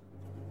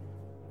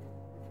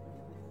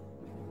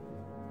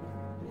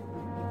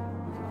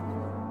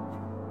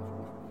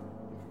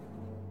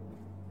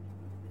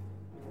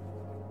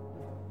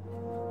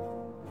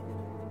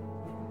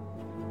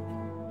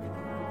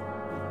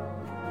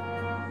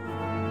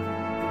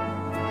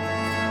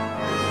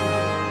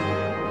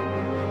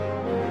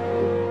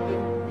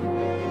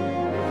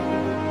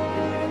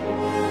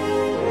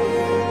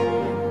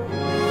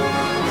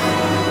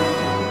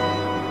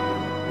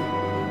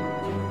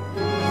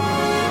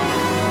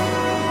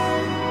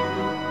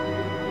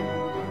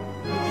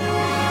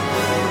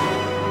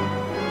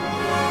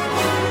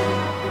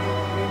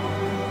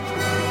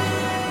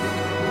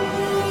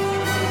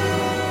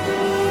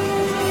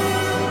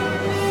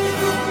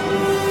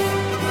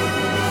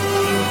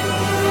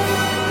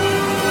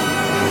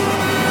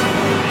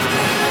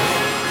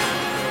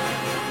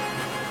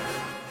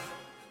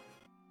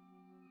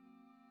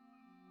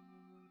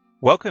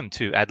Welcome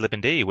to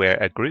AdLib&D, where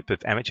a group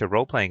of amateur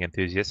role-playing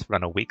enthusiasts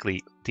run a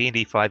weekly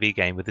D&D 5e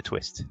game with a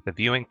twist. The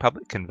viewing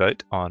public can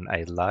vote on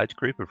a large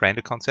group of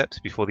random concepts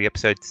before the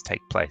episodes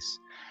take place.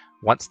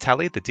 Once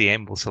tallied, the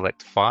DM will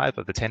select 5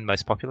 of the 10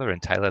 most popular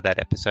and tailor that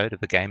episode of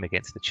the game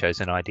against the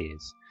chosen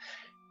ideas.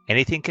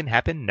 Anything can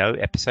happen, no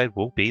episode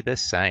will be the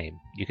same.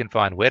 You can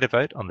find where to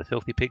vote on the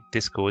Filthy Pig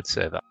Discord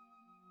server.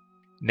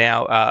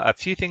 Now, a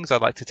few things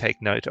I'd like to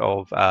take note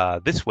of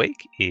this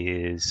week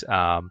is...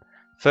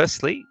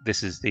 Firstly,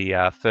 this is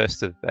the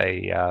first of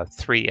a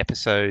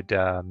 3-episode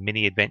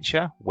mini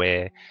adventure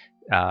where,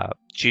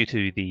 due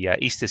to the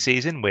Easter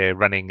season, we're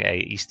running a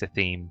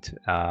Easter-themed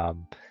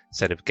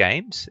set of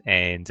games,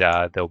 and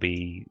there'll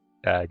be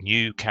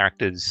new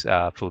characters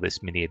for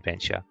this mini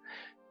adventure.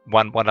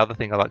 One other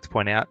thing I'd like to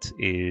point out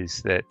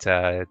is that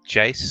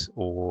Jace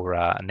or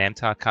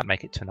Namtar can't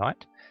make it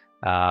tonight,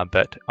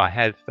 but I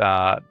have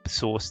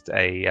sourced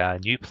a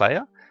new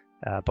player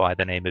by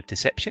the name of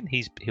Deception.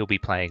 He'll be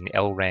playing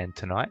Elrond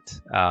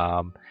tonight.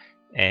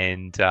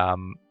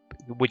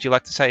 Would you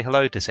like to say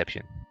hello,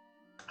 Deception?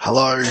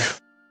 Hello,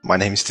 my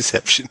name is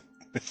Deception.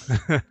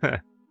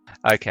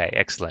 Okay,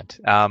 excellent.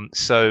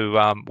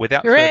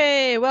 Without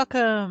Hooray!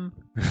 Welcome.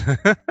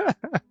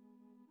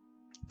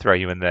 Throw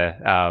you in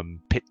the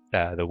pit,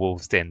 the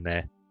wolves' den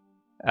there.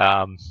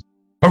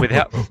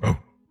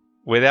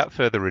 Without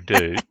further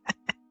ado,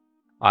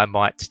 I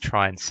might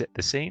try and set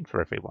the scene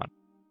for everyone.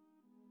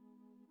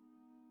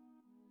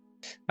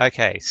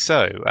 Okay,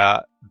 so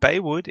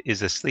Baywood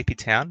is a sleepy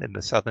town in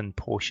the southern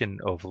portion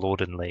of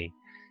Lordenley,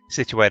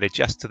 situated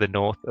just to the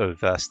north of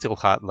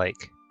Stillheart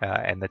Lake,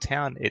 and the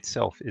town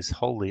itself is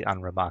wholly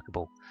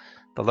unremarkable.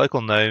 The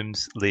local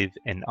gnomes live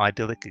an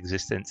idyllic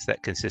existence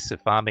that consists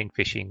of farming,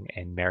 fishing,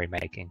 and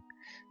merrymaking.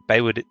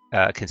 Baywood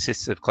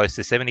consists of close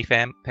to 70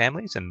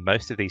 families, and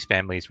most of these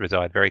families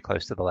reside very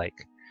close to the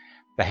lake.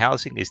 The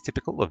housing is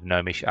typical of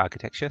gnomish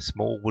architecture,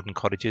 small wooden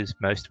cottages,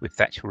 most with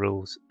thatch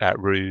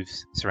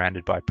roofs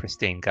surrounded by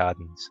pristine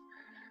gardens.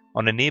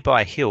 On a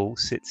nearby hill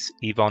sits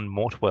Yvonne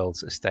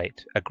Mortwell's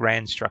estate, a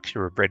grand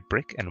structure of red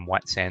brick and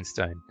white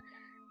sandstone.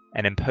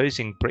 An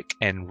imposing brick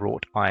and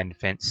wrought iron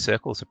fence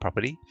circles the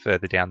property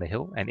further down the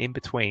hill, and in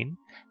between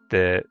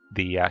the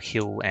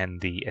hill and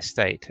the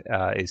estate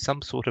is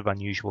some sort of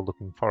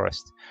unusual-looking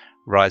forest,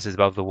 rises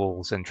above the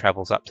walls and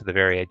travels up to the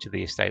very edge of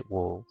the estate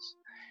walls.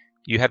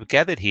 You have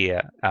gathered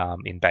here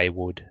in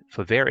Baywood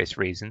for various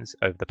reasons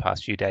over the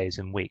past few days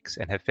and weeks,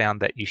 and have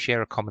found that you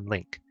share a common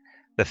link: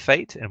 the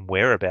fate and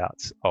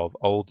whereabouts of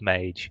old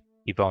mage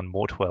Yvonne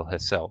Mortwell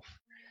herself.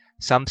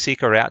 Some seek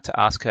her out to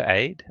ask her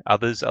aid,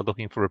 others are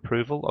looking for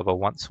approval of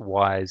one as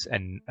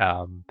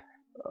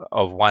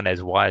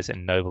wise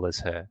and noble as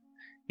her.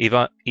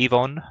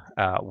 Yvonne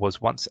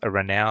was once a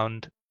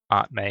renowned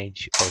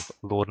archmage of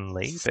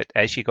Lordenley, but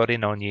as she got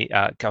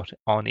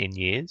on in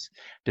years,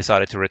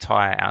 decided to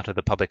retire out of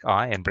the public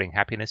eye and bring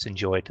happiness and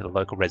joy to the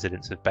local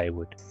residents of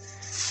Baywood.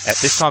 At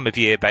this time of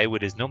year,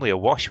 Baywood is normally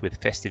awash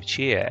with festive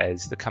cheer,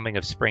 as the coming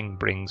of spring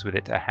brings with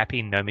it a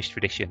happy gnomish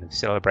tradition of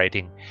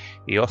celebrating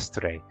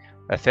Eostre,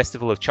 a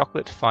festival of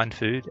chocolate, fine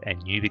food,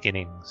 and new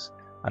beginnings.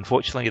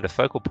 Unfortunately, the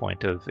focal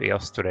point of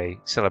Eostre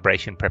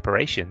celebration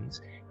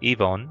preparations,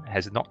 Yvonne,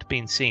 has not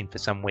been seen for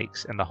some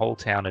weeks, and the whole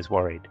town is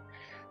worried.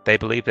 They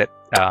believe that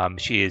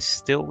she is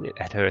still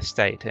at her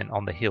estate and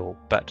on the hill,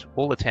 but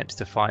all attempts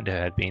to find her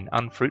have been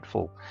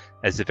unfruitful,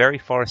 as the very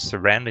forest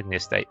surrounding the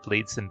estate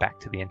leads them back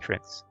to the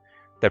entrance.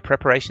 The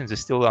preparations are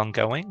still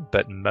ongoing,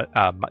 but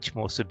much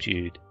more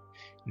subdued.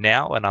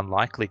 Now an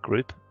unlikely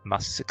group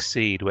must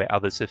succeed where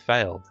others have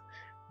failed.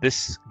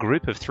 This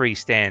group of 3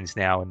 stands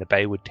now in the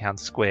Baywood town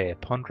square,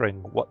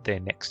 pondering what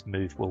their next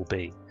move will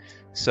be.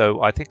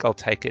 So I think I'll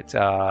take it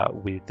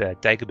with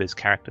Dagobert's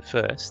character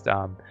first.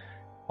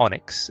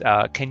 Onyx,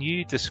 can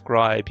you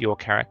describe your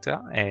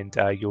character and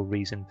your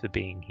reason for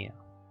being here?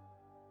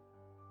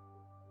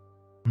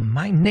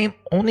 My name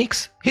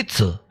Onyx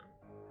Hitzel.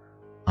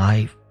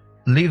 I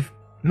live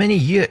many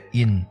years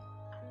in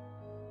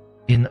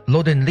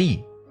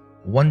Lordenley.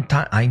 One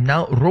time I'm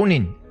now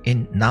Ronin,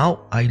 and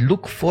now I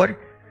look for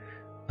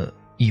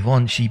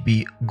Yvonne. She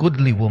be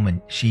goodly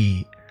woman.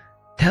 She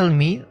tell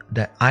me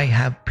that I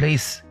have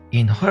place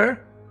in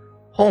her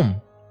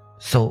home,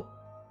 so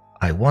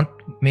I want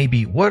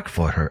maybe work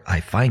for her. I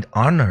find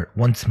honor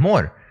once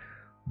more.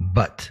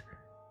 But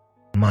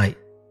my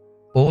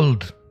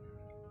old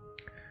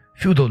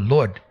feudal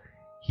lord,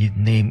 his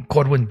name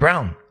Corwin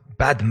Brown,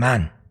 bad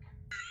man.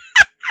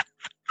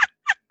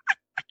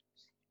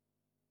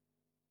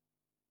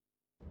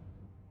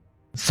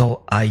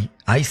 So I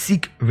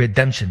seek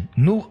redemption,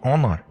 new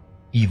honor.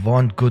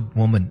 Yvonne, good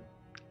woman.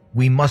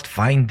 We must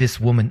find this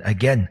woman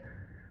again.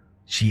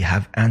 She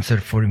have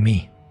answered for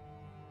me.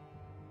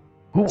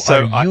 Who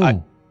are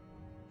you?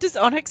 Does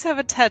Onyx have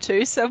a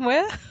tattoo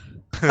somewhere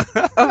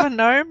of a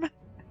gnome?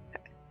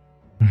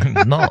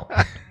 No.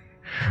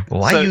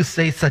 Why you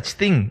say such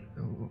thing?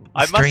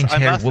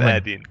 Strange-haired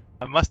woman.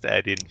 I must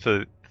add in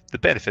for the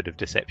benefit of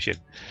Deception.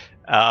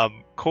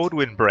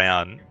 Corwin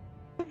Brown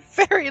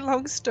Very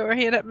long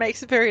story, and it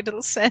makes very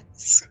little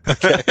sense.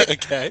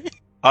 Okay.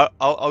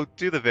 I'll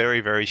do the very,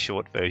 very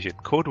short version.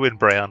 Cordwin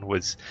Brown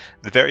was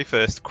the very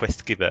first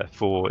quest giver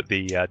for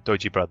the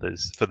Dodgy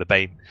Brothers for the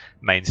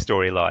main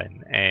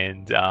storyline,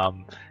 and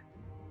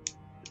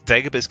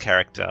Dagobah's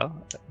character,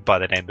 by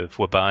the name of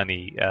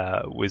Wabani,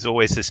 was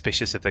always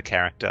suspicious of the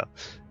character,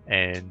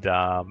 and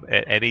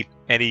at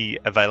any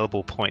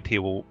available point he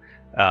will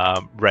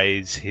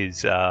raise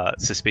his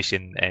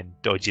suspicion and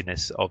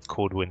dodginess of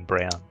Cordwin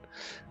Brown.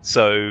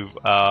 So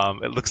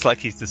it looks like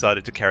he's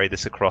decided to carry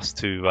this across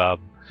to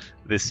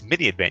this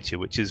mini adventure,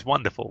 which is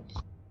wonderful.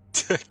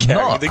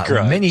 Carry the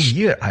grudge. Many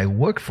years I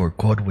worked for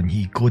Cordwin.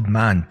 He good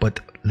man, but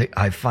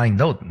I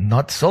find out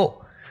not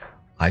so.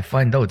 I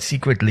find out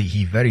secretly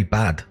he very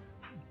bad.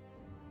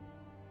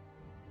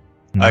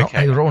 Now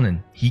Okay.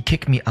 Ronan, he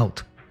kicked me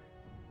out.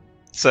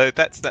 So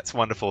that's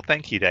wonderful.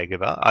 Thank you,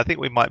 Dagobah. I think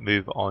we might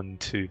move on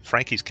to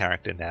Frankie's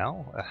character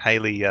now,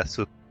 Haley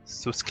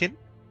Suskin.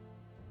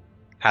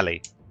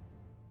 Haley.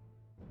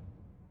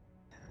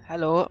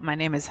 Hello, my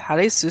name is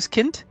Hallie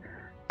Suskind.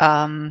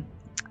 I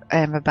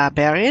am a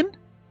barbarian.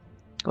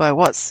 Well, I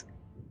was.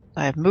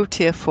 I have moved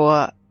here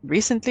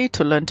recently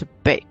to learn to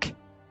bake.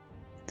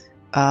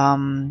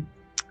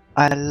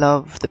 I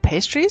love the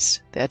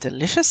pastries. They're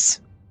delicious.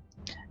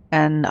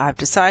 And I've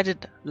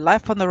decided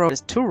life on the road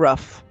is too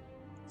rough.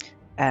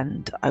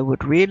 And I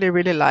would really,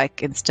 really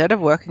like, instead of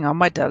working on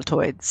my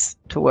deltoids,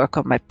 to work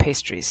on my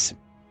pastries.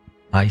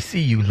 I see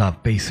you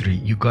love pastry.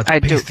 You got I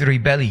do. pastry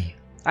belly.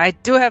 I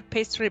do have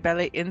pastry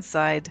belly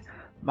inside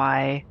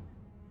my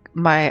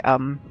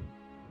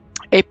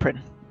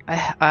apron.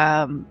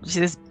 I see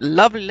this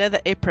lovely leather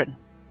apron.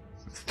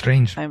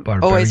 Strange I'm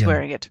barbarian. always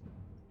wearing it.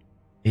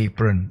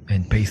 Apron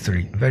and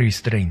pastry. Very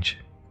strange.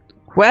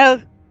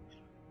 Well,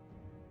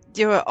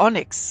 you're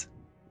Onyx.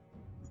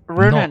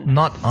 Ronan. No,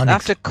 not Onyx.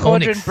 After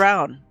Cordrin Onyx.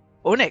 Brown.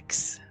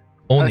 Onyx.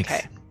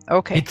 Onyx.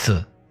 Okay. It's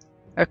a...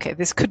 Okay,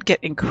 this could get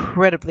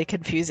incredibly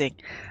confusing.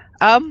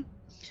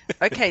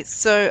 Okay,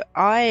 so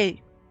I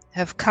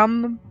have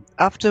come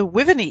after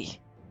Wiveny.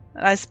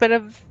 I spent a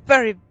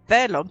very,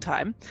 very long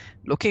time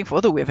looking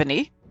for the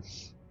Wiveny.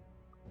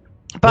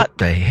 But what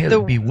the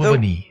hell be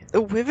Wiveny?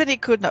 the Wiveny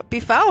could not be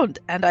found,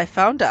 and I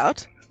found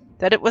out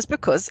that it was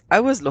because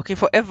I was looking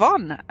for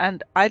Yvonne,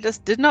 and I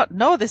just did not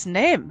know this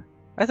name.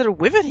 I thought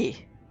Wiveny.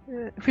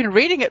 I've been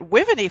reading it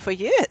Wiveny for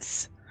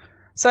years.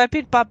 So I've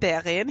been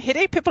barbarian,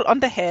 hitting people on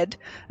the head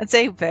and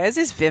saying, "Where's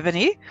this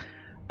Viveny?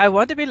 I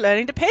want to be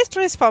learning the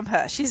pastries from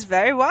her. She's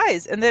very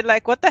wise." And they're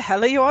like, "What the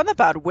hell are you on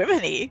about,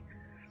 Wiveny?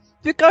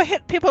 You go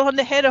hit people on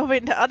the head over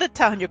in the other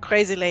town, you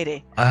crazy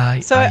lady."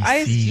 I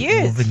see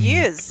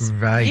years,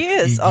 right.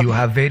 years You of-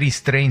 have very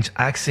strange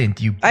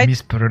accent. You I-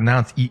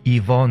 mispronounce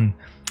Yvonne.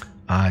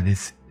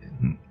 This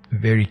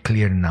very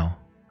clear now.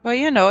 Well,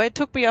 you know, it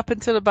took me up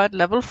until about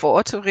level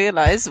 4 to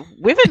realize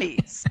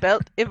Wiveny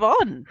spelt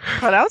Yvonne,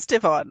 pronounced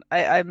Yvonne.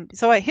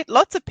 So I hit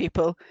lots of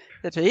people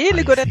that are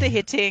really I good at the see.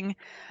 hitting,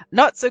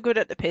 not so good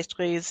at the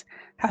pastries,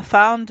 have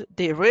found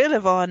the real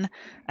Yvonne,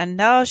 and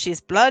now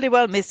she's bloody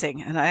well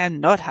missing, and I am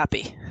not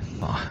happy.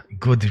 Oh,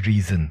 good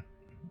reason.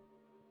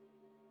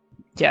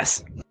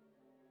 Yes.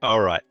 All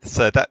right,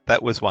 so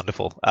that was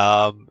wonderful.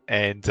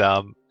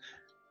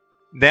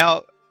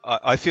 Now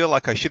I feel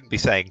like I shouldn't be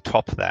saying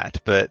top that,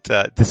 but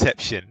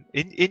Deception.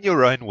 In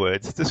your own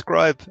words,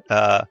 describe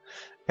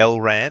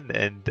Elran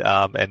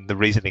and the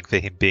reasoning for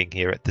him being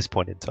here at this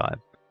point in time.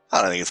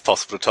 I don't think it's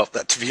possible to top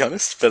that, to be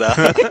honest. But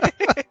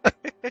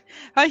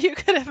How you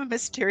could have a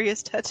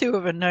mysterious tattoo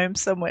of a gnome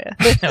somewhere.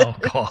 Oh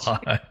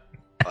God.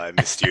 I have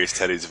mysterious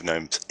tattoos of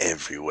gnomes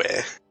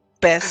everywhere.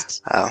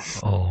 Best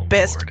Oh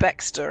best Lord.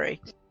 backstory.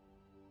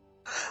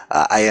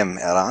 I am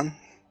Eran.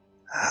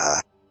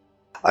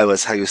 I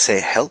was, how you say,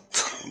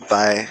 helped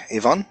by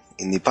Yvonne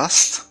in the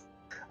past.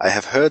 I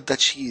have heard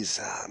that she is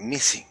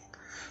missing,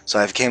 so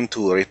I've came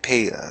to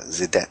repay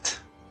the debt.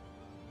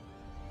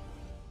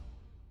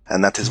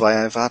 And that is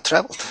why I've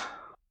traveled.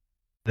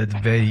 That's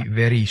very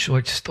very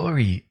short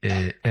story,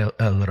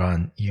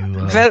 Elron.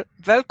 You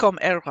Welcome,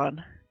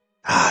 Elron.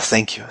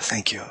 Thank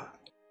you.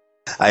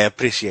 I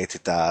appreciate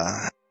it,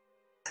 a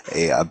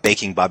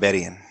baking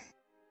barbarian.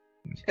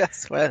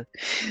 Yes, well,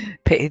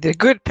 the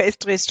good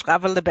pastries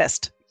travel the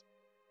best.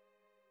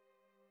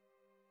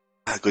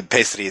 Good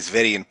pastry is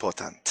very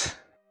important.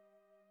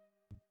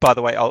 By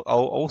the way, I'll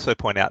also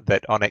point out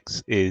that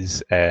Onyx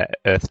is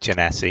Earth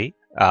Genasi.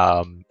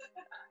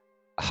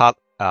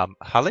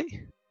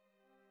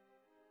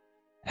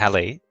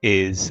 Hallie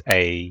is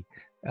a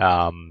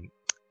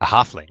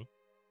halfling,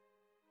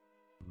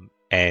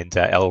 and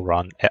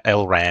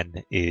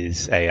Elran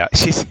is a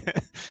she's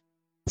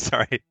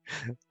sorry.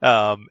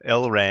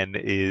 Elran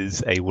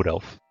is a wood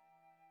elf.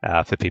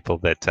 For people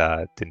that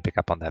didn't pick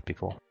up on that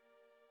before.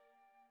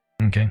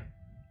 okay?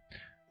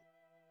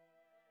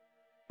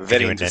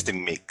 Very You're in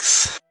interesting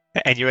mix.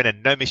 And you're in a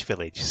gnomish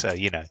village, so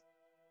you know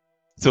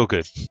it's all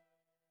good.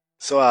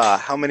 So,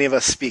 how many of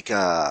us speak,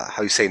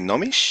 how you say,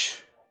 Gnomish?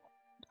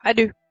 I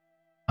do.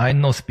 I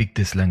no speak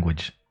this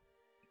language.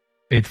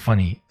 It's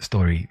funny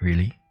story,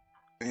 really.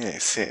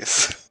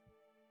 Yes.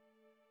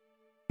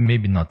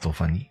 Maybe not so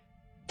funny.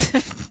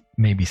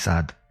 Maybe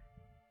sad.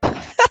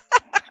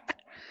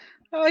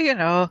 Oh, you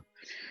know,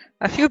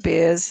 a few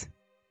beers.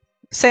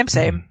 Same.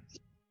 Mm.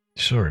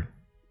 Sure.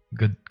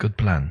 Good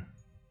plan.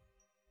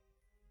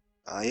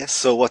 Yes,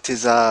 so what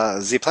is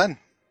the plan?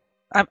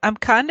 I'm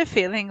kind of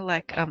feeling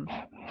like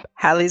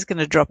Hallie's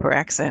gonna drop her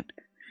accent.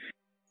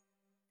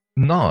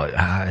 No,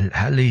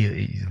 Hallie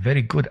is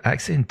very good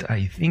accent.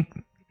 I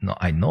think. No,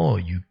 I know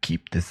you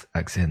keep this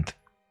accent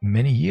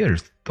many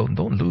years. Don't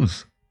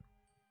lose.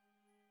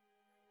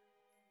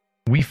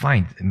 We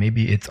find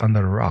maybe it's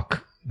under a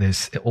rock.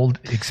 There's an old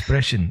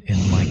expression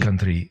in my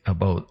country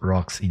about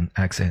rocks in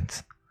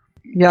accents.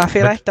 Ja,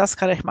 vielleicht das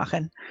kann ich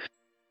machen.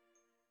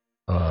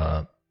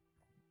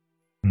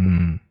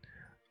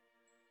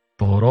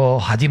 도로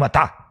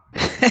하지마타.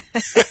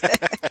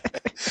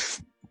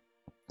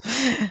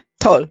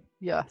 Toll.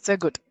 Ja, sehr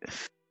gut.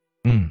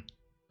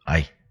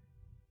 Aye.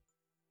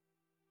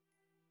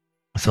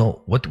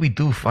 So, what do we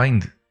do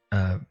find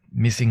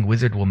missing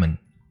wizard woman?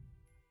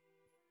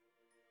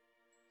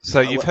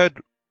 So you've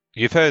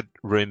heard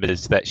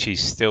rumors that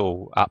she's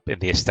still up in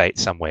the estate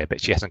somewhere,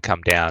 but she hasn't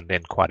come down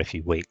in quite a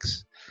few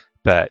weeks.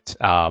 But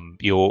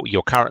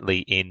you're currently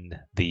in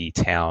the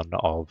town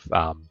of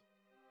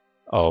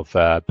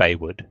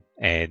Baywood,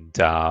 and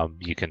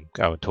you can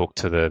go and talk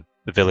to the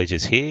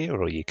villagers here,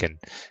 or you can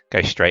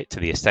go straight to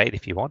the estate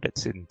if you want.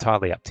 It's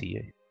entirely up to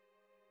you.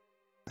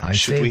 I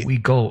say we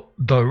go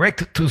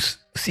direct to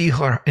see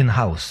her in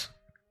house.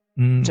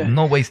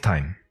 No waste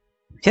time.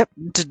 Yep,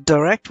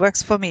 direct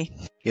works for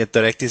me. Yeah,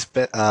 direct is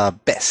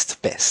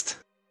best.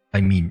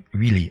 I mean,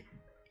 really,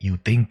 you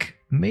think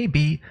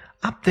maybe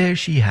up there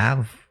she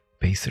have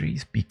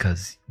pastries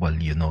because, well,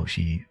 you know,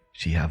 she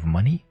have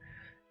money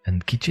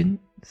and kitchen,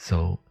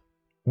 so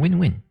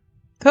win-win.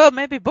 Oh,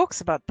 maybe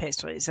books about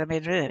pastries. I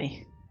mean,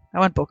 really, I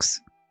want books.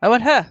 I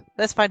want her.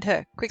 Let's find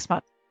her. Quick,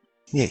 smart.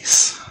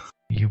 Yes.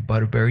 You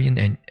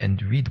barbarian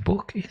and read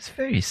book is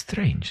very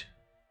strange.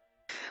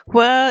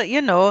 Well,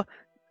 you know,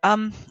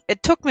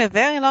 it took me a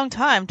very long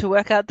time to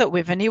work out that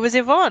Wiveny was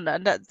Yvonne,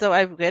 and so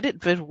I read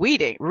it with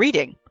reading.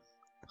 Reading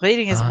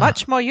is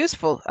much more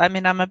useful. I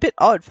mean, I'm a bit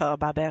odd for a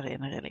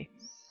barbarian, really.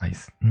 I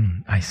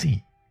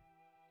see.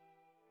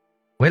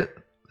 Well,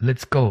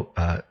 let's go.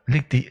 How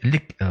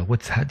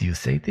do you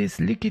say this?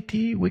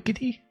 Lickety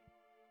wickety?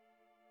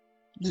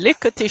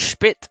 Lickety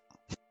spit.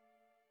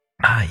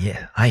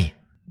 Yeah. Aye.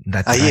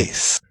 That's right.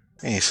 Yes.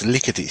 Yes,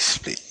 lickety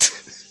split.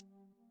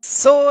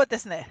 So,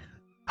 desu ne.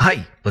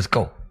 Hi, let's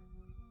go.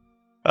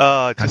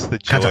 Oh, just the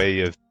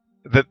joy of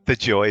the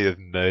joy of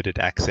murdered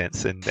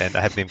accents, and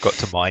I haven't even got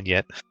to mine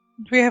yet.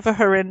 We have a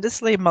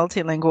horrendously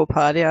multilingual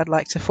party. I'd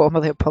like to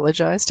formally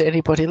apologize to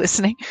anybody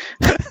listening.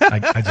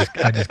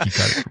 I just keep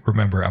gotta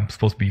remember I'm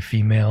supposed to be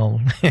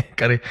female.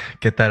 Gotta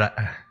get that.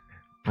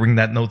 Bring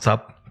that notes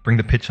up. Bring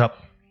the pitch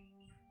up.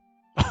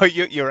 Oh,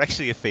 you're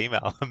actually a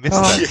female. I missed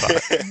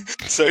that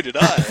part. So did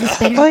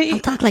I. I'll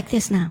talk like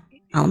this now.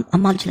 I'll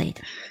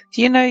modulate.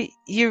 You know,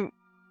 you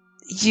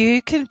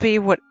can be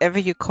whatever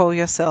you call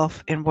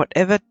yourself in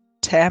whatever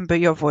timbre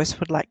your voice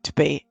would like to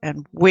be,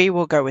 and we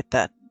will go with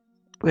that.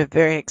 We're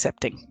very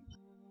accepting.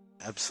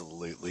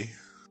 Absolutely.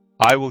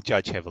 I will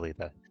judge heavily,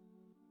 though.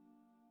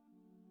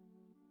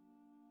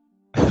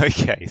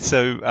 Okay,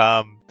 so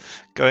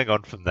going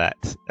on from that,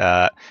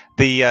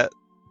 the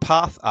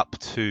path up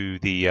to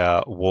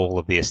the wall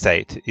of the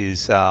estate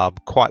is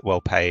quite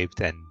well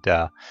paved and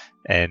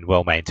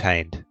well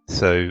maintained.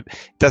 So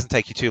it doesn't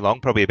take you too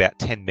long, probably about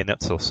 10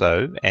 minutes or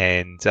so.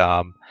 And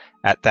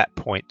at that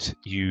point,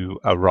 you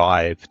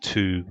arrive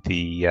to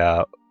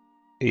the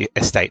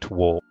estate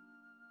wall.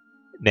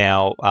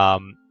 Now,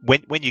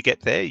 when you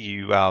get there,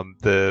 you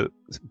the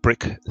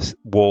brick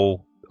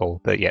wall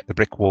the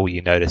brick wall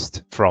you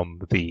noticed from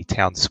the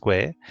town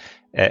square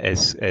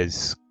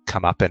has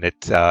come up, and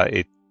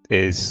it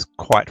is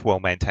quite well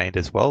maintained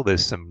as well.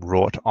 There's some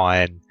wrought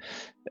iron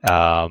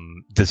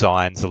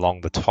designs along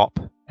the top,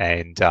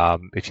 and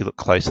if you look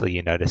closely,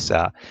 you notice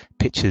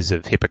pictures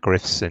of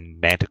hippogriffs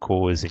and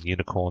manticores and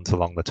unicorns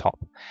along the top.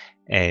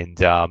 And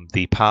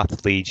the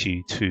path leads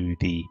you to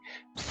the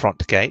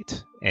front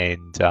gate,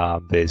 and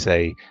it's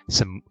a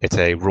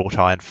wrought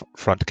iron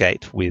front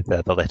gate with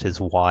the letters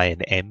Y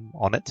and M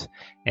on it,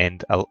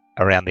 and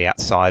around the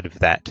outside of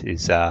that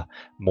is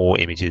more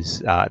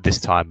images, this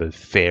time of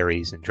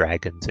fairies and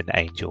dragons and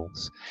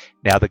angels.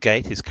 Now the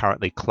gate is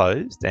currently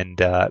closed,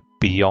 and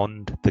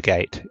beyond the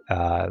gate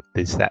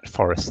there's that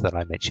forest that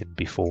I mentioned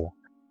before.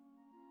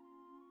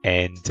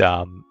 And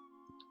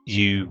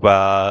you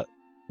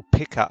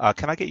pick up.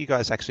 Can I get you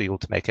guys actually all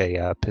to make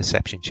a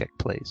perception check,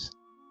 please?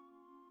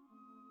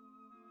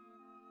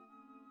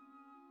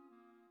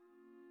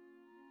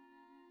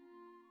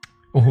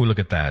 Oh, look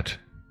at that!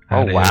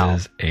 That wow!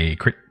 Is a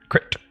critical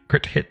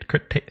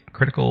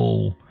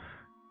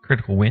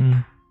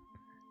win.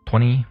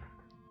 20,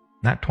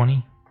 not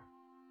 20.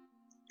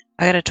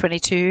 I got a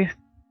 22.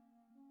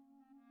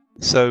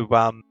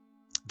 So,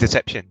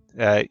 deception.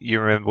 You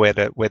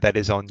remember where that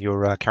is on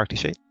your character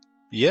sheet?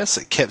 Yes,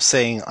 it kept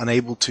saying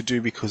unable to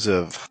do because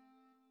of.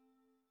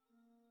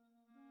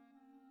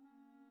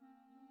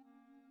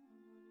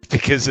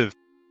 because of.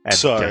 And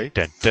Sorry.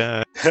 Dun,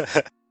 dun, dun.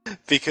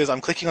 Because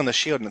I'm clicking on the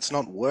shield and it's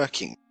not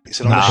working.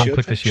 Is it on No, the don't shield?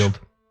 click the page? shield.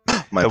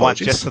 My The one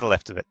apologies. just to the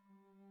left of it.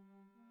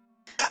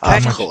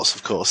 Of Dragon-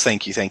 course.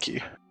 Thank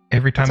you.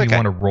 Every time That's you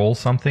okay. want to roll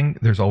something,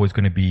 there's always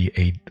going to be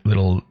a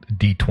little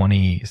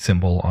D20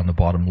 symbol on the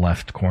bottom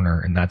left corner,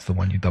 and that's the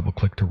one you double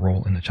click to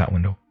roll in the chat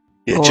window.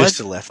 Yeah, Or- just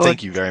to the left. or-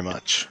 Thank you very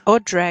much. Or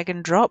drag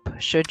and drop,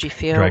 should you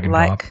feel Drag and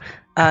like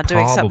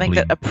doing something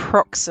that Probably.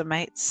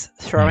 approximates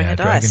throwing yeah, a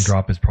drag and dice.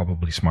 drop is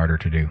probably smarter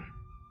to do.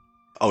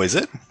 Oh, is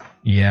it?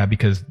 Yeah,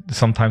 because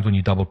sometimes when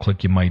you double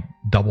click, you might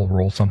double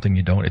roll something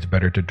you don't. It's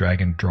better to drag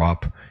and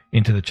drop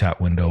into the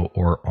chat window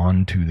or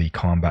onto the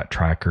combat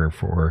tracker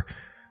for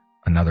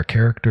another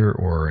character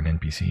or an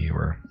NPC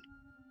or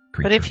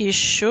creature. But if you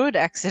should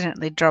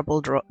accidentally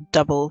double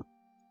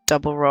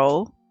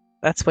roll,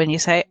 that's when you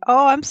say,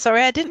 "Oh, I'm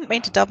sorry, I didn't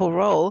mean to double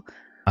roll.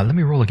 Let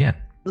me roll again.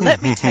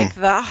 Let me take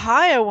the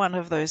higher one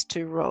of those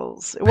two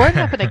rolls." It won't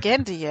happen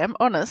again, DM.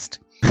 Honest.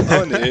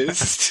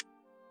 Honest.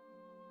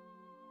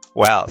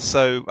 Wow.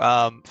 So,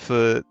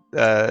 for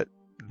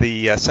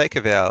the sake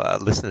of our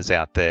listeners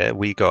out there,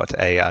 we got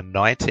a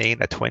 19,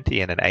 a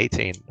 20, and an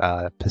 18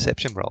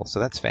 perception roll. So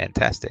that's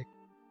fantastic.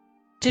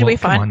 Did we Well,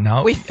 come find? on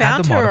now. We Add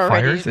found the her already,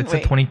 modifiers. didn't It's we?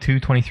 a 22,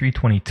 23,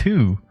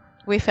 22.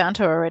 We found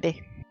her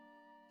already.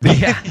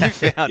 Yeah. You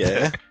found Yeah.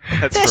 it.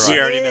 That's There she We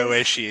right. already know is.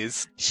 where she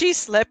is. She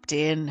slept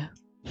in.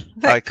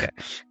 That Okay.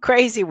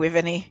 crazy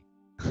Wiveny.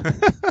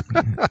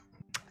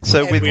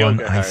 So And with we all Yvonne,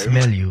 go I home.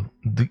 smell you.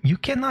 You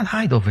cannot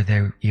hide over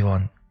there,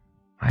 Yvonne.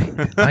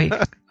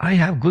 I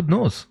have good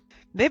nose.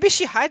 Maybe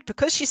she hide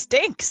because she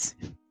stinks.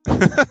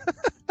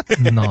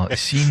 No,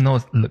 she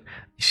knows. Look,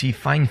 she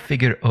fine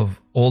figure of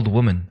old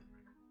woman.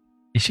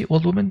 Is she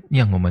old woman?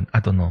 Young woman? I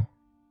don't know.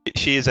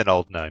 she is an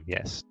old gnome,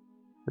 yes.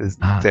 There's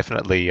Ah.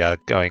 definitely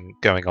going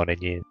on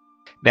in years.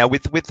 Now,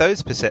 with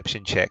those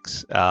perception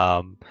checks,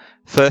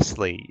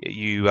 firstly,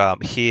 you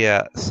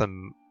hear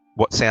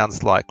what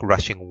sounds like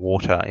rushing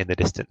water in the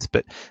distance,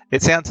 but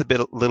it sounds a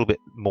little bit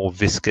more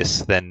viscous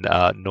than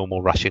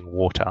normal rushing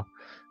water,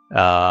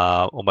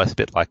 almost a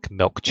bit like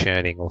milk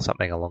churning or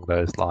something along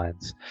those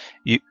lines.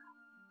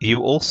 You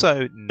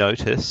also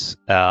notice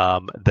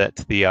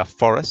that the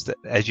forest,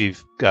 as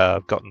you've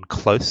gotten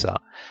closer,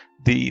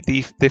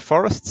 the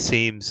forest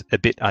seems a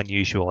bit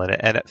unusual,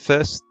 and at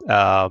first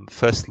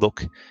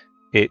look,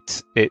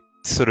 it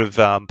sort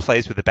of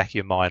plays with the back of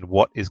your mind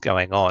what is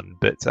going on.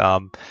 But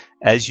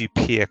as you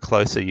peer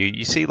closer,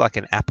 you see like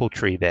an apple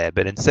tree there,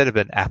 but instead of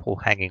an apple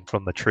hanging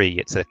from the tree,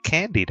 it's a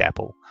candied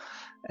apple,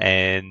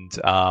 and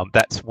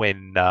that's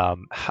when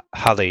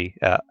Hully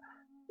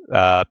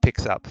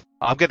picks up.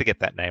 I'm going to get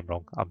that name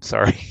wrong. I'm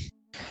sorry.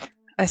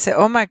 I say,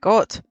 "Oh my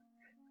god,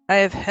 I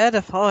have heard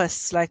of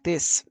forests like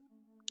this.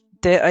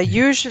 They are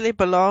usually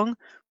belong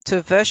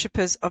to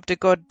worshippers of the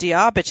god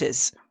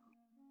Diabetes."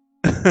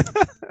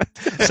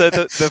 So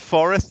the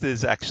forest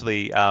is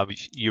actually,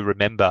 you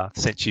remember,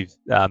 since you've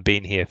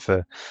been here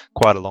for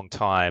quite a long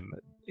time,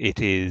 it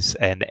is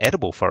an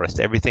edible forest.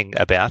 Everything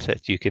about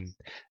it you can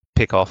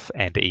pick off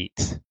and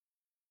eat.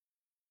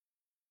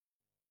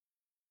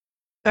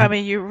 I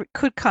mean, you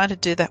could kind of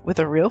do that with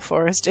a real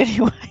forest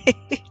anyway.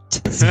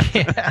 Just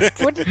Yeah.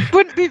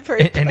 wouldn't be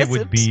very And it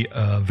would pleasant. be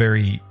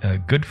very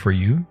good for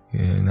you.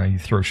 Now you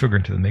throw sugar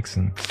into the mix,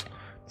 and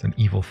it's an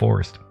evil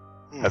forest.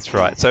 That's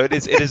right. So it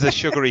is a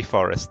sugary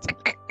forest.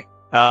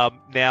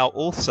 Now,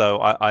 also,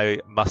 I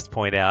must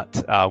point out,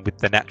 with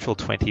the natural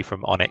 20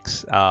 from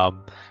Onyx,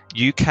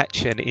 you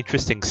catch an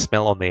interesting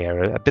smell on the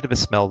air, a bit of a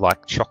smell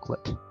like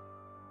chocolate.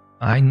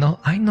 I know,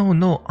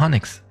 no,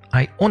 Onyx.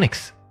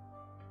 Onyx.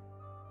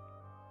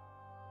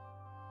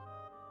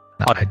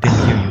 No, I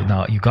didn't hear you.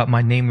 Now you got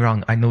my name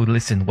wrong. I know.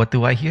 Listen, what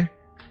do I hear?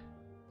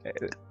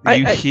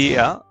 You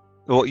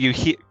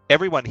hear,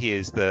 everyone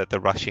hears the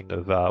rushing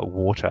of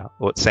water,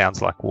 or it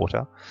sounds like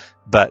water,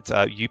 but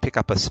you pick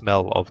up a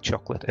smell of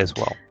chocolate as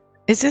well.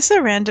 Is this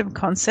a random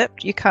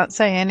concept? You can't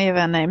say any of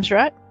our names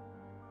right?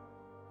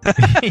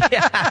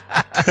 Yeah.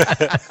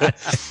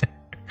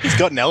 He's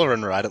got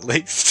Elrond right at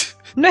least.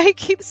 No, he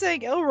keeps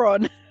saying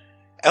Elron.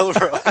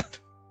 Elrond.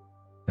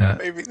 Uh,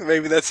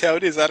 Maybe that's how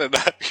it is. I don't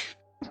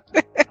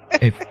know.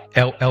 if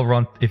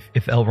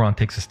Elrond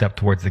takes a step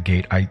towards the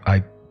gate,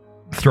 I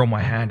throw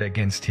my hand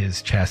against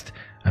his chest.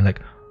 I'm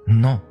like,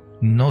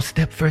 no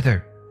step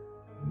further.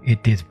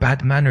 It is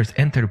bad manners.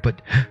 Enter,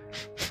 but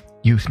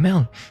you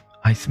smell.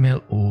 I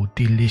smell. Oh,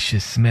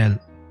 delicious smell.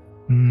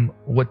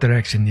 What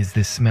direction is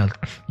this smell?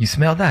 You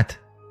smell that?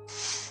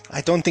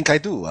 I don't think I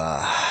do.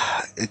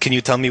 Can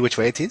you tell me which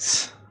way it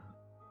is?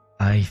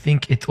 I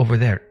think it's over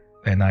there.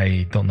 And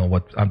I don't know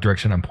what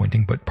direction I'm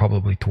pointing, but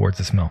probably towards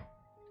the smell.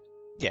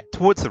 Yeah,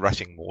 towards the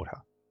rushing water.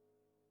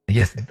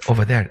 Yes,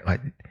 over there.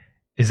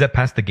 Is that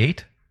past the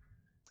gate?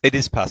 It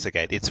is past the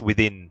gate. It's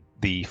within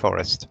the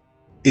forest.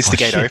 Is the Oh,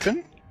 gate shit.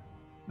 open?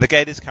 The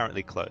gate is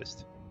currently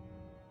closed.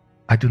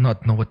 I do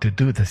not know what to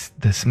do. The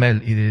smell,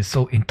 it is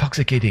so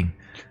intoxicating.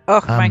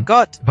 Oh my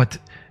god. But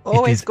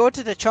Always is- go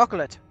to the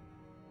chocolate.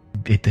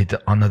 it is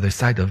on the other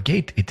side of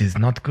gate. It is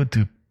not good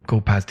to go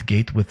past the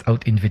gate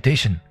without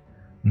invitation.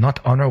 Not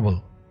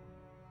honorable.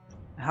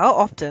 how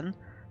often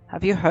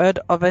have you heard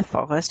of a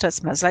forest that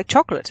smells like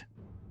chocolate?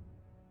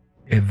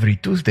 Every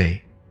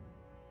Tuesday.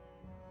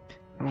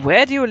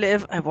 Where do you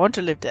live? I want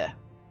to live there.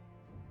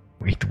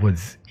 It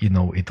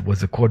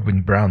was a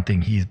Corwin Brown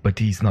thing. But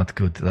he's not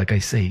good. Like I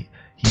say,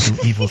 he do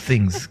evil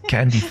things.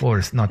 Candy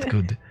Forest, not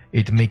good.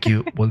 It make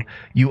you,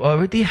 you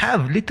already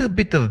have little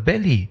bit of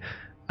belly,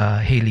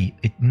 Haley.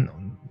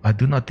 I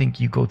do not think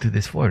you go to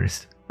this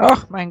forest.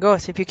 Oh, my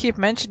God. If you keep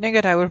mentioning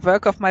it, I will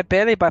work off my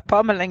belly by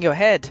pummeling your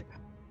head.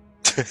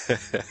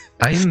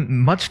 I'm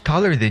much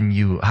taller than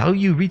you. How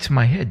you reach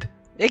my head?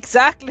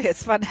 Exactly.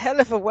 It's one hell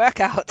of a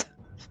workout.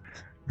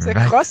 It's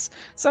Right.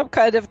 some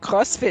kind of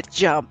CrossFit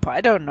jump.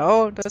 I don't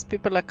know. Those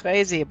people are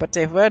crazy, but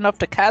they burn off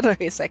the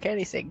calories like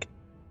anything.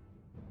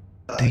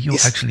 Do you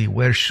actually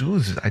wear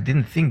shoes? I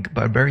didn't think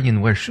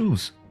barbarian wear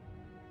shoes.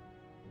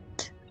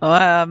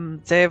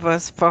 They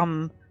was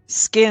from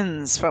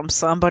skins from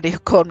somebody who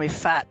called me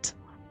fat.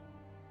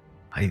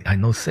 I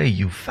no say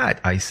you fat.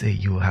 I say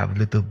you have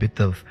little bit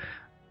of,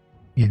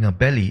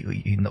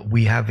 belly.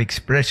 We have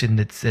expression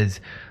that says,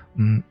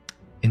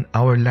 in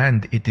our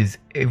land, it is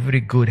every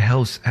good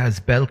house has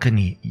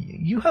balcony.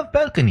 You have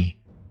balcony.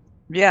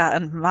 Yeah,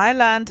 in my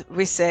land,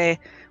 we say,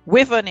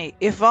 Wivony,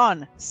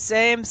 Yvonne,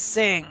 same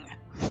thing.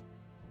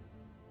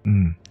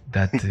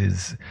 That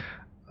is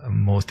a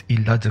most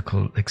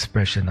illogical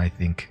expression, I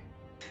think.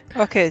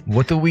 Okay,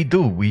 What do?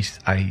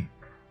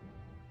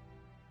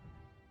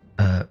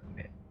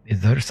 Is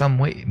there some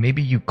way?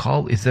 Maybe you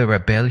call. Is there a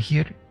bell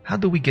here? How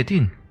do we get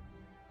in?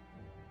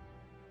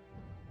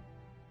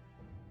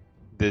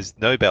 There's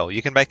no bell.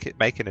 You can make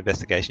an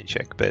investigation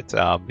check, but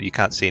you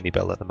can't see any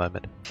bell at the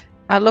moment.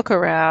 I look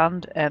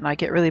around and I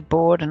get really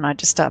bored and I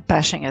just start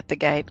bashing at the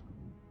gate.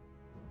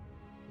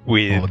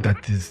 With Oh,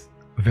 that is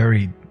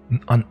very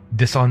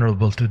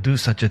dishonorable to do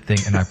such a thing.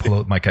 And I pull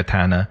out my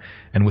katana,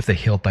 and with the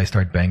hilt, I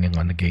start banging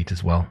on the gate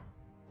as well.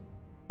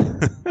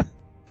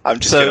 I'm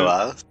just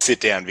gonna sit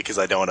down because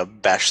I don't want to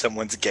bash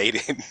someone's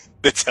gate in.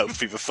 That's helped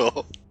me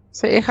before.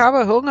 So, ich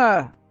habe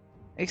Hunger.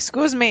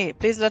 Excuse me,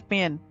 please let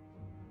me in.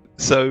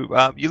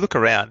 So you look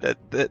around.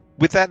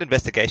 With that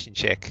investigation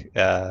check,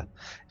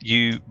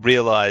 you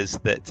realise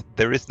that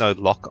there is no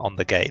lock on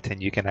the gate,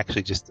 and you can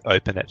actually just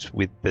open it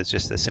there's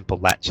just a simple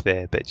latch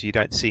there, but you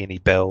don't see any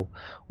bell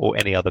or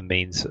any other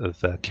means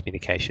of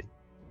communication.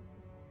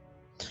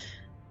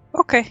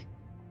 Okay.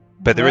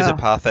 But there is a Wow.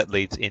 path that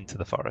leads into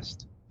the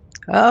forest.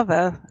 Oh,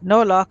 well,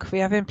 no lock. We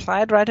have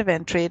implied right of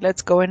entry.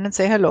 Let's go in and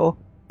say hello.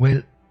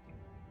 Well,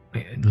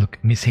 look,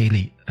 Miss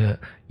Haley,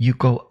 you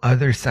go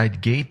other side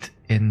gate,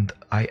 and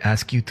I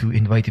ask you to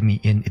invite me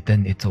in.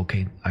 Then it's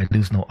okay. I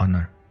lose no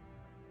honor.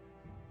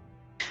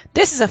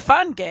 This is a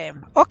fun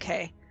game.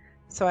 Okay.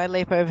 So I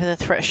leap over the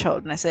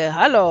threshold and I say,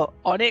 hello,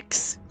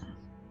 Onyx.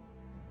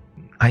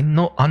 I'm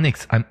no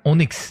Onyx. I'm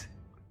Onyx.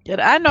 Yet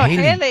I'm no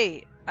Haley.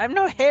 Haley. I'm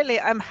no Haley.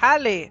 I'm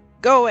Hallie.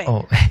 Go away.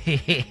 Oh,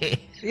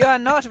 You are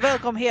not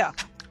welcome here.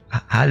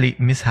 Haley,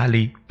 Miss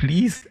Haley,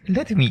 please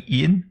let me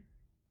in.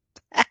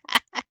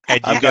 And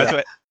I'm you guys gonna-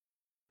 were,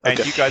 and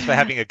Okay. you guys were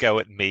having a go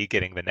at me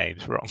getting the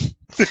names wrong.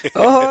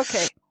 Oh,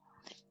 okay.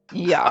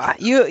 Yeah,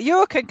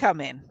 you can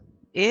come in.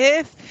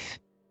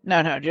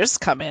 No,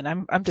 just come in.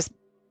 I'm just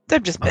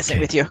messing Okay.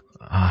 with you.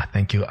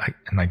 Thank you.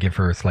 And I give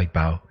her a slight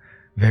bow.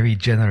 Very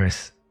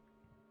generous.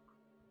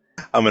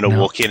 I'm gonna No.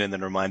 walk in and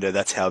then remind her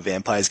that's how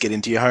vampires get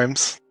into your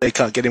homes. They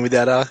can't get in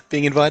without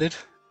being invited.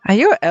 Are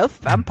you an elf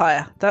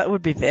vampire? That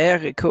would be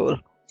very cool.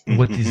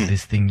 What is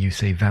this thing you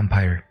say,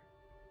 vampire?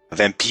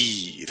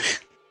 Vampire.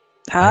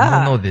 I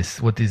don't know Ah, this.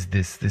 What is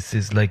this? This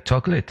is like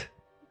chocolate.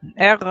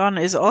 Aaron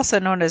is also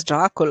known as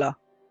Dracula.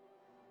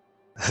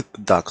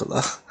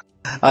 Dracula.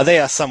 They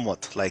are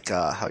somewhat like,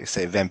 how you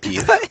say, vampire.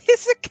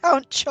 He's a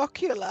Count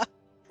Chocula.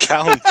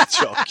 Count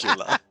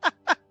Chocula.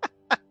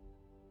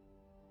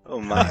 Oh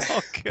my.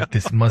 Oh, God.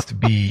 This must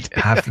be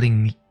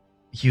halfling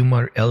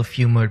humor, elf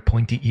humor,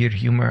 pointy ear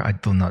humor. I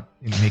do not.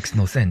 It makes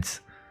no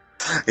sense.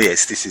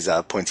 Yes, this is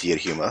pointy ear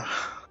humor.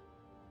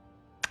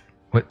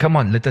 Well, come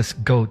on, let us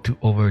go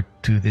over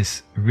to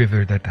this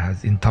river that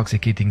has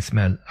intoxicating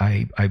smell.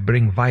 I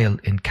bring vial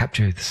and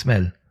capture the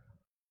smell.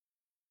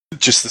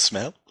 Just the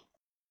smell.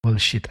 Well,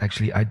 shit,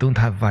 actually, I don't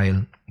have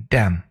vial.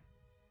 Damn.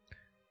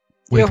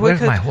 Wait, Yeah, we where's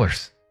could- my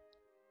horse?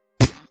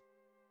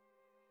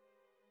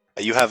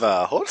 You have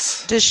a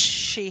horse? Does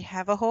she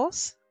have a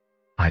horse?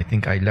 I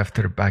think I left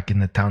her back in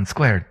the town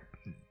square.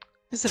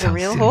 Is it a Sounds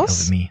real silly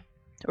horse? of me.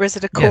 Or is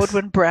it a Yes.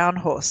 Cordwin Brown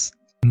horse?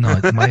 No,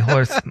 it's my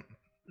horse.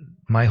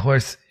 My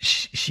horse,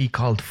 she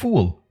called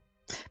fool.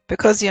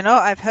 Because,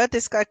 I've heard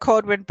this guy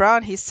Cordwin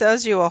Brown, he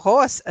sells you a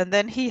horse and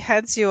then he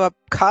hands you a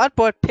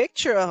cardboard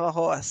picture of a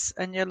horse.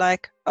 And you're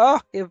like,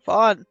 oh,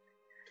 Yvonne,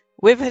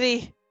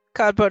 Wivery,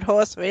 cardboard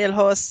horse, real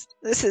horse.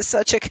 This is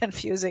such a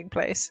confusing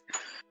place.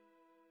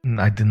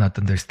 I do not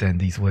understand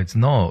these words.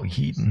 No,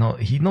 he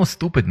no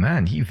stupid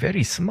man. He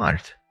very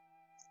smart.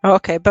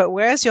 Okay, but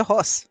where's your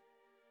horse?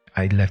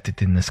 I left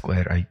it in the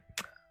square.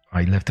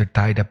 I left her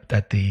tied up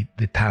at the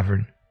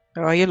tavern.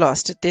 Oh, you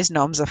lost it. These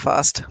gnomes are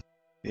fast.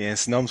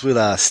 Yes, gnomes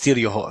will steal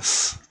your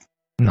horse.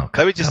 No,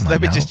 Let me just come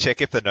on now.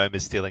 check if the gnome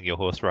is stealing your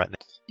horse right now.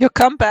 You'll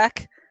come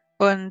back,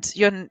 and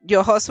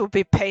your horse will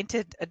be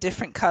painted a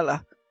different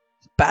color,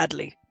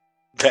 badly.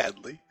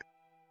 Badly.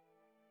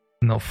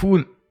 No,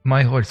 fool.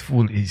 My horse,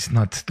 fool, is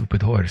not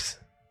stupid horse.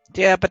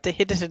 Yeah, but they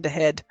hit it in the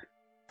head,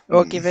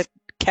 or give it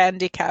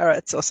candy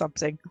carrots or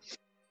something.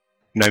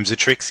 Gnomes are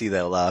tricksy.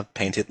 They'll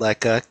paint it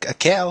like a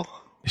cow.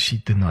 She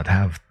do not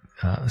have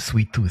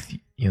sweet tooth.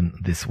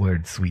 This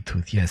word, sweet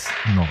tooth. Yes,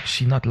 no,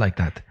 she not like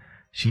that.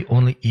 She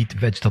only eat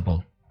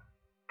vegetable.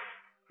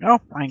 Oh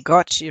my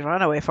God, she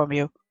ran away from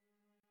you.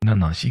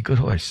 No, she good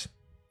horse.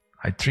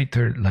 I treat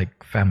her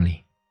like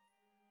family.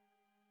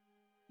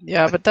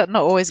 Yeah, but that's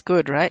not always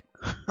good, right?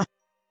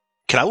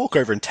 Can I walk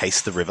over and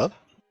taste the river?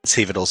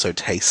 See if it also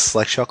tastes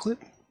like chocolate?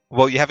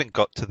 Well, you haven't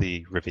got to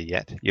the river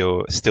yet.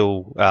 You're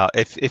still,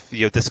 if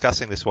you're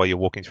discussing this while you're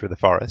walking through the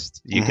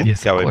forest, you can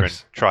Yes, go of over and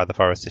course. try the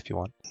forest if you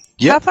want.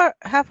 Yep.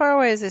 How far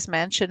away is this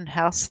mansion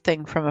house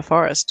thing from a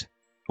forest?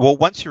 Well,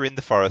 once you're in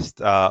the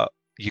forest,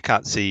 you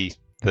can't see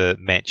the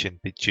mansion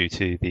due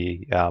to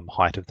the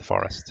height of the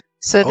forest.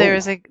 So Oh.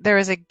 there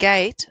is a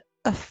gate,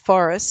 a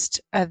forest,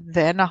 and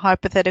then a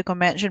hypothetical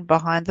mansion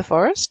behind the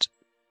forest.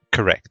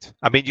 Correct.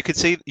 I mean,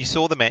 you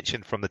saw the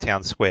mansion from the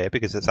town square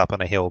because it's up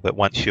on a hill, but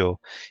once you're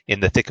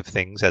in the thick of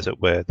things, as it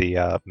were,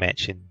 the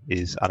mansion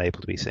is unable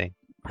to be seen.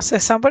 So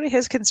somebody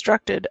has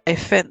constructed a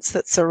fence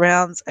that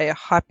surrounds a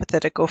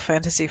hypothetical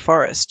fantasy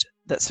forest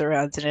that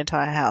surrounds an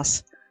entire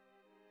house.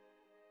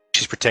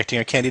 She's protecting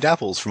her candied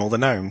apples from all the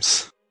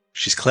gnomes.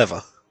 She's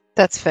clever.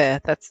 That's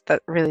fair. That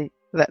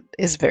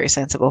is very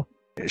sensible.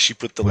 She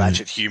put the Well-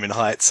 latch at human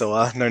height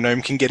so no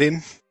gnome can get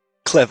in.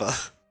 Clever.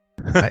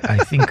 I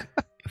think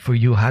for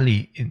you,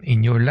 Hali,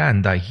 in your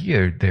land, I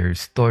hear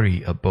there's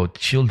story about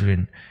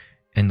children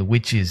and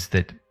witches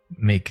that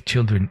make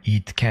children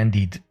eat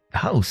candied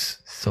house.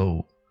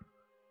 So,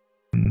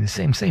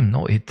 same.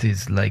 No, it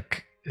is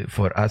like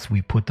for us,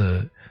 we put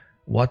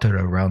water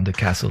around the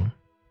castle.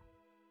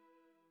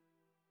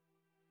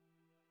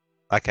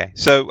 Okay.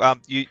 So,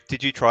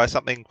 did you try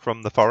something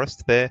from the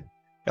forest there,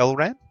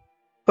 Elran?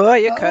 Oh,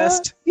 you're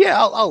cursed. Yeah,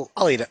 I'll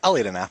eat it. I'll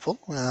eat an apple.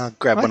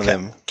 Grab one of Okay.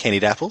 them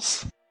candied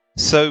apples.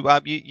 So,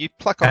 you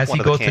pluck off As one he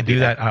of the goes to candy do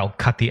that, I'll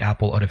cut the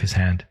apple out of his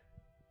hand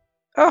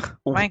Oh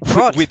my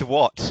God! With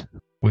what?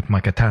 with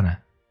my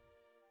katana.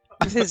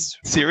 This is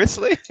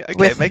Seriously? Okay,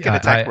 With- make an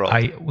attack roll.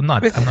 I'm With-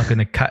 not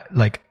gonna cut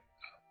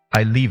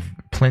I leave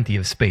plenty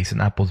of space.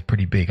 An apple's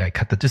pretty big. I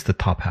cut just the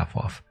top half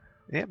off.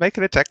 Yeah, make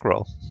an attack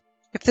roll.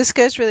 if this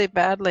goes really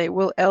badly,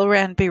 will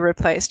Elran be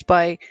replaced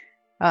by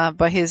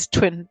his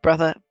twin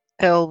brother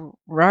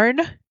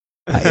Elrone?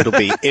 It'll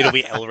be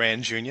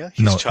Elran Jr.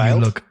 His No,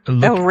 child. look.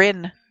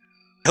 Elrin.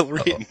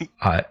 Elrin.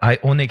 I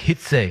onek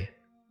hitse.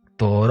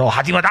 Toro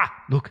hajimata.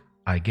 Look,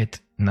 I get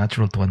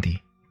natural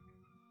 20.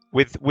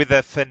 With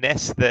a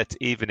finesse that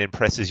even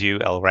impresses you,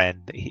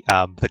 Elran,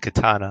 the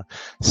katana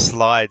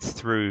slides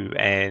through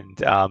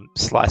and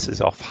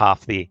slices off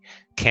half the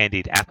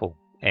candied apple.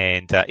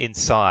 And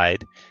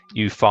inside,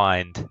 you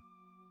find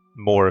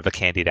more of a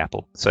candied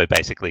apple. So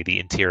basically, the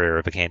interior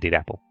of a candied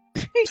apple.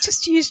 You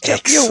just used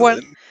up your one.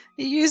 Excellent.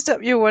 You used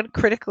up your one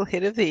critical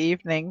hit of the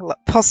evening,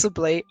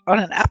 possibly on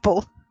an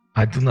apple.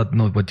 I do not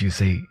know what you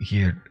say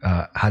here,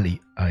 Hali.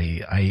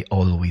 I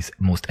always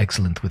most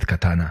excellent with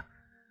katana.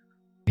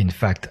 In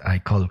fact, I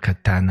call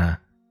katana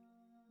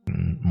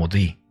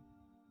modi.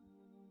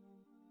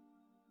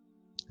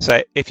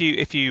 So if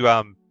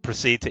you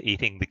proceed to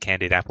eating the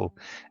candied apple,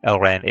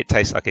 Elran, it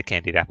tastes like a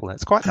candied apple, and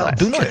it's quite nice.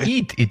 Do not Okay.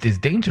 eat. It is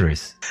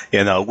dangerous.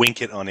 Yeah, no,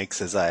 wink at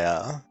Onyx as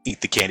I eat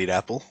the candied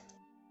apple.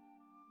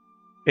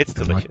 It's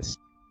Come on. delicious.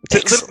 It's a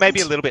little, Excellent.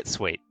 maybe a little bit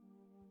sweet,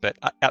 but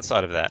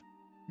outside of that.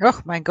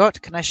 Oh my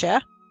God! Can I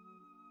share?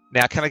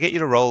 Now, can I get you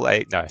to roll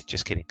a... No,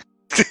 just kidding.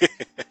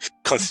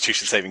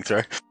 Constitution saving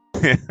throw.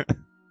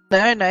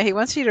 No. He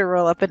wants you to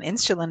roll up an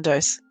insulin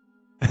dose.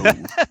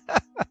 Ooh.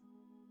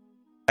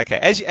 Okay,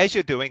 as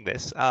you're doing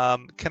this,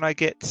 can I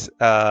get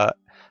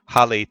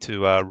Harley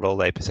to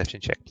roll a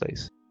perception check,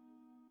 please?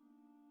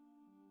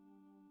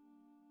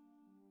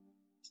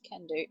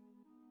 Can do.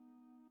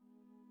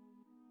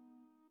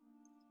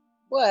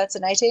 Well, that's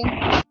an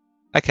 18.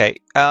 Okay,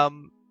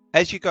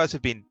 as you guys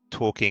have been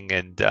talking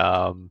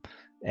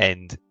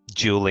and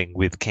dueling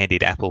with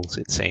candied apples,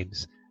 it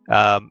seems,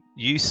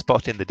 you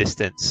spot in the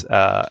distance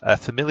a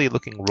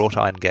familiar-looking wrought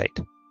iron gate.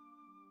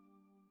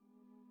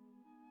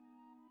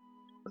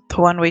 The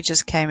one we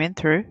just came in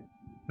through,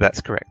 That's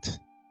correct.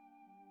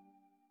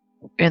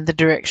 in the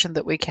direction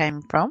that we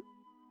came from.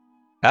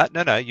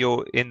 No,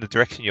 you're in the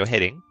direction you're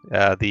heading.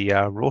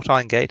 The wrought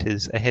iron gate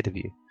is ahead of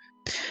you.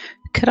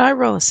 Could I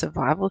roll a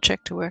survival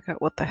check to work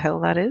out what the hell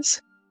that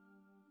is?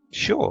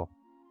 Sure.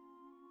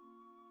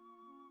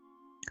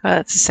 Oh,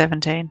 that's a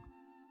 17.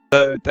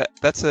 So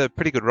that's a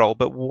pretty good roll,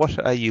 but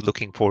what are you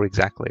looking for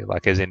exactly?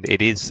 Like, as in,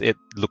 it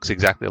looks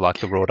exactly like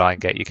the wrought iron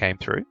gate you came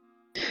through.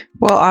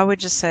 Well, I would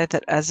just say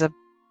that as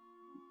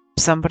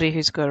somebody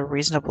who's got a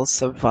reasonable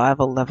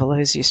survival level,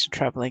 who's used to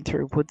traveling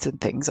through woods and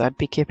things, I'd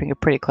be keeping a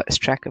pretty close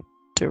track of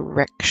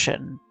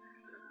direction.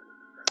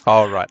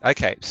 Oh, right.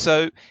 Okay.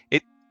 So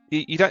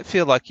you don't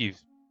feel like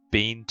you've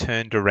been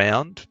turned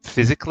around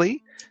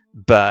physically,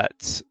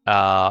 but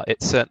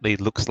it certainly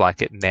looks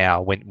like it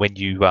now. When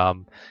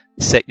you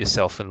set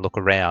yourself and look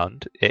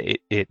around,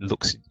 it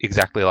looks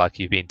exactly like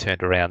you've been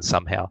turned around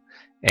somehow,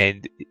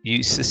 and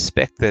you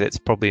suspect that it's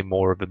probably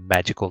more of a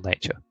magical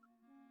nature.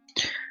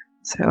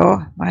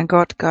 So, mein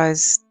Gott,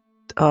 guys,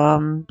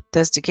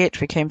 there's the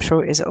gate we came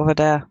through. Is it over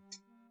there?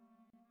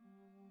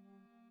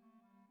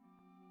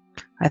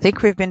 I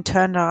think we've been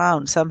turned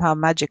around somehow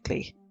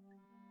magically.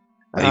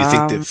 You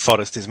think the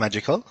forest is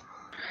magical?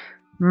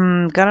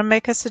 Gonna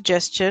make a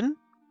suggestion.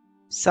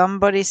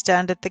 Somebody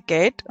stand at the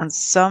gate and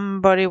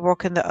somebody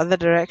walk in the other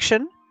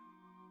direction,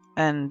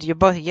 and you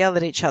both yell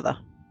at each other.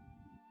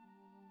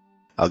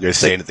 I'll go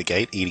stand at the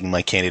gate, eating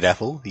my candied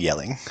apple,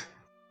 yelling.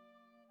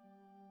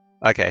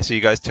 Okay, so you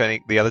guys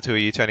the other two of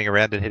you turning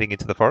around and heading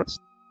into the forest?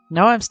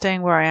 No, I'm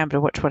staying where I am to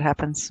watch what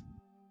happens.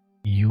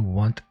 You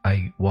want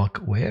I walk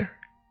where?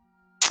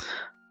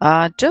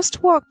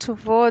 Just walk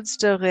towards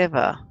the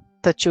river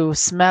that you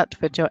smelt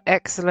with your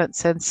excellent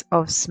sense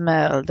of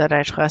smell that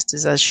I trust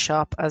is as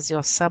sharp as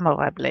your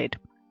samurai blade.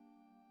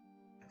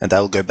 And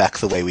I'll go back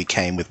the way we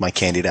came with my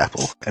candied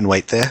apple and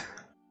wait there.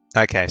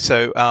 Okay,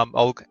 so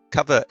I'll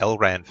cover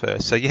Elran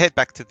first. So you head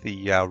back to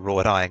the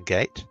wrought iron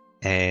gate,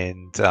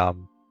 and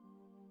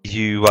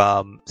you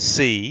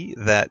see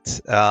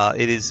that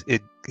it is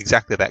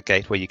exactly that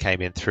gate where you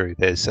came in through.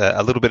 There's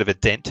a little bit of a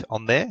dent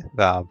on there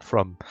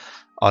from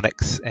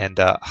Onyx and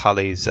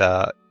Harley's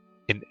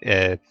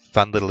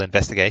fun little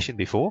investigation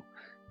before,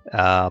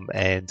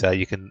 and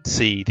you can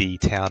see the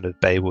town of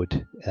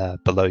Baywood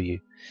below you.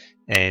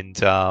 And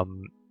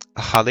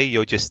Harley,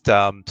 you're just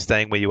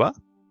staying where you are?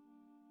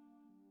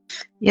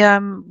 Yeah,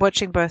 I'm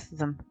watching both of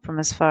them from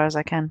as far as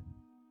I can.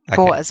 Okay.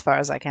 For as far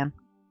as I can.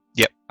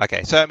 Yep.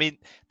 Okay. So I mean,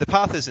 the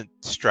path isn't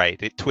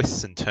straight; it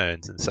twists and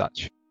turns and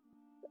such.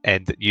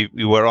 And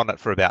you were on it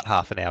for about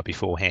half an hour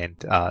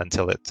beforehand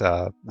until it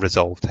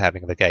resolved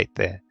having the gate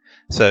there.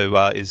 So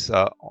I'm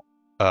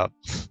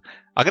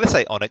going to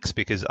say Onyx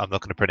because I'm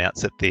not going to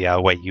pronounce it the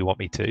way you want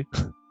me to.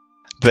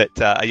 But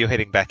are you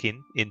heading back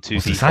into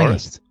the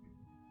forest?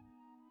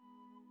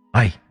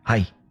 Hi.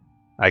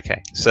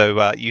 Okay.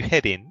 So you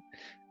head in,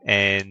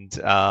 and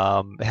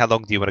how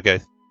long do you want to go?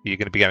 You're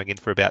going to be going in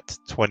for about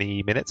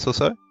 20 minutes or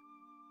so?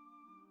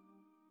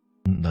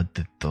 No,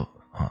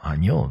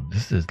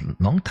 this is a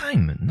long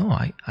time. No,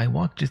 I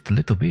walk just a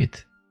little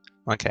bit.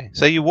 Okay.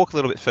 So you walk a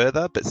little bit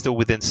further, but still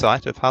within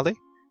sight of Harley?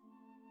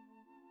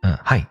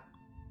 Hi.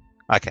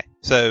 Okay.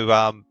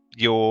 So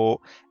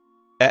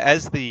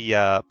as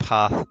the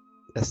path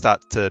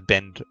starts to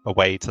bend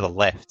away to the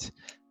left,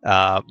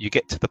 you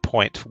get to the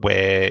point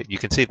where you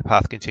can see the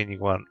path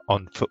continuing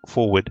on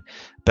forward,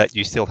 but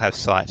you still have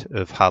sight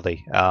of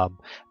Harley.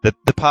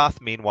 The path,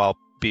 meanwhile,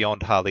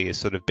 beyond Harley is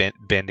sort of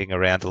bending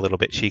around a little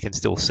bit. She can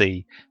still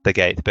see the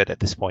gate, but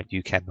at this point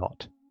you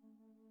cannot.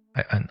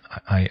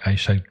 I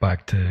shout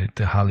back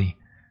to Harley,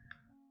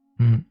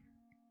 and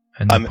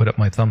I put up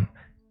my thumb.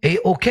 Hey,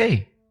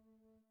 okay.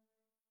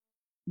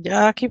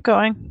 Yeah, keep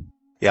going.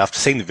 Yeah, after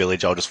seeing the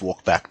village, I'll just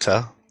walk back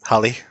to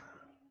Harley.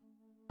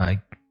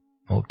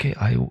 Okay,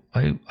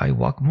 I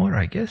walk more,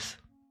 I guess.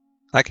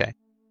 Okay.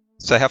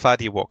 So how far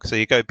do you walk? So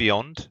you go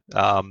beyond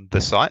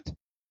the site?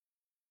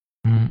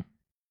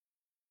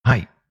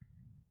 Hi.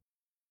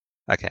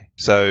 Okay.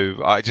 So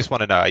I just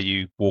want to know, are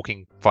you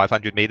walking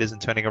 500 meters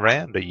and turning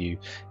around? Are you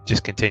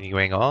just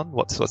continuing on?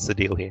 What's the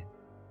deal here?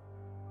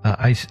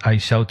 I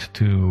shout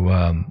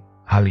to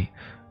Harley.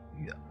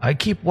 I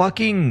keep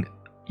walking.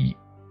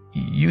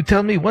 You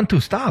tell me when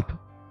to stop.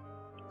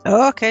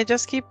 Okay,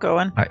 just keep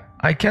going.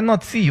 I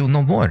cannot see you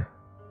no more.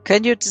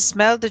 Can you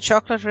smell the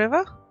chocolate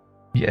river?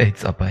 Yeah,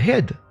 it's up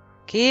ahead.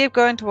 Keep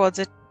going towards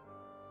it.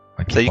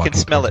 So you can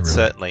smell it,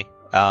 certainly.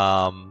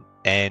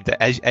 And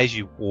as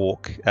you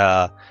walk,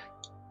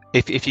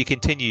 if you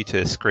continue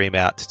to scream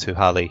out to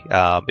Harley,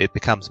 it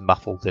becomes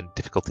muffled and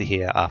difficult to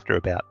hear after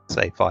about,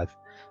 say, 5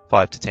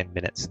 to 10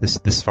 minutes.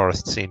 This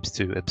forest seems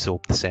to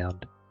absorb the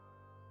sound.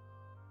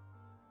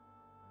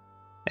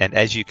 And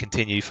as you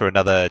continue for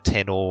another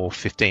 10 or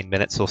 15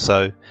 minutes or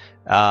so,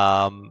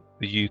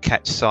 you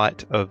catch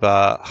sight of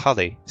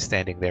Harley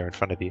standing there in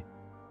front of you,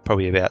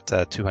 probably about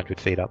 200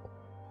 feet up.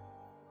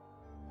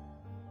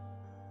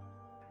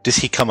 Does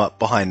he come up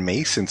behind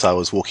me since I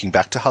was walking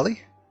back to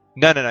Harley?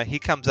 No. He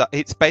comes up.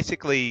 It's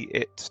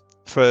basically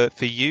for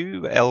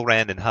you,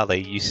 Elran and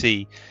Harley. You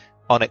see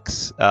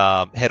Onyx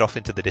head off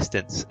into the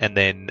distance, and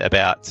then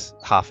about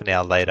half an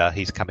hour later,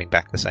 he's coming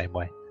back the same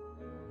way.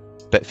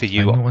 But for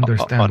you, I don't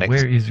understand. Onyx,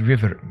 where is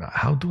River?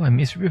 How do I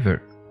miss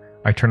River?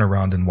 I turn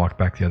around and walk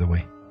back the other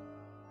way.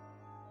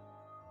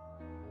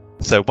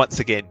 So once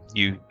again,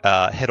 you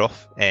head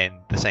off, and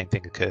the same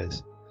thing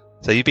occurs.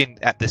 So you've been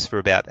at this for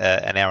about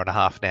an hour and a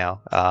half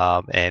now,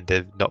 and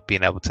have not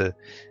been able to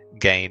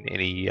gain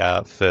any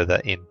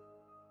further in.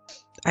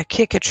 I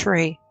kick a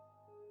tree.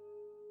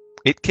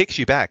 It kicks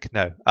you back.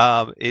 No,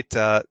 it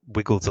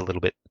wiggles a little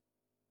bit.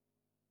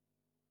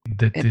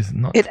 That is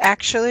not. It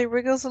actually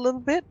wriggles a little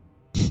bit?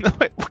 No,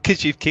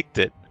 because you've kicked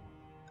it.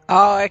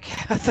 Oh,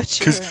 okay. I thought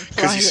you were Because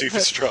implying you're that super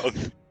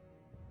strong.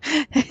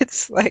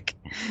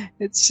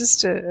 it's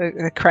just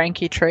a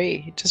cranky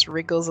tree. It just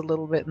wriggles a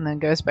little bit and then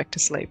goes back to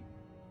sleep.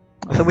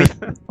 So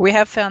we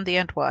have found the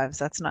Entwives.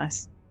 That's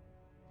nice.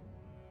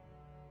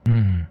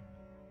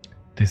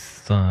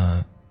 This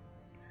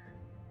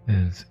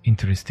is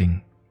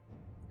interesting.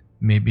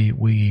 Maybe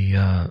we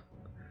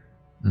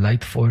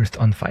light forest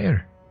on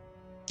fire.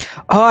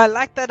 Oh, I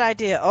like that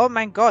idea. Oh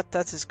my god,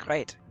 that is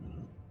great.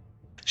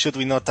 Should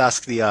we not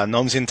ask the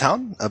gnomes in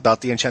town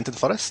about the enchanted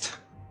forest?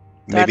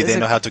 That Maybe is they a-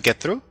 know how to get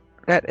through?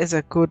 That is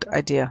a good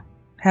idea.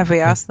 Have we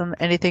asked them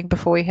anything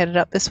before we headed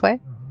up this way?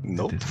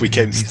 Nope, That is we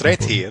very came straight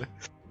reasonable. here.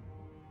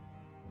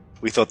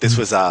 We thought this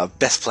was our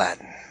best plan.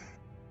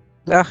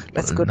 Ugh,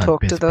 let's Well, go not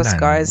talk to best those plan.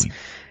 guys We-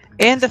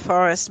 in the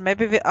forest.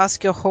 Maybe we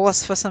ask your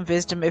horse for some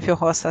wisdom if your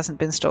horse hasn't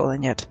been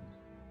stolen yet.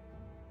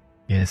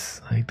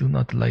 Yes, I do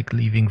not like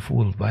leaving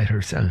Fool by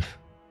herself.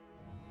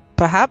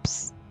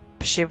 Perhaps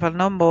she will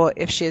know more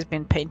if she has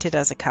been painted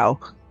as a cow.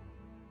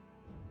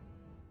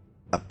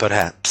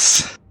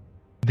 Perhaps.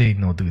 They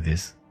no do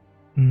this.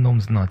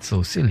 Gnome's not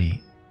so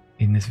silly.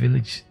 In this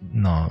village,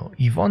 no.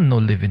 Yvonne no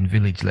live in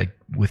village like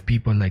with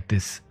people like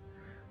this.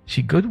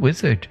 She good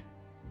wizard.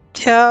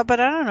 Yeah, but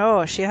I don't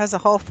know. She has a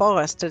whole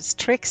forest. It's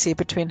tricksy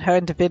between her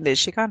and the village.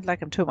 She can't like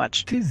him too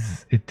much.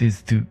 It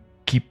is to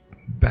keep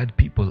bad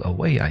people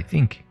away, I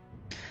think.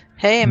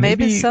 Hey,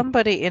 maybe Maybe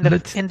somebody in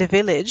let's- the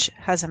village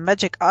has a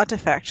magic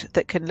artifact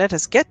that can let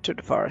us get to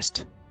the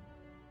forest.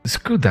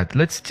 Screw that.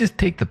 Let's just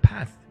take the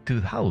path to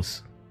the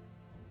house.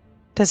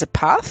 There's a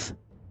path?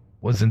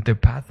 Wasn't there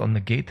path on the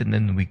gate and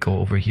then we go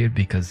over here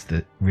because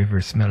the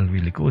river smell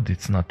really good?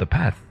 It's not the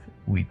path.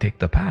 We take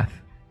the path.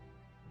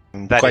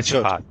 I'm That quite is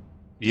sure. the path.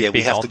 Yeah, You've we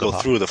been have on to the go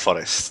path. through the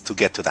forest to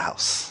get to the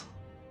house.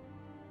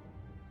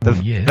 The,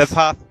 Yes. the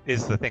path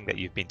is the thing that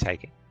you've been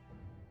taking.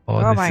 Oh,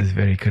 Oh this my- is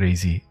very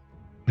crazy.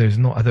 There's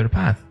no other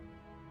path.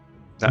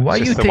 No, Why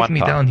just you the take one me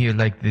path. down here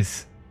like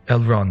this,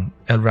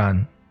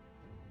 Elran?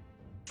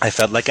 I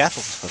felt like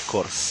Athel, of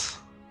course.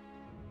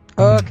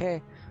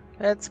 Okay,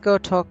 let's go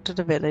talk to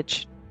the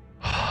village.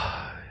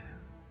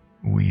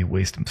 We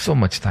waste so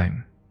much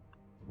time.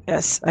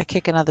 Yes, I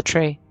kick another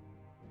tree.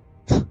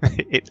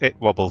 it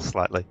wobbles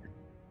slightly.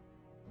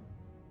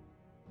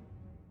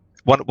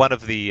 One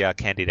of the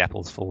candied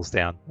apples falls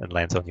down and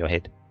lands on your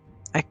head.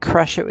 I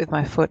crush it with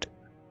my foot.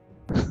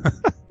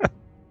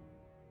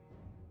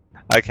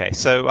 Okay,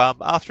 so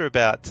after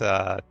about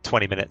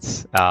 20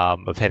 minutes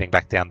of heading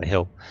back down the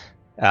hill,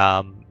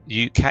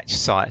 you catch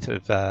sight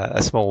of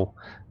a small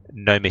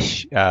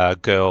gnomish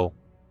girl,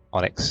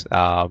 Onyx,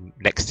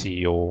 next to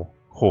your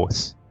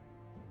horse.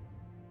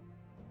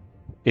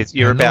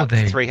 You're Hello about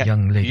there, 300.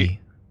 young lady.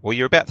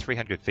 You're about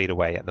 300 feet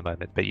away at the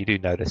moment, but you do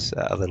notice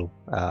a little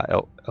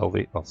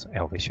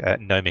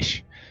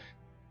gnomish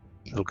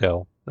little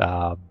girl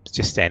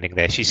just standing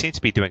there. She seems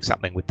to be doing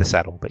something with the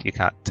saddle, but you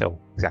can't tell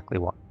exactly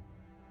what.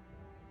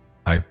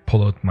 I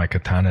pull out my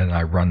katana and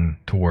I run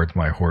towards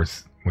my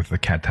horse with the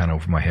katana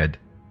over my head.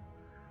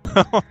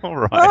 All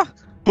right. Ah,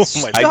 Oh my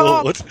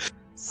Stop! lord.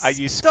 Are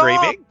you Stop!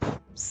 screaming?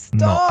 Stop!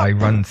 No, I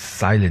run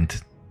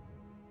silent.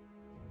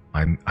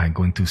 I'm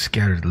going to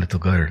scare the little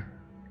girl.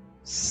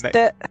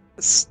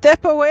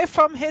 Step away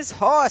from his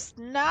horse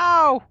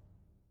now!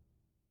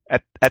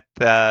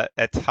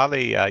 At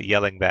Tully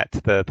yelling that,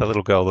 the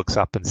little girl looks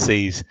up and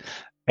sees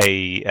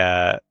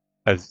an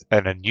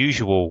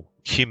unusual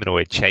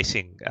humanoid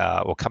chasing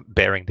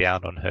bearing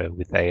down on her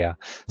with a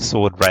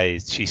sword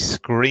raised. She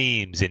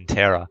screams in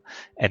terror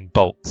and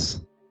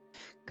bolts.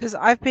 Because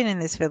I've been in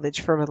this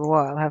village for a little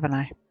while, haven't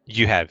I?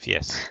 You have,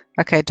 yes.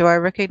 Okay, do I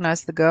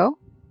recognize the girl?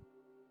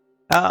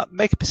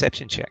 Make a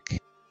perception check.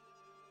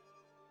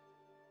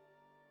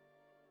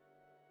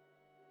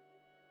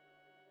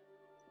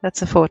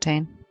 That's a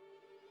 14.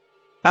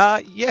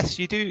 Yes,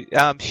 you do.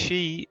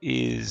 She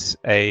is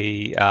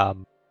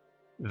the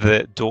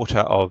daughter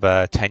of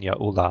Tanya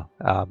Ula.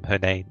 Her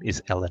name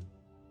is Ellen.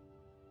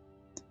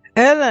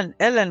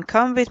 Ellen,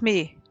 come with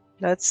me.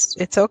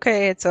 It's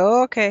okay.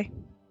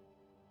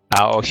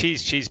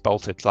 She's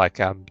bolted.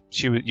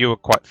 You were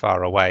quite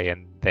far away,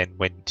 and then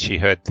when she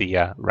heard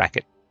the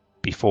racket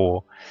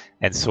before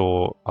and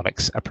saw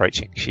Onyx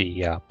approaching,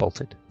 she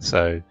bolted.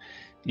 So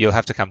you'll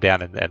have to come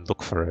down and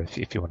look for her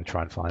if you want to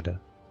try and find her.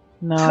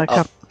 No, I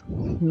can't.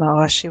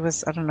 No, she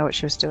was. I don't know what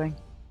she was doing.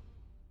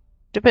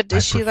 But I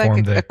is she like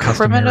performed a the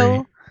criminal?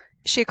 customary-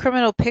 Is she a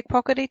criminal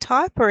pickpockety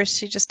type, or is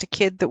she just a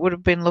kid that would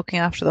have been looking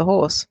after the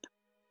horse?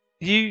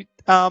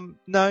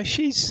 No,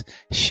 she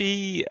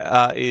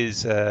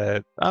is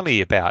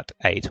only about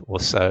 8 or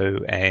so,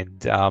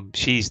 and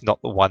she's not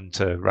the one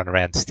to run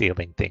around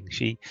stealing things.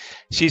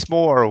 She's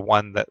more a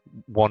one that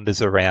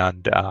wanders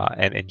around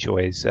and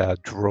enjoys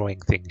drawing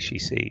things she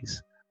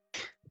sees.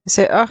 You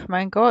say, oh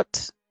my god,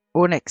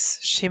 Onyx,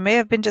 she may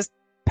have been just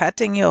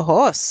patting your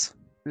horse,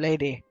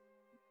 lady.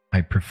 I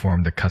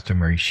perform the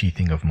customary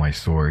sheathing of my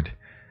sword,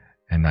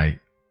 and I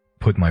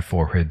put my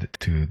forehead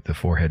to the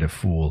forehead of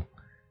Fool.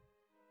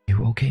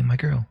 You okay, my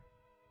girl?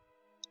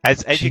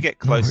 As She you get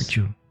no close, hurt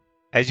you.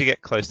 as you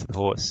get close to the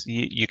horse,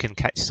 you can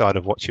catch sight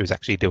of what she was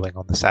actually doing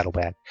on the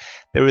saddlebag.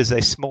 There is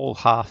a small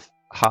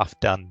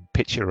half-done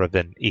picture of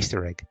an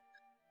Easter egg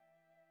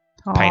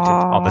painted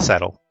on the Aw.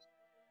 saddle.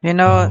 You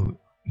know, Oh,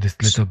 this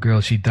little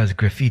girl, she does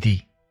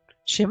graffiti.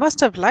 she must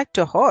have liked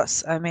your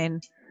horse. I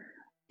mean,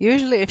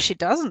 usually if she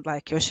doesn't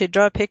like you, she'd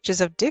draw pictures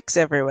of dicks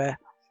everywhere.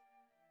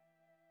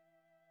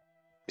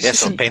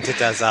 Yes, or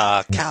painted as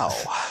a cow.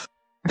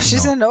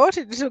 She's No. a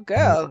naughty little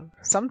girl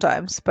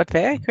sometimes, but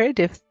very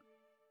creative.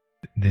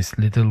 This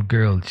little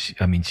girl,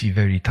 she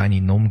very tiny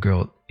gnome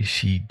girl.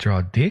 She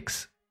draw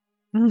dicks?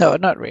 No,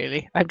 not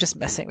really. I'm just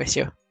messing with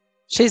you.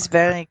 She's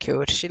very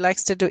cute. She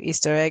likes to do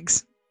Easter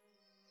eggs,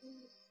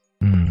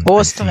 I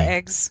Oyster see.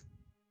 eggs.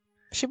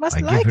 She must I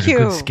like give her you.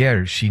 a good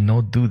scare. She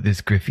not do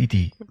this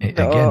graffiti again,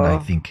 I No.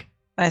 think.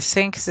 I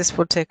think this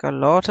will take a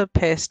lot of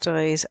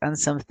pastries and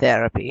some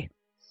therapy.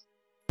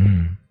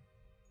 Hmm.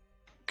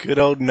 Good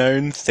old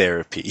known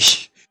therapy.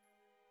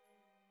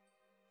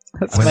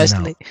 It's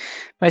Well,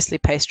 mostly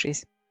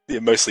pastries. Yeah,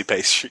 mostly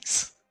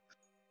pastries.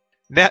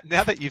 Now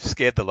that you've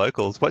scared the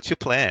locals, what's your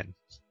plan?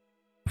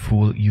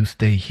 Fool, you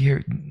stay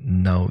here.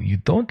 No, you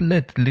don't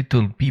let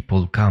little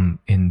people come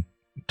and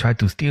try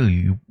to steal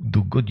you. You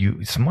do good.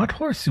 You smart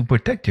horse, you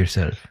protect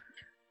yourself.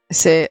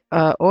 Say,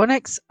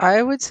 Onyx,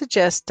 I would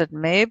suggest that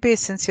maybe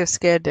since you've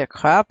scared the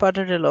crap out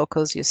of the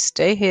locals, you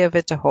stay here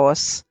with the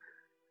horse,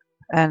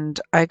 and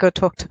I go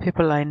talk to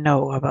people I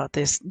know about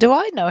this. Do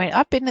I know?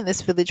 I've been in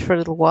this village for a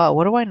little while.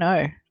 What do I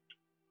know?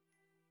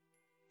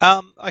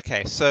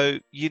 Okay, so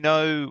you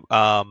know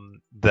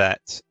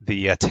that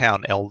the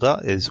town elder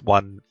is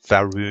one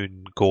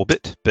Varun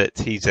Gorbit, but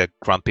he's a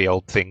grumpy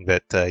old thing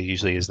that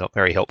usually is not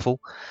very helpful.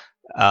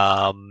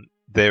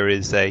 There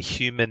is a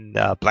human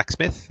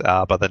blacksmith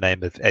by the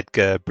name of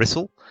Edgar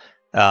Bristle.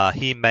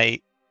 He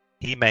may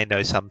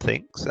know some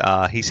things.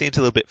 He seems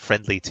a little bit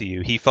friendly to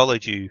you. He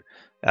followed you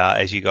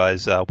as you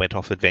guys went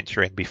off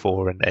adventuring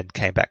before and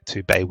came back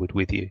to Baywood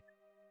with you.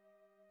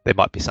 There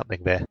might be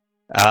something there.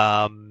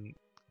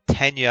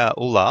 Tanya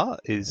Ulla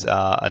is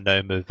a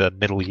gnome of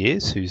middle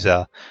years who's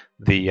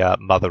the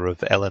mother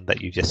of Ellen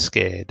that you just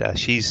scared.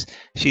 She's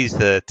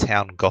the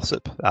town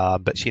gossip,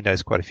 but she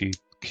knows quite a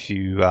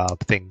few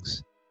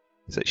things.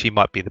 So she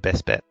might be the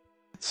best bet.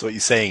 So what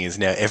you're saying is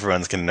now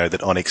everyone's going to know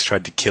that Onyx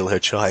tried to kill her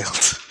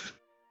child.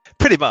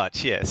 Pretty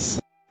much, yes.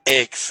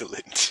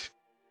 Excellent.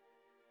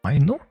 I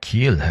no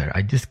kill her.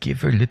 I just give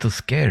her a little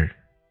scare.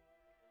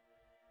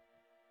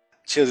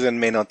 Children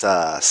may not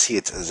see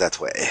it that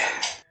way.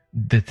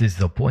 That is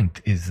the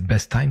point. Is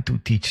best time to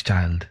teach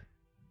child.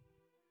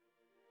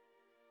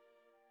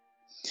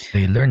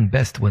 They learn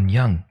best when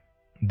young.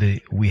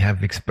 We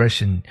have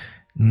expression,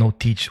 no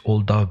teach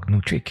old dog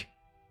new trick.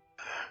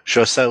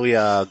 Sure, so we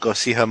go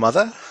see her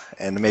mother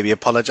and maybe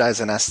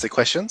apologize and ask the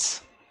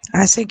questions?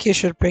 I think you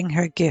should bring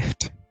her a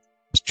gift.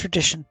 It's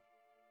tradition.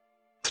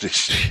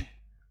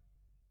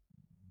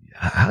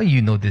 How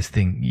you know this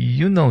thing?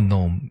 You know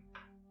gnome.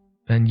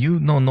 And you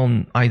know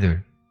gnome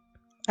either.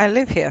 I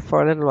live here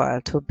for a little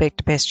while to bake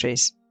the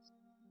pastries.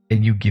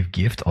 And you give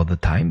gift all the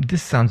time?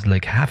 This sounds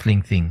like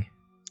halfling thing.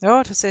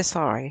 Oh, to say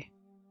sorry.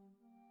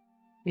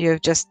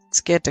 You've just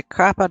scared the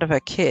crap out of a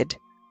kid.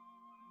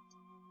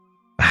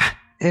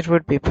 It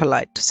would be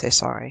polite to say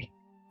sorry.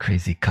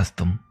 Crazy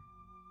custom.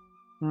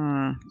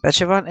 But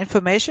you want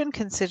information?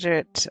 Consider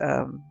it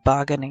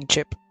bargaining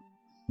chip.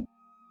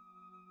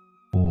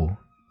 Oh,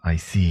 I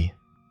see.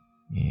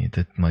 Yeah,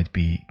 that might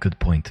be good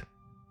point.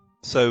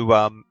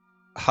 So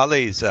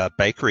Harley's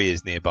bakery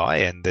is nearby,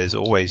 and there's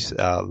always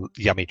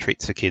yummy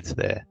treats for kids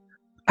there.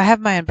 I have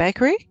my own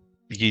bakery?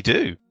 You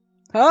do.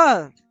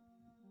 Oh,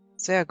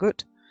 sehr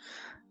good.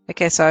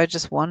 Okay, so I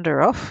just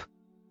wander off.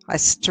 I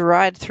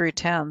stride through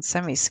town,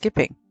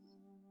 semi-skipping.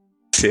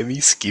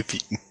 Semi-skipping.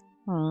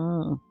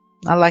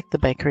 I like the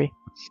bakery.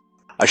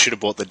 I should have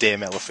bought the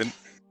damn elephant.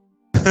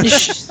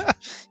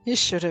 You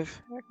should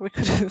have. We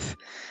could have.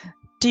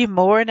 Do you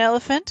moor an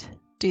elephant?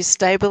 Do you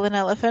stable an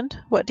elephant?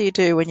 What do you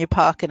do when you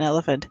park an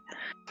elephant?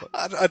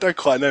 I don't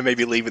quite know.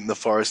 Maybe leave it in the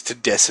forest to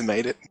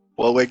decimate it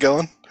while we're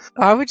going.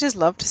 I would just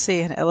love to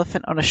see an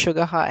elephant on a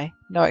sugar high.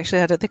 No,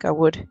 actually, I don't think I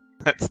would.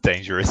 That's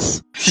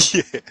dangerous.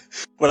 Yeah.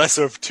 When I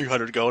saw it for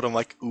 200 gold, I'm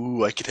like,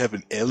 ooh, I could have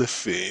an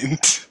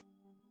elephant.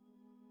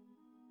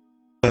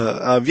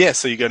 Yeah,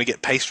 so you're going to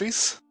get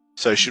pastries?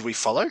 So should we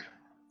follow?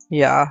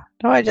 Yeah.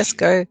 No, I just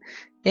go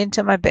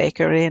into my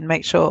bakery and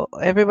make sure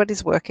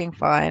everybody's working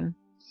fine.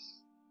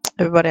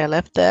 Everybody I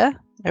left there,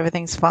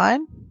 everything's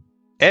fine.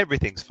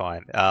 Everything's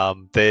fine.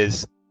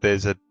 There's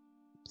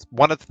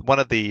one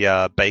of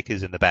the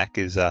bakers in the back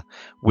is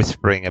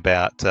whispering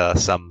about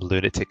some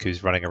lunatic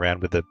who's running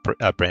around with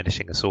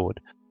brandishing a sword.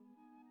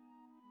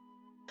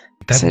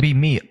 That'd be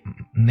me.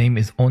 Name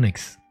is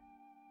Onyx.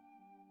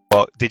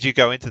 Well, did you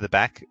go into the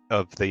back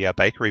of the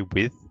bakery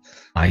with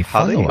I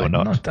Harley follow. or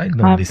not? I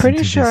don't I'm listen pretty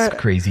to sure- this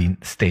crazy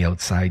stay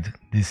outside.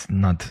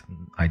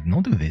 I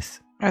don't do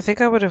this. I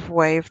think I would have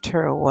waved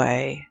her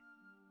away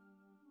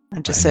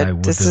and just And I said,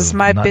 would "This is have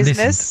my not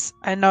business.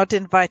 I not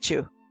invite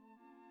you."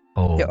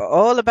 Oh, You're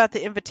all about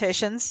the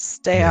invitations.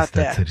 Stay yes, out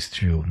there. that is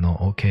true. No,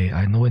 okay.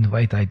 I no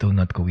invite. I do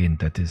not go in.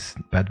 That is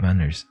bad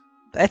manners.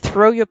 I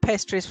throw your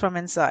pastries from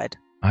inside.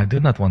 I do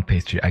not want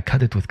pastry. I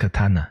cut it with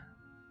katana.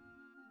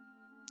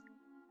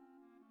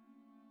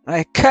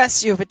 I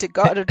curse you with the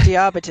god of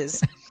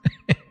diabetes.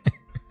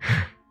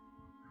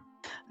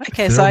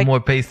 Okay, Throw so I more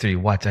pastry.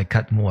 Watch, I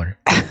cut more.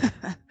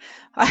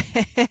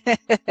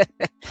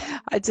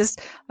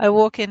 I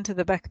walk into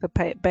the back of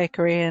the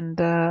bakery and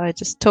I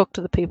just talk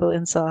to the people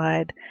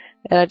inside,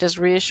 and I just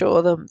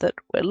reassure them that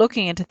we're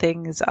looking into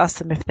things, ask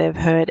them if they've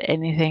heard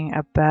anything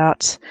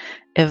about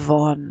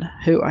Yvonne,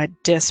 who I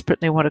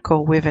desperately want to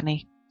call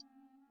Wiveny.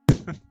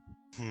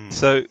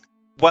 So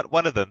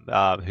one of them,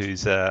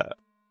 who's a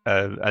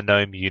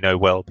gnome you know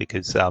well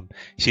because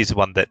she's the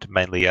one that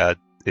mainly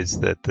is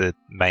the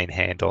main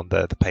hand on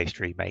the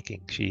pastry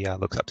making. She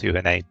looks up to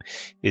her name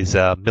is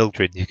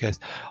Mildred. She goes,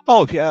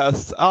 "Oh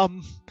yes,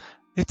 I'm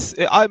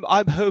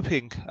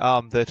hoping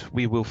that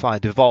we will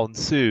find Yvonne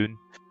soon.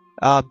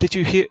 Did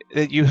you hear?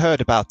 You heard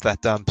about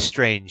that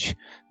strange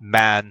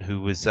man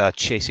who was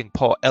chasing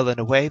poor Ellen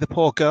away? The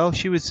poor girl.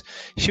 She was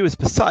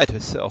beside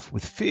herself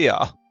with fear."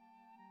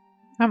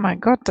 Oh my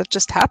god, that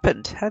just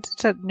happened. How did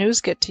that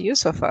news get to you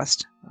so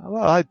fast?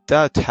 Well,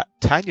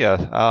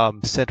 Tanya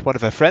sent one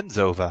of her friends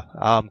over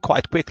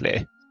quite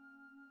quickly.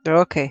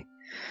 Okay.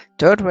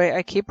 Don't worry,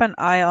 I keep an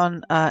eye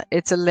on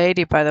it's a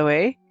lady, by the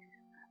way.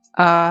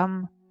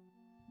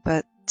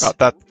 But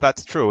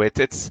That's true.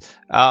 It's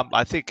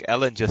I think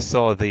Ellen just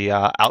saw the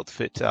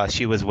outfit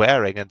she was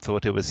wearing and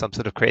thought it was some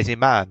sort of crazy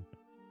man.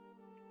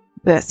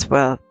 yes,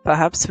 well,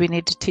 perhaps we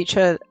need to teach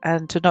her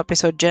and to not be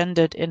so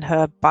gendered in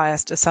her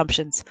biased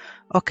assumptions.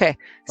 Okay,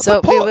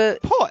 so But we will.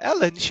 poor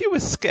Ellen, she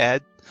was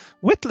scared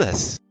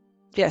witless.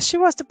 Yes, she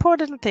was the poor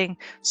little thing.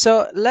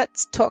 So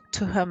let's talk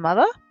to her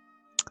mother.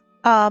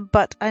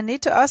 But I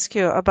need to ask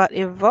you about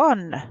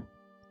Yvonne.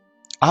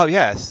 Oh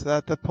yes,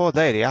 the poor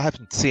lady. I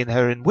haven't seen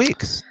her in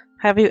weeks.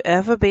 Have you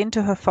ever been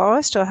to her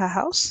forest or her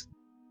house?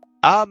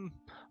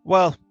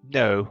 Well,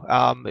 no.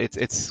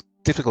 It's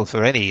difficult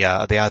for any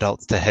the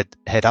adults to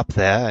head up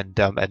there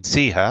and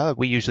see her.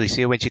 We usually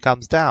see her when she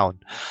comes down.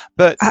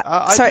 But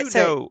I do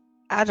know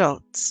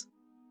Adults.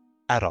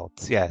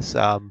 adults, yes.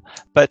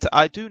 But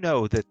I do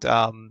know that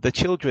the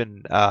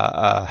children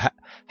are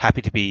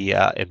happy to be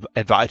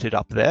invited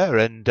up there,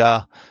 and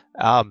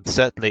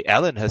certainly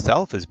Ellen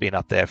herself has been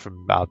up there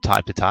from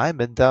time to time,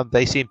 and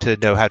they seem to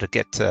know how to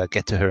get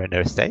to her in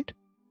her estate.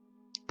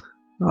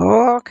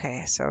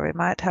 Okay, so we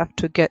might have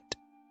to get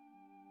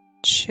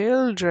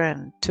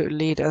children to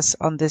lead us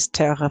on this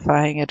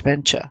terrifying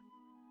adventure.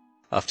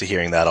 After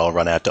hearing that, I'll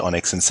run out to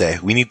Onyx and say,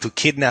 "We need to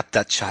kidnap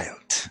that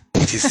child.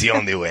 It is the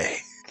only way."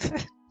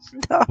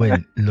 No. Well,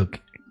 look,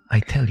 I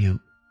tell you,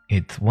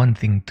 it's one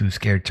thing to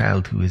scare a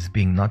child who is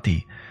being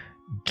naughty.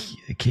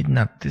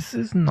 Kidnap, this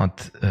is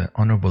not an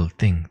honorable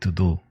thing to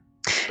do.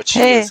 But she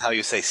Hey. is, how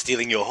you say,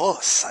 stealing your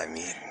horse. I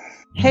mean,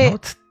 Hey.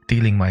 Not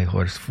stealing my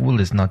horse. Fool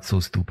is not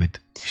so stupid.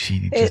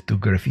 She just do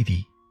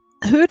graffiti.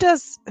 Who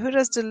does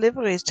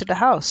deliveries to the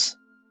house?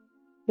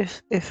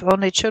 If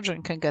only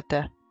children can get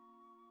there.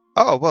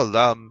 Oh well,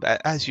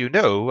 as you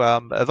know,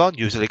 Yvonne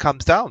usually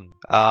comes down.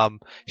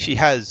 She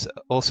has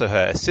also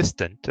her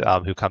assistant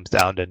who comes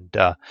down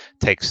and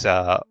takes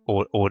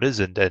orders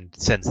and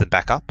sends them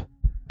back up.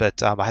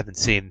 But I haven't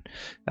seen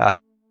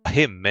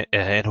him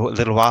in a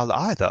little while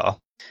either.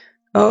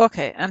 Oh,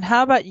 okay. And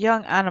how about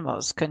young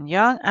animals? Can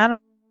young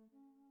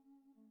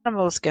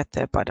animals get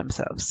there by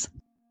themselves?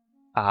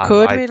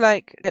 Could we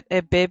get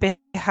a baby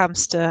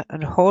hamster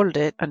and hold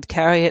it and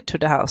carry it to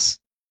the house?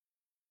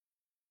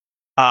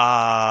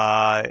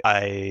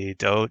 I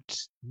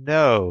don't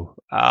know.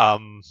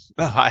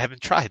 I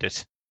haven't tried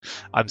it.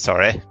 I'm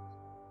sorry.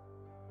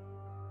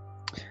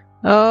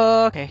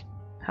 Okay.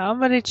 How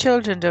many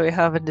children do we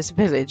have in this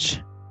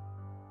village?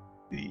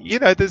 You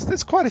know,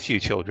 there's quite a few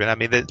children. I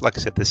mean, like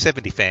I said, there's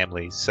 70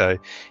 families, so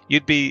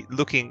you'd be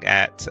looking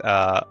at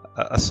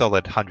a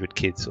solid 100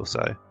 kids or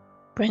so.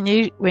 When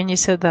you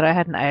said that, I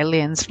had an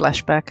aliens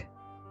flashback.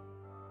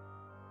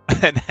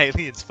 An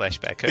aliens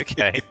flashback,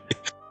 okay.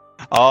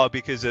 Oh,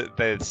 because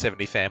there's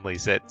 70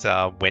 families that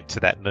went to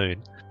that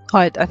moon.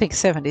 I think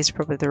 70 is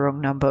probably the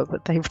wrong number,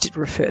 but they did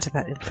refer to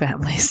that in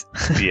families.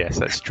 Yes,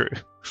 that's true.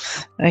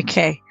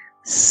 Okay.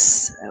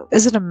 So,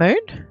 is it a moon?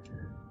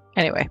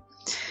 Anyway.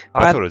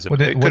 I thought it was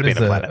What it could have does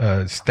been a planet.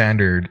 a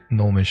standard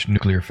gnomish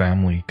nuclear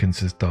family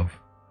consist of?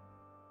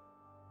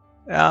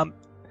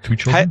 2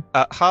 children?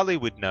 Harley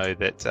would know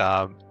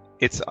that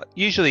it's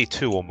usually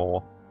 2 or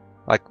more.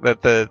 Like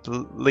the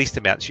least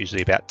amount's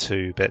usually about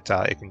 2, but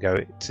it can go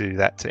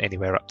to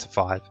anywhere up to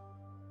 5.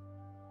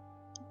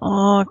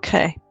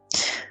 Okay.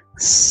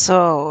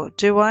 So,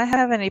 do I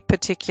have any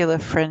particular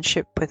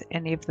friendship with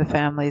any of the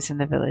families in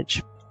the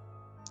village?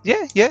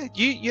 Yeah,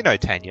 you know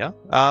Tanya.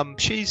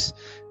 She's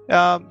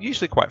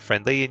usually quite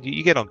friendly, and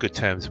you get on good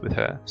terms with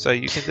her, so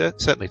you can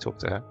certainly talk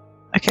to her.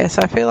 Okay,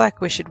 so I feel like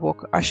I should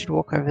walk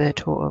over there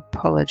to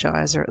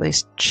apologize or at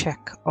least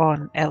check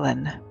on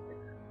Ellen.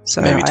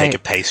 So maybe take a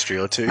pastry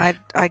or two.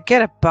 I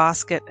get a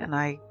basket and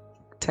I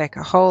take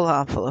a whole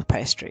armful of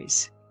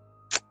pastries.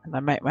 And I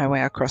make my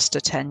way across to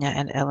Tanya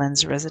and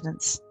Ellen's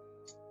residence.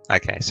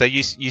 Okay, so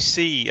you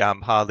see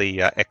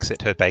Harley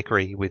exit her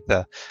bakery with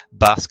a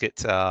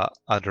basket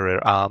under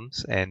her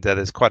arms, and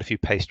there's quite a few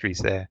pastries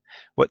there.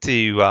 What do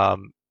you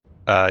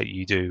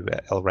do,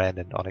 Elran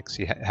and Onyx?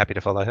 You happy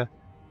to follow her?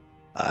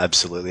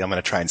 Absolutely. I'm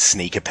going to try and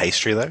sneak a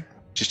pastry, though.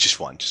 Just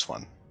one.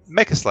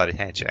 Make a sleight of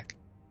hand check.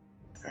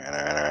 All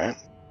right.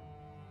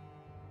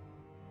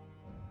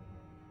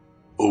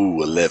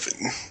 Ooh, 11.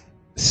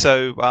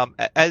 So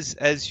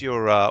as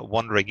you're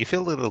wandering, you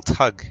feel a little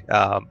tug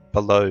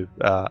below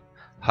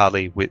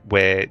Harley,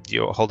 where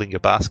you're holding your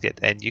basket,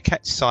 and you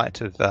catch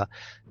sight of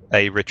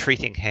a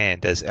retreating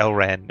hand as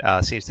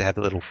Elran seems to have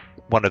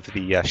one of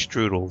the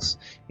strudels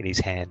in his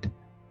hand.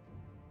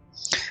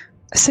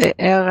 I say,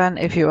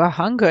 Elran, if you are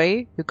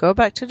hungry, you go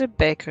back to the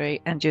bakery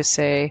and you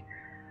say,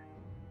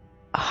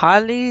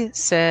 Harley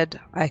said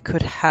I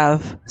could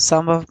have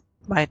some of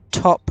my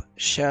top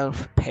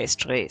shelf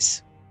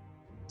pastries.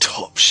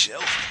 Top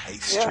shelf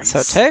pastries. Yeah,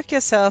 so take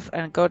yourself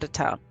and go to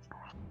town.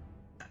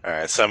 All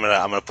right, so I'm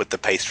gonna put the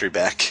pastry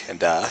back and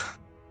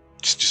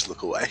just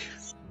look away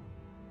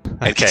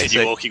and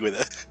continue walking with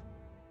it.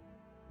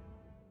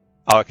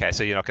 Oh, okay,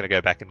 so you're not going to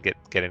go back and get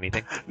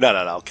anything? No,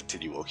 I'll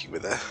continue walking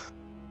with her.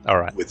 All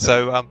right.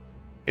 So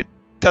it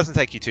doesn't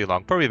take you too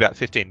long. Probably about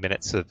 15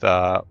 minutes of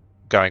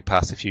going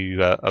past a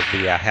few of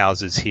the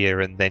houses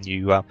here, and then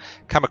you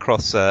come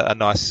across a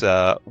nice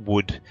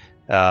wood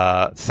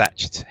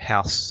thatched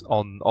house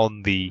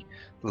on the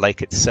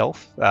lake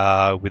itself,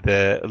 with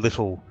a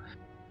little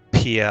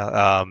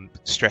pier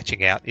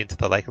stretching out into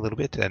the lake a little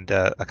bit, and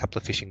a couple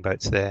of fishing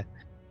boats there.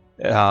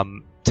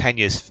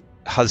 Tanya's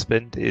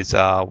husband is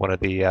one of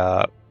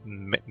the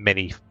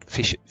many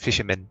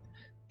fishermen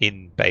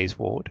in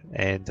Baysward,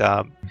 and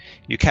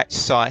you catch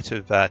sight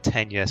of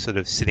Tanya sort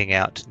of sitting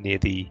out near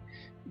the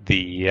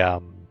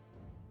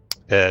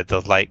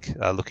lake,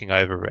 looking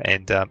over,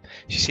 and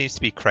she seems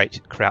to be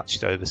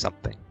crouched over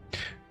something.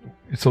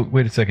 So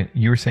wait a second.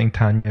 You were saying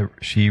Tanya,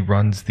 she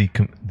runs the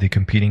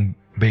competing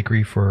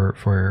bakery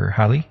for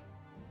Harley?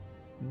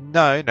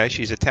 No,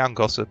 she's a town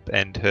gossip,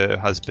 and her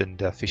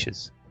husband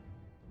fishes.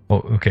 Oh,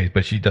 okay,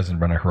 but she doesn't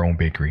run her own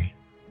bakery.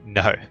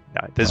 No.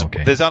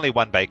 There's only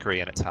one bakery,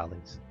 and it's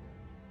Harley's.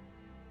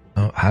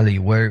 Oh, Harley,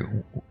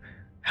 where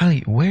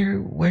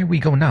we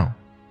go now?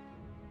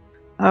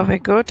 We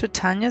go to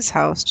Tanya's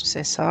house to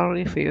say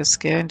sorry for you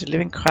scaring the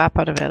living crap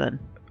out of Ellen.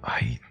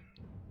 I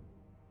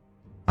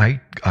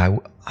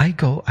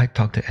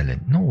talk to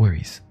Ellen. No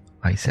worries.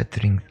 I set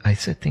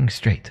things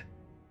straight.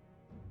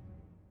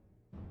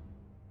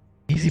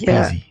 Easy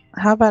peasy.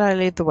 How about I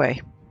lead the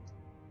way?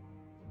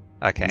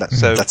 Okay,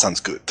 that sounds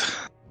good.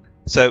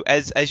 So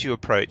as you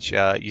approach,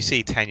 you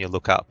see Tanya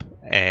look up,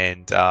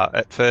 and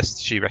at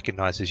first she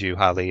recognizes you,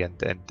 Harley,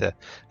 and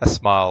a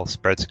smile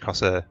spreads across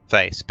her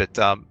face. But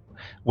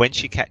when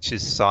she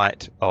catches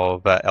sight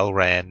of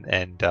Elran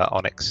and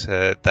Onyx,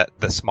 that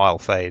the smile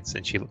fades,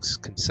 and she looks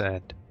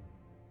concerned.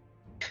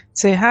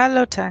 Say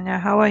hello, Tanya.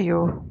 How are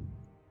you?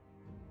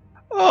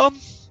 I'm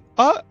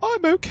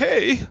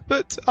okay,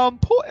 but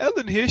poor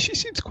Ellen here, she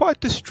seems quite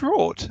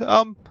distraught.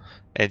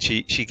 And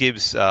she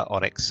gives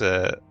Onyx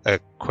a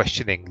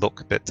questioning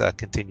look, but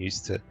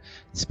continues to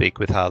speak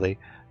with Harley.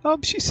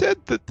 She said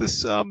that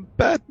this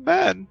bad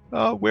man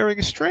wearing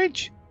a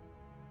strange.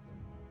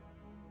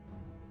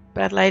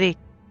 Bad lady.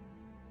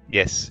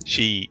 Yes,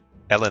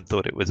 Ellen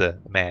thought it was a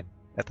man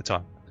at the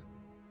time.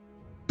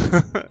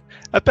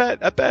 a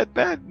bad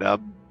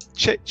man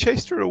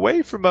chased her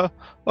away from a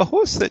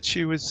horse that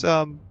she was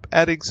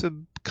adding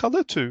some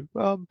color to.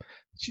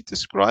 She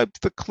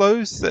described the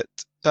clothes that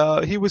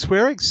he was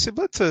wearing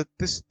similar to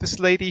this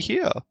lady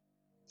here.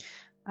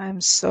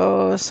 I'm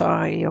so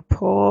sorry, your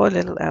poor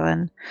little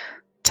Ellen.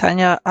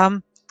 Tanya,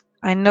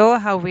 I know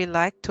how we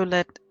like to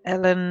let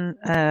Ellen,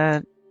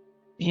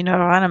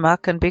 run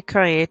amok and be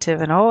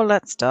creative and all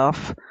that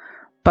stuff.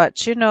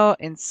 But,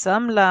 in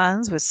some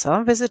lands with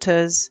some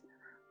visitors,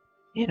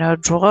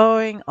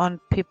 drawing on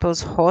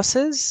people's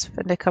horses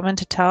when they come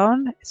into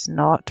town is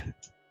not,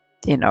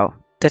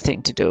 the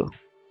thing to do.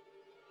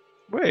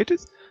 Wait,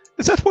 is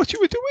that what you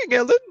were doing,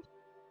 Ellen?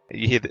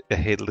 You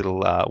hear the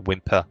little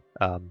whimper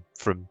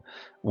from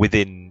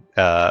within,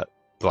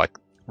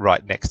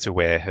 right next to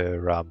where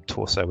her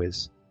torso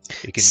is.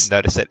 You can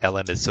notice that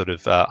Ellen is sort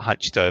of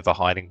hunched over,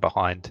 hiding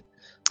behind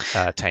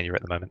Tanya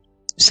at the moment.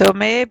 So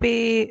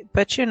maybe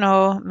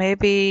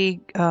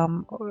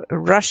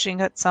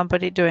rushing at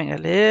somebody, doing a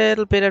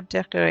little bit of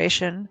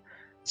decoration,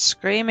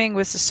 screaming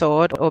with the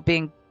sword, or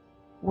being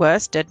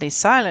worse, deadly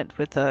silent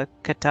with the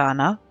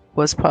katana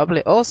was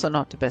probably also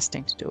not the best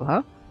thing to do,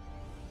 huh?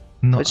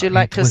 No, would you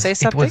like to say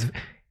something?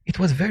 It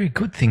was a very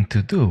good thing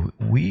to do.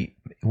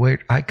 Where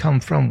I come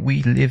from,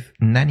 we live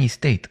nanny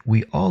state.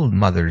 We all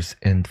mothers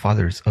and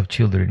fathers of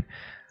children.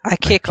 I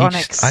kick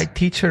Onyx. I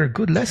teach her a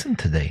good lesson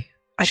today.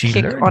 I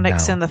kick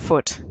Onyx in the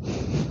foot.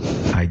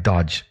 I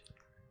dodge.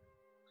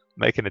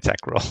 Make an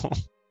attack roll.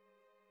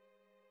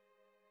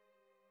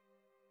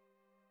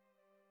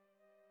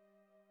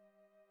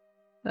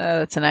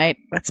 That's an 8.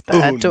 That's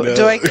bad. Oh, do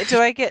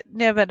no. I get?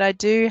 Yeah, but I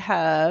do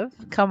have.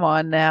 Come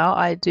on now,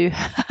 I do.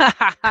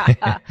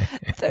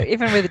 So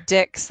even with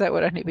Dex, that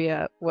would only be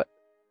a what?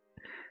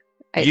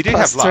 8 You do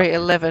plus have luck. 3,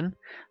 11.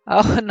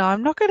 Oh no,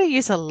 I'm not going to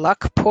use a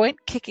luck point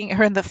kicking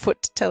her in the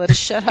foot to tell her to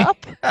shut up.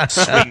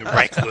 Swing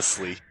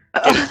recklessly.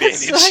 Oh, advantage.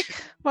 it's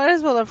like, might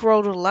as well have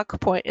rolled a luck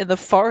point in the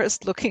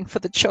forest looking for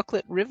the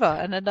chocolate river,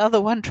 and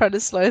another one trying to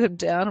slow them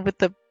down with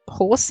the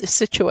horse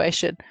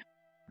situation.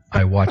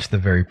 I watch the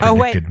very Oh,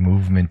 wait. predicted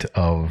movement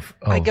of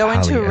I go Hallie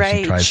into as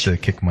she tries rage. to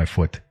kick my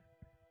foot.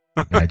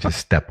 And I just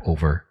step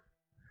over.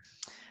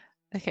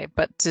 Okay,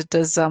 but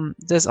does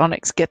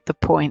Onyx get the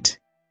point?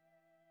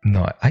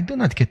 No, I do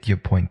not get your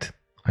point.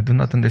 I do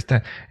not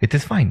understand. It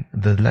is fine.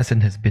 The lesson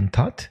has been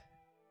taught.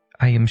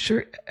 I am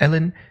sure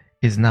Ellen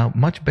is now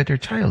much better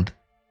child.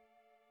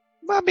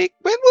 Mummy,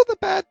 when will the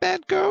bad man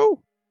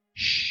go?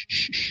 Shh,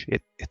 shh, shh.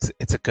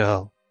 It's a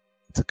girl.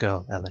 It's a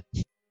girl, Ellen.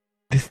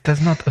 This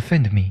does not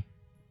offend me.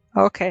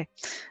 Okay.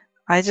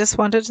 I just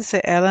wanted to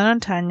say, Ellen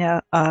and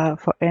Tanya,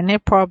 for any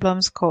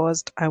problems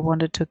caused, I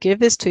wanted to give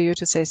this to you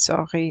to say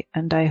sorry,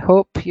 and I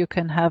hope you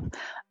can have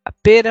a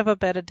bit of a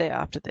better day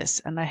after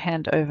this. And I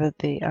hand over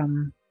the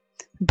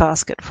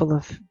basket full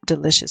of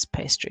delicious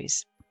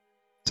pastries.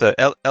 So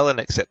Ellen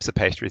accepts the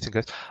pastries and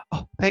goes,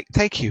 "Oh,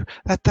 thank you.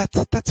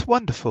 That's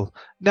wonderful.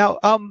 Now,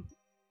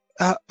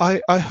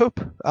 I hope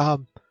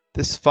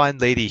this fine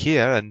lady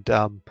here and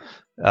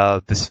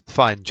this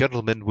fine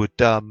gentleman would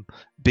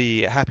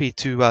be happy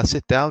to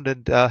sit down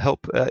and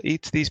help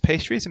eat these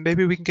pastries, and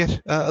maybe we can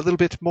get a little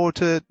bit more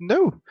to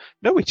know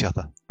each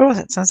other. Oh,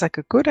 that sounds like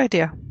a good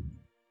idea.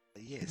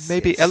 Yes.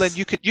 Maybe yes. Ellen,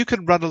 you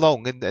can run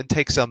along and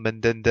take some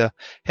and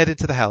head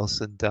into the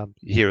house, and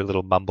you hear a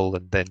little mumble,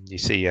 and then you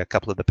see a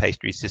couple of the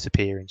pastries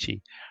disappear, and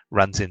she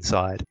runs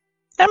inside.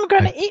 I'm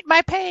going to eat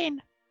my pain.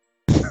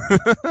 I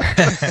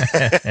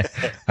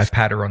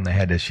pat her on the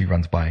head as she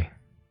runs by.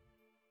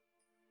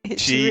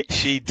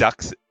 She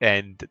ducks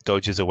and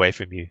dodges away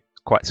from you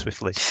quite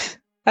swiftly.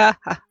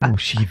 Oh,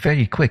 she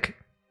very quick.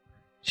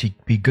 She'd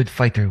be good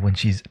fighter when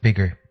she's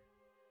bigger.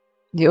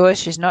 Yo,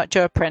 she's not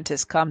your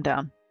apprentice. Calm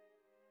down.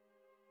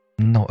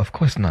 No, of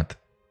course not.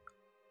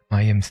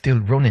 I am still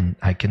Ronin.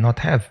 I cannot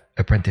have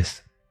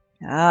apprentice.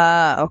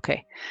 Ah,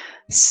 okay.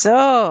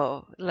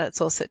 So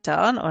let's all sit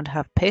down and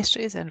have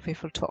pastries, and we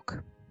will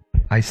talk.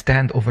 I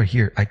stand over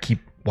here. I keep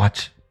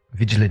watch,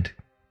 vigilant.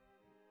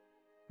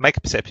 Make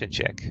a perception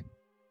check.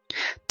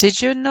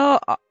 Did you know,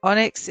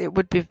 Onyx, it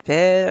would be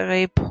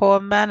very poor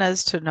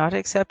manners to not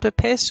accept a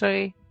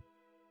pastry?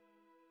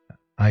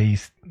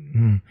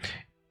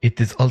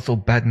 It is also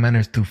bad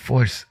manners to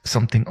force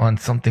something on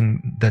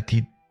something that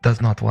he does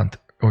not want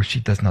or she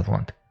does not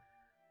want.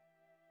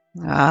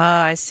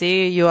 Ah, I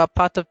see. You are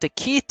part of the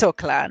Keto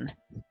clan.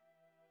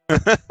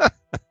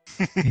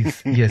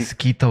 Yes,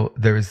 Keto.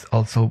 There is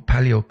also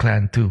Paleo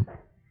clan too.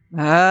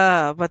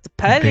 Ah, but the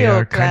Paleo They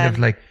are clan. kind of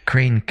like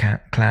Crane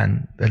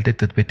clan, a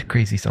little bit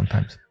crazy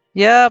sometimes.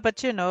 Yeah,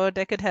 but you know,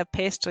 they could have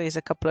pastries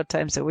a couple of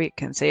times a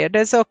week and say it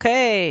is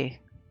okay.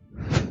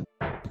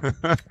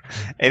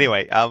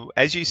 Anyway,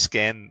 as you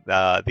scan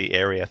the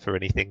area for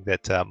anything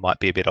that might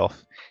be a bit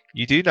off,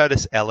 you do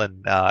notice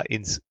Ellen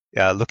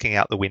looking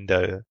out the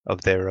window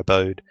of their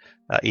abode,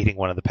 eating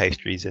one of the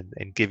pastries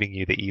and giving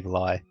you the evil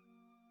eye.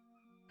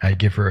 I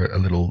give her a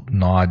little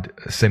nod,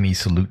 a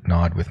semi-salute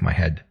nod with my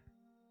head.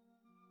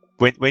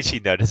 When she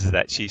notices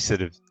that, she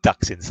sort of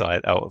ducks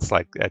inside. Oh, it's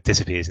like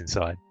disappears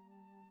inside,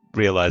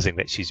 realizing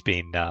that she's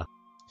been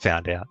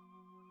found out.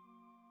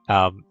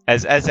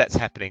 As that's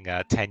happening,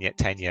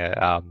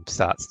 Tanya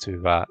starts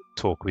to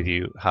talk with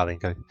you, Harley,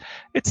 and goes,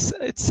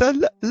 "It's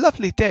a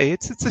lovely day.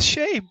 It's a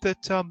shame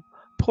that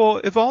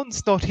poor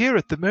Yvonne's not here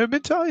at the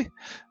moment.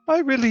 I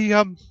really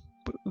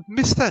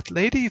miss that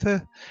lady.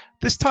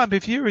 This time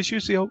of year is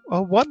usually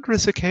a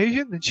wondrous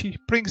occasion, and she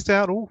brings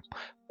down all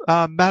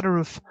manner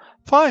of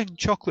fine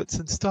chocolates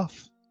and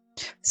stuff."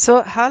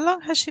 So, how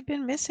long has she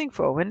been missing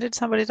for? When did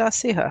somebody last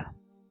see her?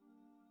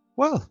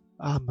 Well,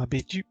 I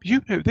mean,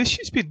 you know this.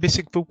 She's been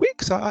missing for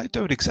weeks. I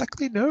don't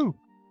exactly know.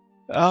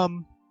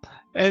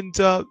 And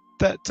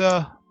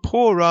that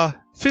poor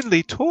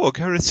Finley Torg,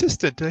 her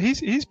assistant,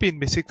 he's been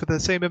missing for the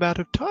same amount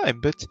of time.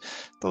 But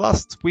the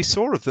last we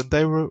saw of them,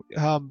 they were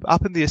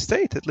up in the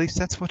estate. At least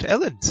that's what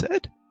Ellen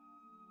said.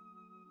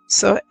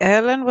 So,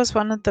 Ellen was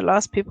one of the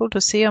last people to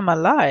see him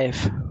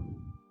alive.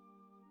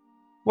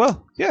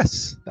 Well,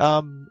 yes.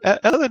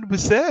 Ellen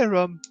was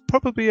there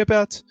probably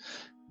about,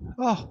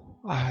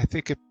 I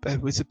think it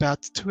was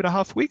about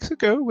 2.5 weeks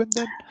ago,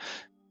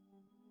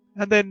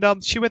 and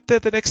then she went there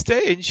the next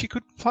day and she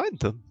couldn't find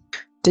them.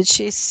 Did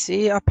she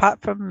see,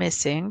 apart from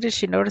missing, did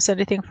she notice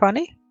anything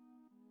funny?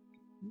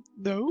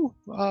 No,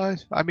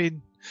 I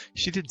mean,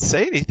 she didn't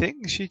say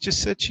anything. She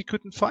just said she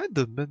couldn't find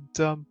them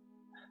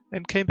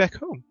and came back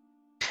home.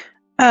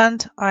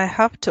 And I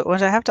have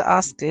to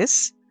ask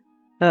this,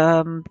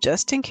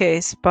 just in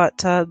case, but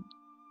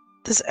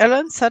does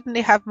Ellen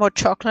suddenly have more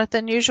chocolate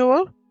than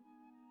usual?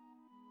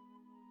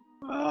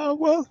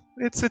 Well,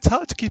 it's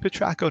hard to keep a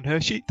track on her.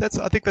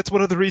 I think that's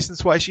one of the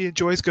reasons why she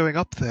enjoys going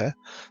up there.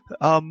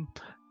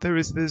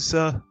 There's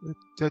a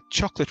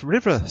chocolate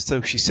river,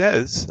 so she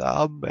says,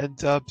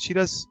 and she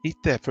does eat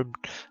there from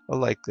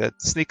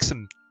sneak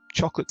some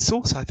chocolate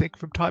sauce, I think,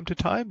 from time to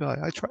time.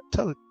 I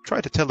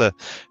try to tell her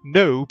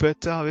no, but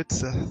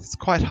it's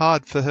quite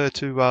hard for her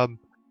to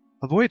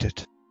avoid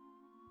it.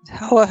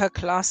 How are her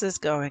classes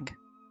going?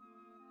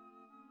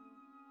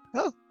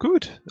 Oh,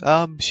 good.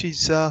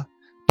 She's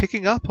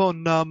picking up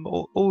on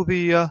all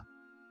the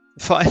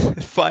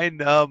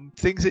fine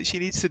things that she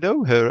needs to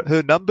know.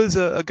 Her numbers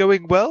are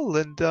going well,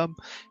 and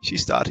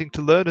she's starting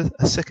to learn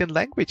a second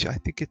language. I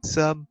think it's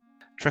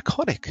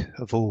Draconic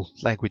of all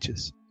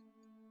languages.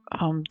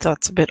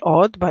 That's a bit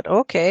odd, but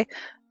okay.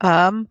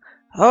 All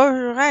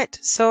right.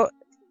 So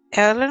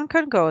Ellen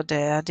can go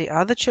there. The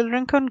other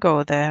children can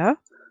go there.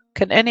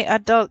 Can any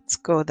adults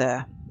go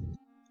there?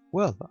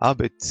 Well,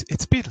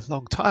 it's been a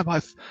long time.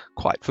 I've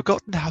quite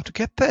forgotten how to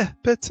get there,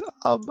 but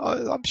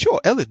I'm sure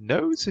Ellen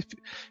knows.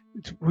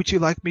 Would you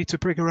like me to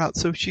bring her out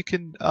so she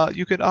can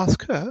you can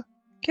ask her?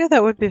 Yeah,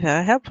 that would be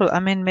very helpful. I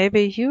mean,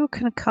 maybe you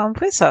can come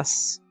with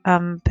us.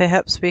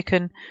 Perhaps we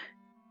can,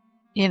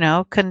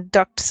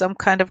 conduct some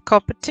kind of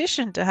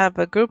competition to have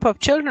a group of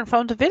children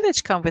from the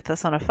village come with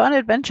us on a fun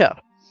adventure.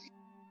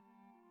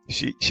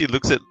 She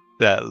looks at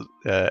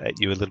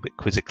you a little bit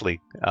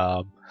quizzically.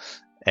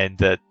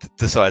 And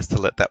decides to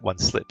let that one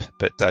slip.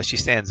 But she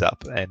stands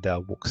up and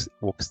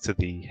walks to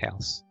the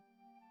house.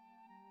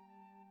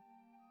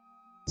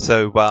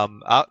 So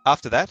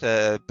after that,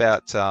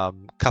 about a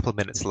couple of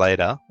minutes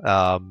later,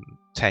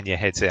 Tanya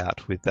heads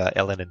out with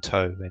Ellen in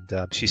tow,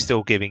 and she's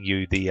still giving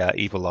you the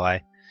evil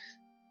eye,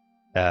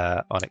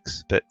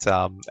 Onyx. But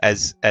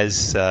as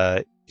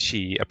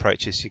she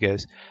approaches, she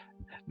goes,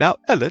 "Now,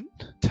 Ellen,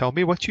 tell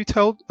them what you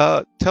told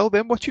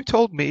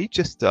me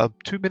just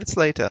 2 minutes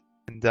later."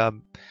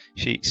 And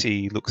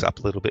she looks up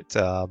a little bit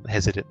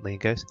hesitantly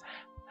and goes,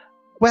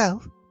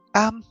 "Well,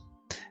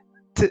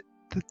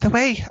 the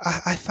way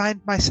I find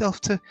myself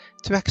to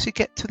actually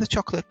get to the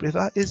chocolate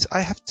river is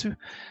I have to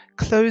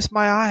close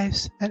my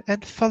eyes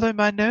and follow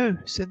my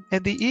nose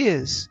and the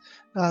ears.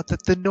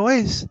 That the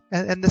noise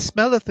and the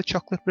smell of the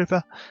chocolate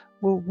river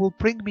will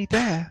bring me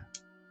there.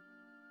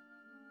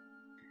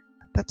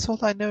 That's all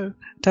I know."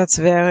 That's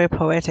very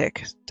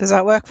poetic. Does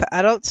that work for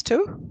adults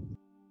too?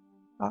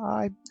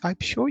 I'm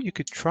sure you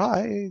could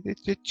try.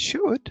 It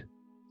should.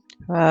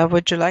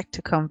 Would you like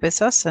to come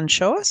with us and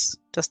show us,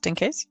 just in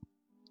case?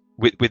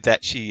 With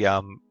that, she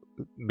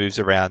moves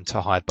around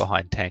to hide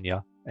behind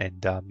Tanya,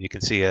 and you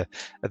can see a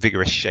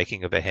vigorous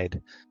shaking of her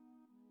head.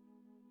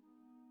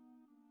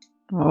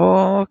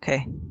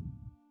 Okay.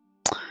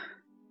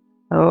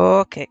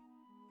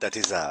 That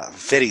is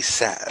very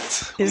sad.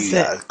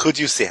 Could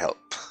use the help?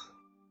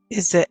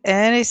 Is there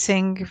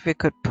anything we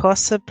could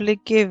possibly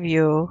give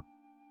you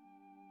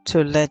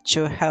to let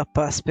you help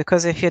us?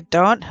 Because if you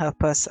don't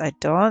help us, I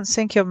don't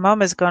think your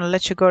mom is going to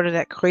let you go to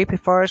that creepy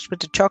forest with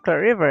the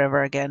chocolate river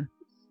ever again.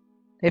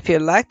 If you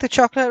like the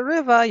chocolate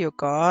river, you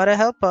gotta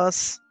help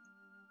us.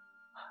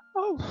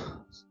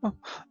 Oh,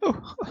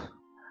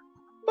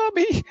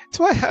 Mommy,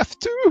 do I have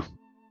to?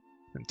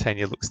 And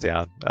Tanya looks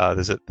down.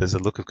 There's a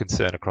look of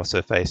concern across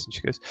her face, and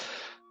she goes,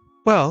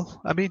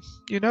 "Well, I mean,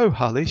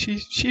 Harley,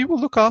 she will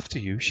look after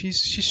you.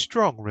 She's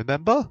strong,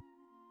 remember?"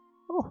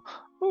 Oh,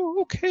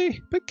 okay.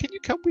 But can you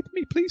come with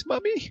me, please,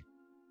 Mummy?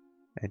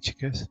 And she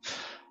goes,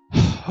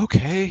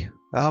 "Okay.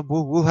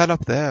 We'll head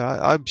up there.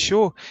 I'm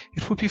sure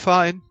it will be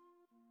fine."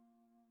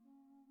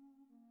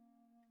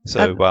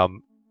 So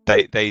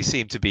they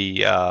seem to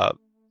be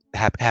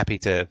happy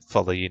to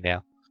follow you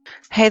now.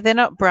 Hey, they're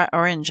not bright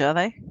orange, are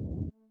they?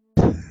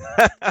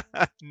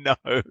 No,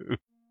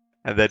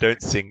 and they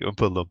don't sing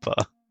Oompa Loompa.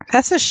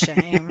 That's a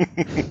shame.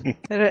 They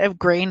don't have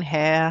green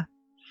hair.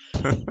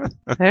 They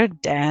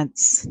don't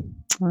dance.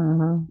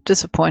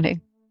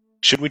 Disappointing.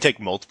 Should we take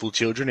multiple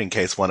children in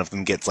case one of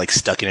them gets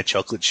stuck in a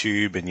chocolate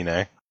tube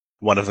and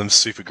one of them's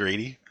super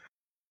greedy?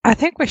 I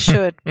think we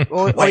should,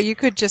 or you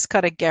could just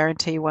kind of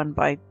guarantee one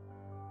by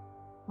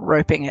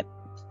roping it.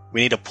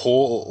 We need a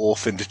poor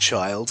orphaned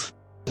child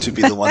to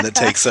be the one that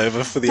takes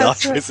over for the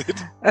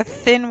Archwizard. A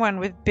thin one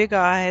with big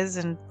eyes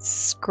and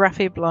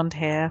scruffy blonde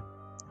hair.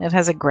 It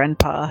has a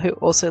grandpa who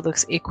also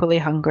looks equally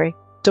hungry.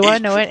 Do I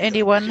know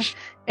anyone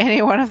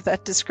of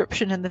that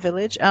description in the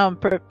village?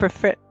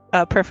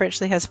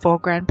 Preferentially has 4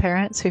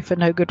 grandparents who for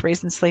no good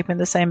reason sleep in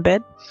the same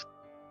bed.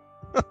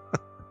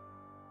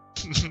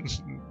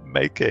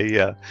 Make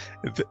a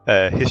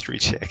history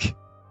check.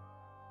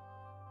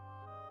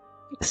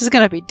 This is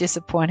going to be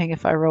disappointing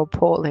if I roll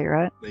poorly,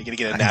 right? You're going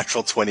to get a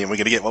natural 20 and we're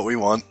going to get what we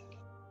want.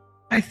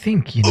 I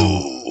think,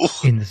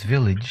 in this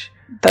village...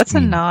 That's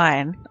a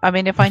 9. I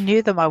mean, if I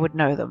knew them, I would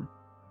know them.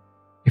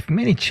 If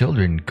many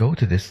children go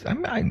to this,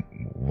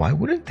 why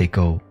wouldn't they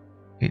go?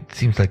 It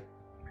seems like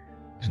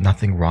there's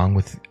nothing wrong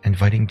with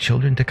inviting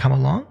children to come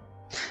along.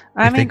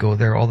 If they go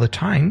there all the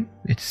time,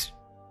 it's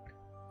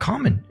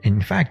common.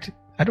 In fact,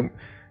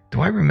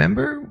 do I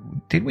remember?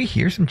 Did we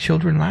hear some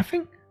children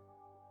laughing?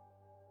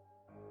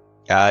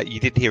 You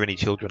didn't hear any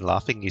children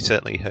laughing. You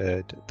certainly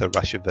heard the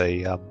rush of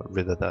a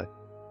river, though.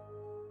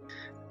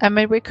 I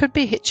mean, we could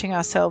be hitching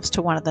ourselves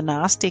to one of the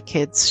nasty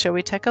kids. Shall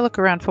we take a look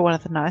around for one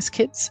of the nice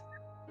kids?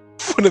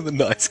 One of the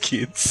nice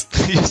kids.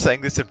 You're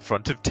saying this in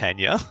front of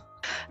Tanya?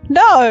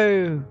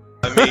 No!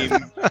 I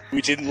mean,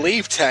 we didn't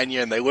leave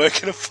Tanya and they weren't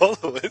going to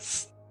follow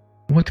us.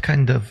 What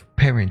kind of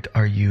parent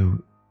are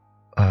you,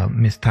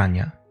 Miss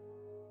Tanya?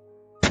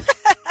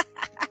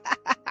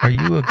 Are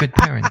you a good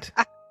parent?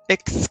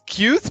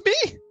 Excuse me?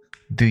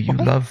 Do you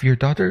love your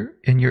daughter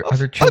and your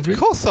other children? Of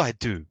course I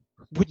do.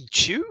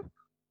 Wouldn't you?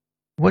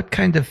 What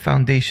kind of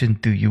foundation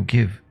do you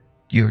give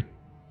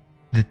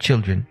the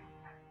children?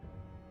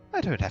 I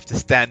don't have to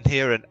stand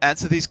here and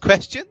answer these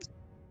questions.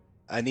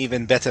 An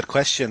even better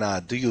question,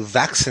 do you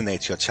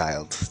vaccinate your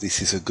child? This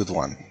is a good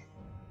one.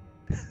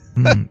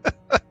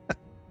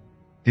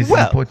 This is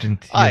Well,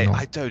 important, you know.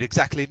 I don't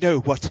exactly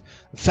know what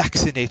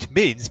vaccinate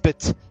means,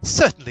 but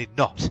certainly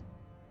not.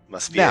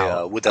 Must be Now,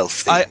 a wood elf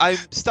thing. I'm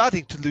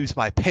starting to lose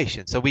my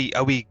patience. Are we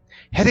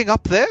heading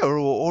up there,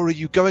 or are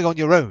you going on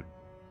your own?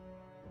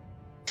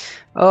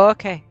 Oh,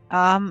 okay.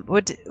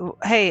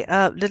 Hey,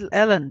 little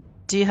Ellen,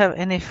 do you have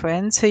any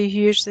friends who you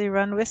usually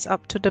run with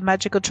up to the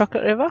magical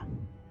chocolate river?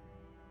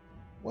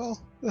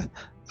 Well,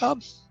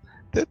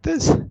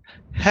 there's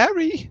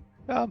Harry.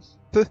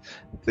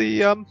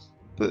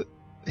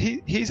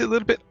 He's a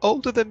little bit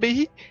older than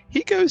me.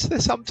 He goes there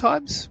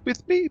sometimes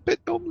with me, but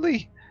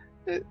normally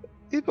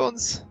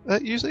Yvonne's.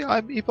 Usually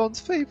I'm Yvonne's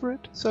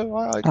favorite, so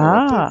I go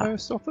up there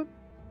most often.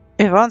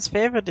 Yvonne's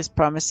favorite is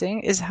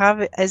promising. Is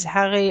Harry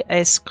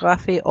a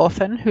scruffy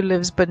orphan who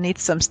lives beneath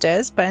some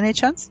stairs by any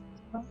chance?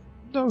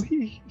 No,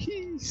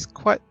 he's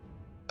quite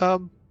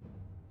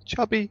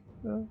chubby.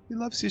 He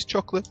loves his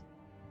chocolate.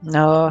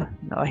 No,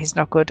 he's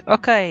not good.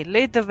 Okay,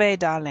 lead the way,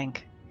 darling.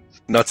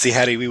 Not the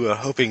Harry we were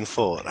hoping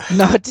for.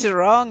 Not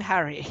wrong,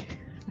 Harry.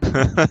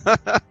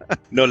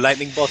 No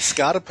lightning bolt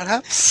scar,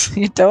 perhaps?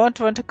 You don't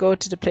want to go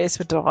to the place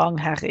with the wrong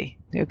Harry.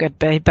 You'll get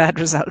very bad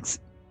results.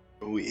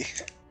 Oui.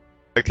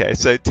 Okay,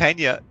 so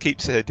Tanya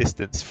keeps her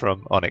distance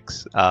from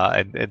Onyx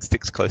and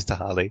sticks close to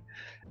Harley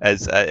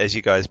as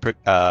you guys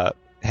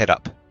head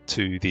up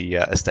to the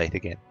estate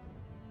again.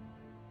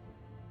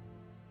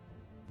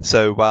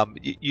 So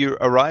you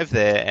arrive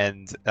there,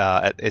 and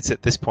it's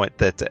at this point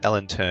that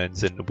Ellen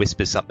turns and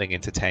whispers something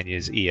into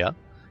Tanya's ear,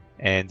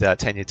 and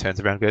Tanya turns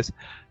around and goes,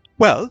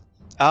 Well,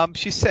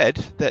 she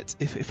said that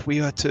if we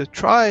are to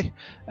try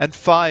and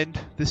find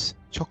this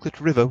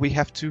chocolate river, we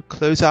have to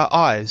close our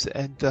eyes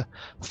and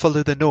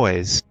follow the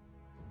noise.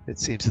 It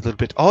seems a little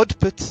bit odd,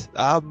 but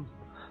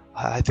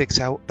I think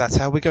that's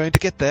how we're going to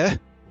get there.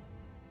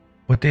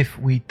 What if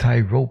we tie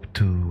rope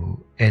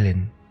to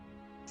Ellen?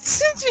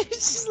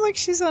 She's like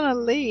she's on a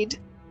lead.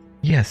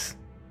 Yes.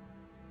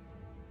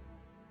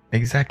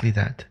 Exactly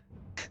that.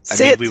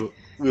 I mean,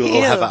 we will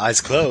all have our eyes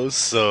closed,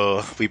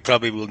 so we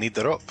probably will need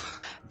the rope.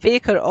 We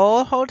could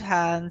all hold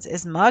hands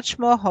is much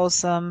more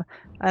wholesome,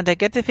 and I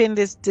get the feeling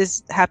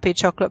this happy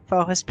chocolate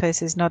forest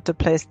place is not the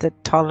place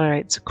that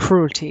tolerates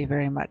cruelty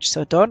very much.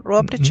 So don't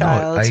rope the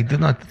child. No, I do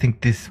not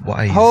think this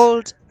wise.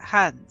 Hold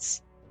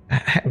hands.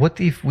 What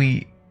if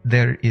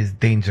there is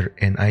danger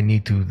and I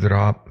need to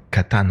draw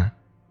katana?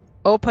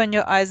 Open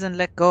your eyes and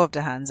let go of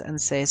the hands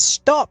and say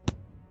stop.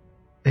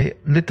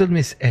 Little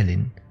Miss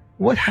Ellen,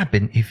 what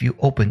happened if you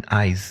open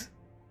eyes?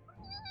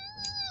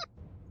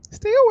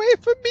 Stay away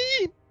from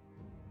me.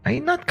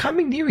 I'm not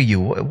coming near you.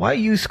 Why are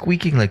you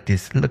squeaking like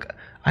this? Look,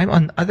 I'm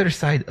on the other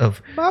side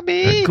of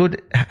Mommy.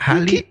 Good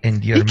Hallie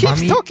and your he mommy.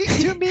 keeps talking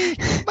to me.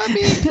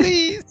 Mommy,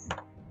 please.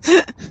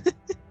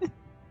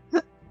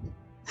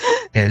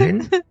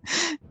 Ellen,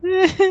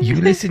 you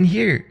listen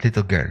here,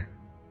 little girl.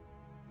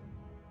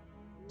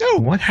 No,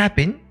 What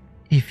happened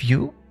if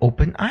you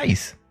open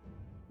eyes?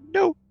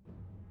 no.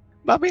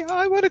 Mommy,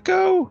 I want to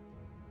go.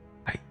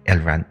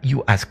 Elran,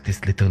 you ask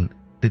this little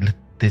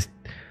this.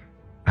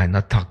 I'll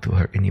not talk to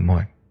her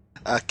anymore.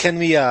 Can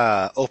we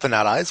open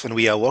our eyes when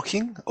we are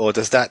walking, or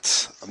does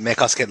that make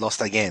us get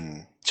lost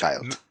again,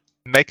 child?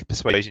 make a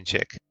persuasion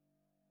check.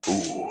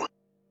 Ooh.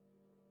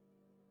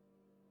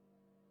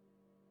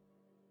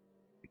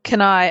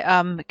 Can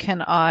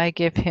I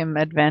give him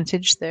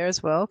advantage there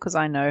as well? Because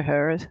I know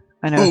her.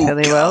 I know Ooh,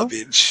 fairly well.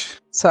 garbage.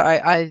 So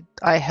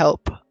I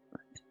help.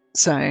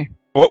 So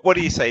What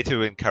do you say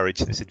to encourage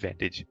this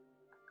advantage?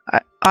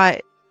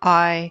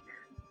 I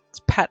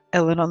pat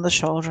Ellen on the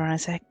shoulder and I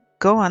say,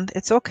 "Go on,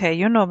 it's okay.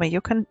 You know me.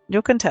 You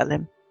can tell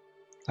him."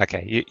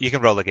 Okay, you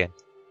can roll again.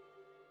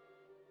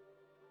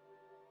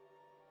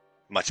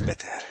 Much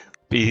better.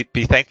 Be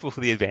thankful for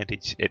the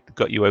advantage. It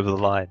got you over the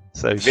line.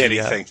 So Very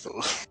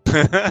thankful.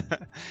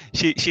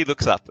 she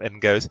looks up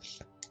and goes,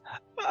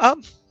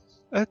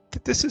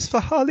 This is for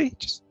Harley.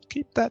 Just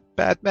keep that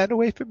bad man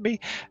away from me.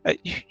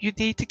 You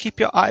need to keep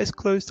your eyes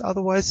closed,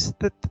 otherwise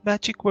the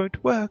magic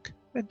won't work,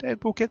 and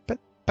we'll get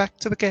back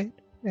to the gate.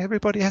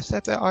 Everybody has to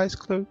have their eyes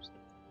closed.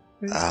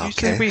 Usually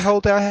Okay. we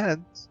hold our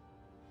hands.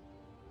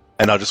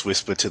 And I'll just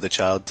whisper to the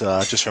child,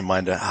 just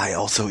remind her,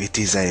 it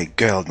is a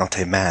girl, not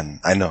a man.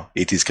 I know,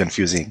 it is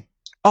confusing.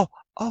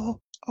 Oh,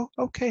 Oh,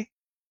 okay.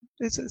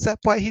 Is that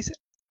why he's...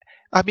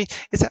 I mean,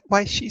 is that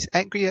why she's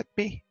angry at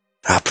me?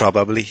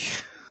 Probably.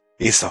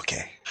 It's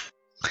okay.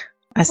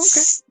 I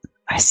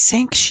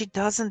think she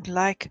doesn't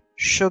like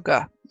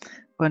sugar,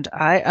 and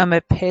I am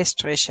a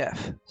pastry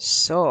chef.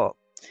 So,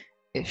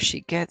 if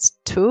she gets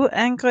too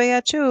angry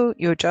at you,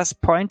 you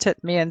just point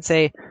at me and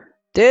say,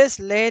 "This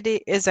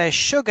lady is a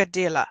sugar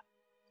dealer,"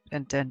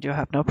 and then you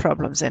have no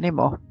problems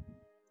anymore.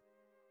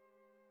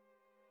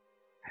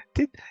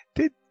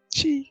 Did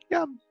she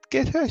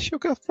get her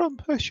sugar from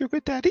her sugar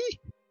daddy?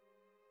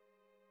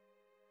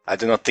 I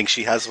do not think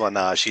she has one.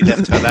 She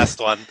left her last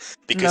one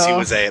because he No.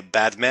 was a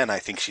bad man, I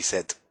think she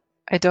said.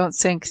 I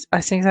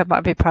think that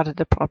might be part of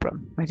the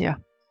problem, my dear.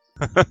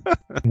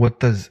 What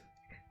does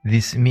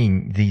this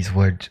mean? These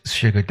words,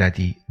 sugar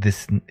daddy.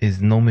 This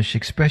is Gnomish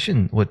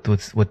expression. What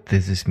does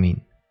this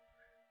mean?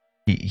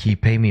 He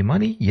pay me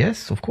money?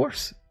 Yes, of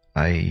course.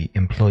 I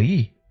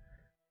employee.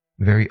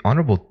 Very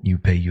honorable. You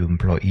pay you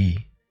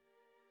employee.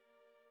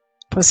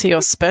 Was he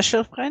your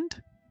special friend?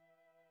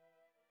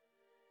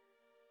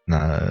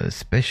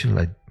 Special.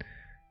 I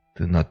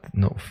do not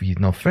know. He's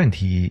no friend.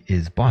 He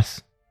is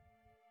boss.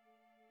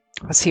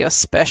 Was he your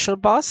special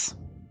boss?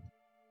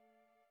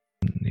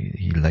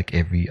 He like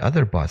every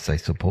other boss, I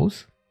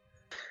suppose.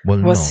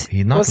 Well, Was- no,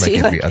 he not was like he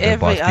every like other every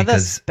boss other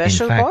because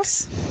special in fact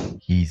boss?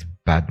 he's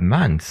bad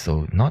man,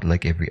 so not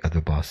like every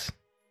other boss.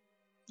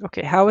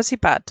 Okay, how was he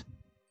bad?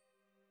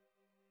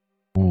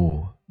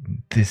 Oh,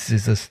 this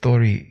is a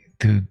story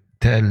to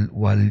tell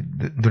while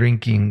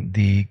drinking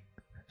the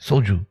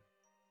soju.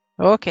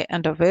 Okay,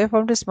 and away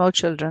from the small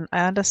children,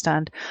 I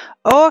understand.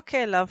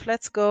 Okay, love,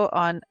 let's go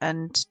on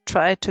and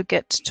try to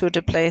get to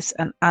the place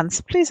and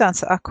answer. Please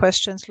answer our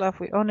questions, love.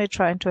 We're only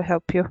trying to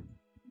help you.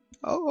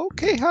 Oh,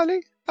 okay,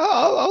 Harley.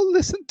 I'll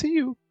listen to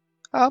you.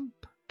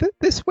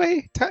 This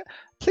way.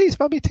 Please,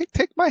 Mummy,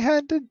 take my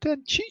hand, and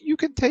then you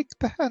can take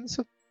the hands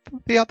of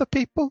the other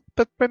people.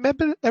 But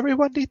remember,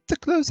 everyone needs to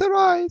close their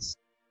eyes.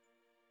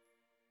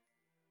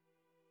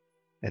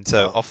 And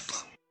so Oh,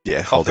 off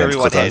Yeah, hold hands,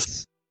 everyone close eyes.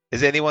 heads.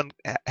 Is anyone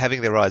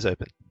having their eyes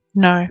open?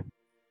 No.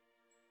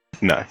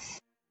 No.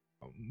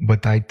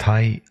 But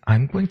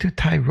I'm going to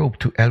tie rope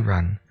to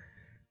Elran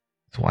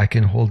so I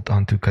can hold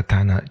on to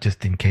katana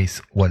just in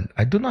case. Well,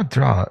 I do not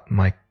draw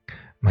my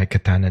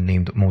katana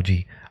named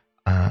Moji.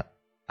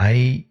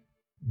 I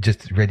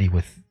just ready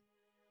with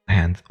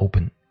hands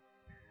open,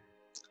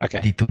 Okay.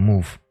 ready to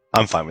move.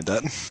 I'm fine with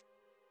that.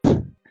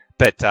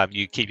 But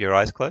you keep your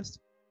eyes closed?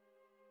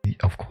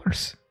 Of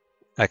course.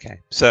 Okay.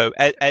 So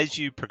as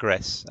you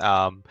progress,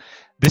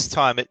 this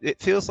time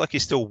it feels like you're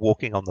still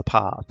walking on the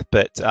path,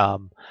 but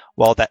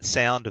while that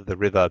sound of the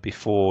river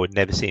before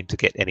never seemed to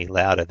get any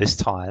louder, this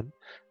time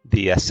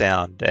the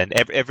sound, and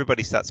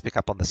everybody starts to pick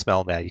up on the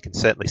smell now. You can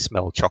certainly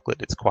smell chocolate.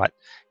 It's quite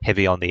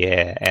heavy on the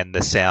air, and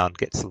the sound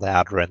gets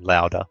louder and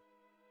louder.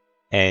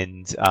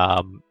 And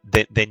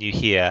then you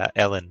hear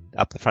Ellen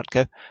up the front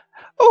go,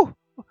 Oh,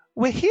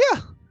 we're here.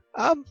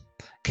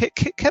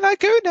 Can I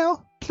go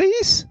now,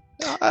 please?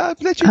 I've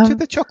led you to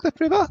the chocolate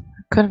river.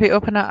 Can we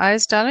open our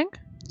eyes, darling?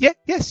 Yeah,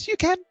 yes, you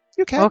can.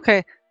 You can.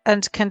 Okay.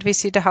 And can we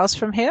see the house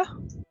from here?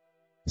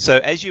 So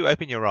as you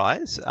open your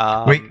eyes,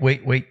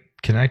 Wait.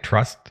 Can I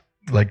trust?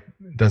 Like,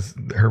 does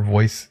her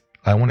voice?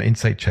 I want an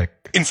insight check.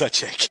 Inside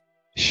check.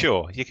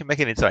 Sure, you can make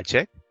an insight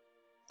check.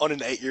 On an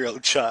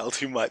 8-year-old child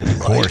who might be Of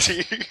lying course. to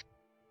you.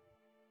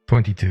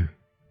 22.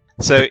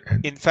 So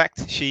in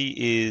fact, she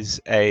is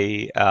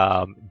a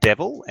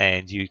devil,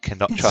 and you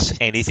cannot trust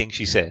anything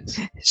she says.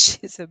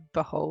 She's a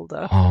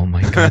beholder. Oh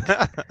my god.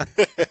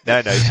 No,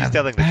 I she's have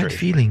telling a the bad truth.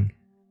 feeling.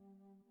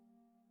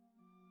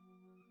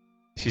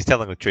 She's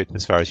telling the truth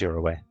as far as you're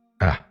aware.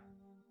 Ah,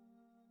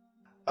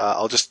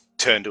 I'll just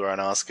turn to her and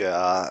ask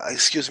her,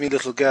 excuse me,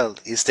 little girl,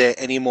 is there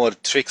any more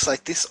tricks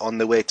like this on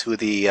the way to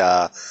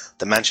the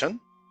mansion?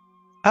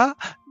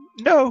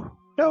 No.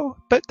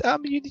 But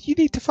you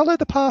need to follow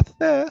the path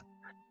there.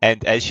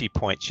 And as she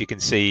points, you can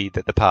see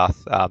that the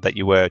path that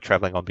you were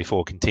traveling on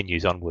before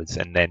continues onwards,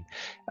 and then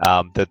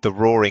the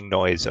roaring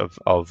noise of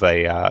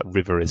a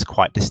river is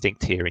quite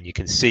distinct here, and you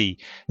can see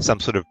some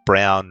sort of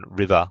brown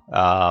river,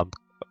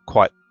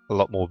 quite a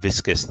lot more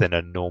viscous than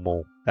a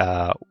normal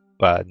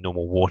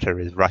water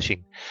is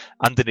rushing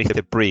underneath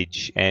the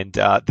bridge. And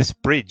this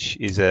bridge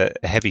is a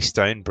heavy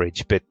stone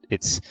bridge, but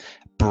it's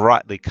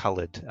brightly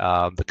coloured.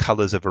 The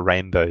colours of a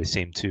rainbow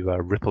seem to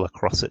ripple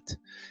across it.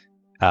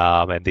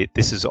 And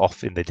this is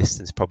off in the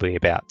distance, probably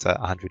about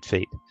 100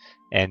 feet.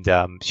 And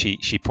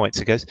she points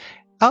and goes,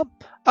 Up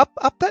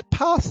that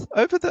path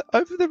over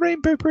the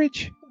rainbow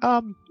bridge.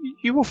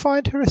 You will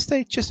find her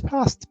estate just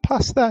past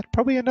that.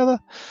 Probably another,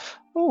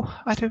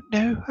 I don't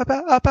know,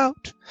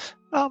 about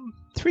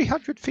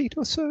 300 feet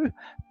or so.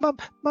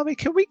 Mummy,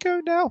 can we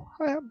go now?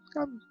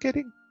 I'm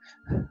getting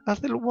a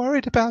little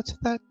worried about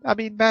that.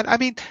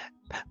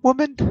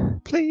 Woman,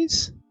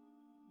 please.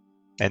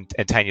 and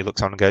Tanya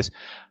looks on and goes,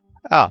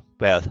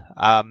 well,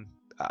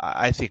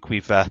 I think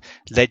we've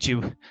led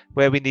you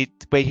where you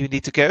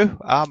need to go.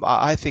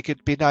 I think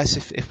it'd be nice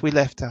if we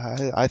left.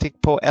 I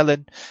think poor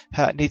Ellen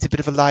needs a bit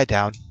of a lie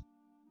down.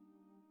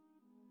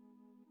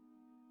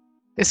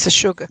 It's a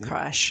sugar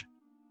crash.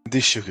 The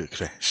sugar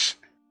crash.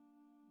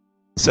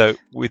 So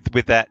with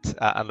that,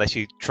 unless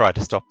you try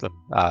to stop them,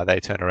 they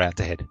turn around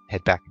to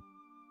head back.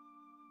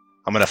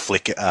 I'm gonna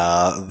flick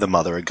the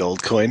mother a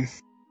gold coin,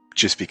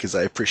 just because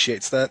I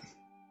appreciates that.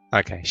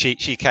 Okay.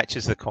 She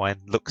catches the coin,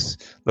 looks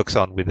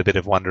on with a bit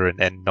of wonder,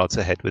 and nods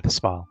her head with a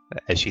smile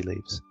as she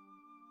leaves.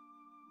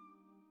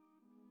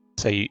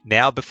 So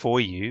now before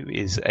you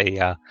is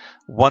a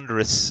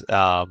wondrous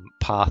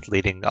path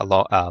leading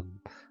along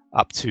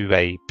up to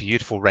a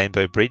beautiful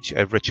rainbow bridge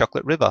over a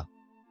chocolate river.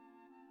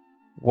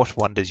 What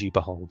wonders you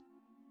behold?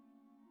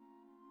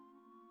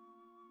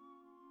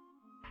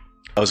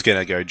 I was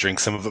gonna go drink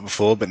some of it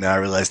before, but now I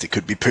realised it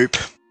could be poop.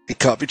 It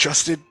can't be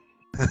trusted.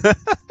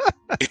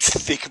 It's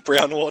thick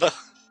brown water.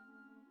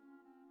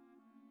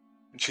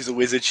 And she's a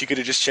wizard, she could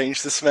have just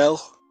changed the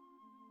smell.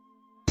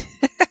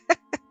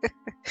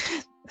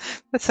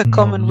 That's a No,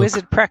 common look.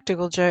 wizard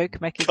practical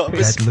joke, making Can't poo,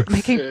 be That looks-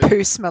 making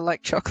poo smell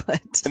like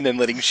chocolate. And then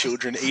letting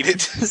children eat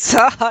it.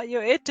 So you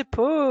ate the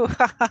poo.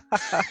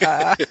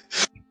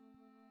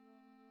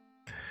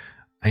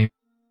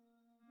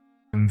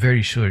 I'm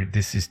very sure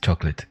this is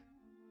chocolate.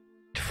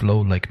 It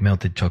flow like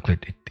melted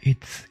chocolate.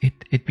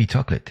 It be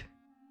chocolate.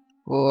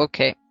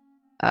 Okay.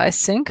 I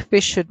think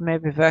we should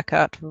maybe work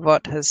out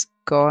what has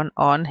gone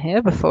on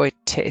here before we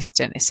taste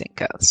anything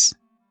else.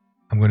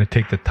 I'm gonna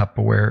take the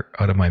Tupperware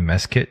out of my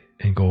mess kit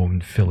and go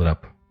and fill it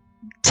up.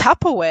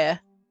 Tupperware.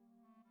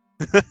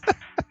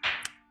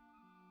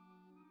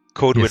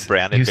 Cordwood Yes,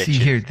 Brown you Adventure. see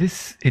here,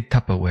 this is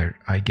Tupperware.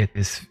 I get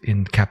this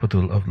in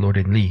capital of Lord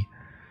and Lee.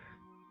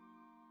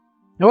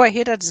 Oh, I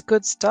hear that is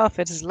good stuff.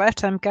 It is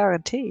lifetime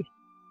guarantee.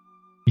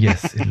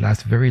 Yes, it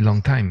lasts very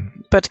long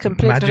time. But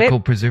complete Magical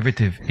rip.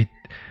 preservative.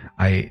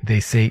 They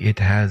say it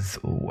has.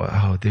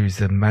 Wow,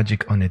 there's a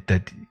magic on it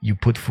that you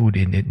put food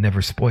in, it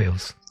never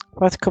spoils.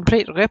 But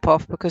complete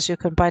rip-off because you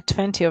can buy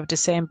 20 of the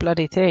same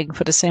bloody thing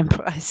for the same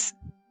price.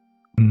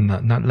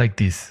 Not like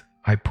this.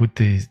 I put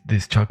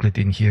this chocolate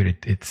in here.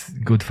 It's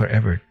good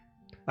forever.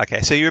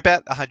 Okay, so you're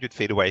about 100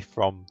 feet away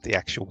from the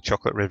actual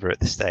chocolate river at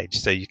this stage,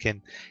 so you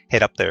can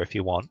head up there if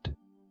you want.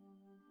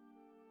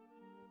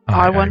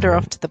 I wander will.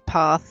 off to the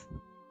path.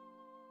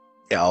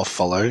 Yeah, I'll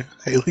follow,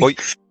 Haley. Well,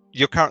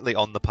 you're currently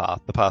on the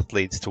path. The path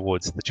leads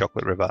towards the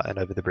chocolate river and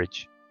over the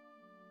bridge.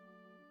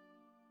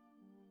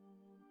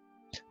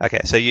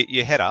 Okay, so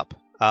you head up,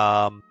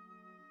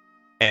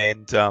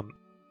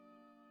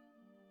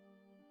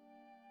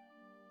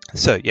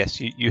 so yes,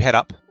 you head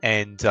up,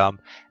 and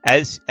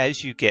as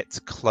you get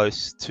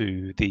close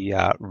to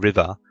the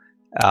river,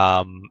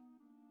 can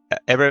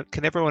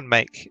everyone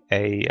make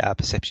a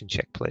perception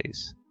check,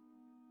 please?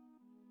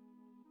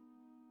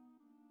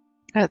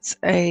 That's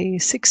a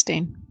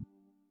 16.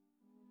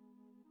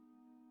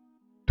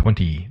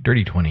 20,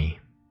 dirty 20.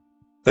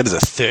 That is a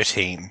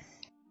 13.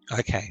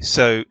 Okay,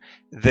 so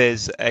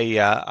there's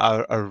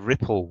a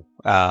ripple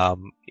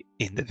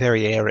in the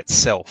very air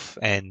itself,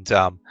 and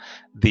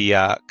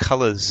the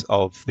colours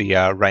of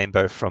the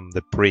rainbow from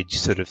the bridge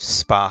sort of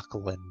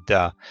sparkle,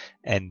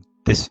 and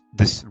this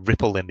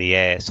ripple in the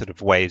air sort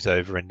of waves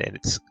over, and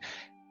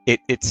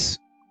it's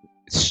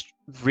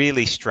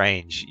really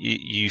strange.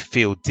 You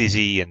feel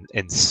dizzy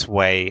and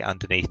sway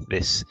underneath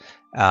this,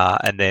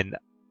 and then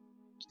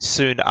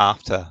soon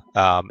after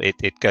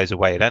it goes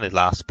away. It only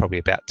lasts probably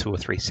about 2 or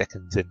 3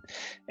 seconds,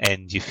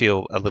 and you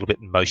feel a little bit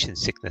of motion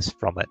sickness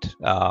from it.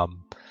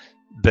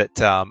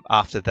 But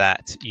after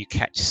that, you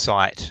catch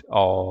sight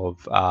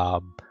of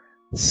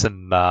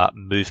some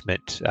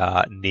movement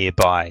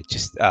nearby.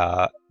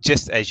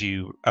 Just as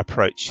you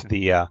approach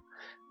the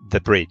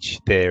bridge,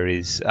 there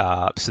is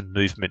some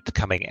movement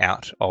coming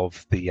out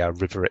of the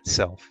river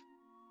itself.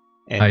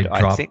 And I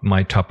drop think,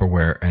 my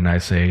Tupperware and I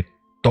say,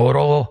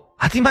 Toro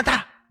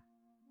Hatimata!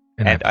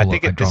 And I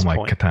think at draw this my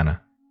point-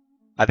 katana.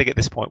 I think at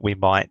this point we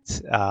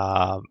might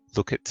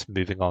look at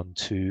moving on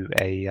to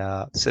a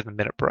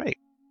 7-minute break.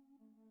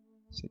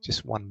 So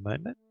just one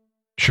moment.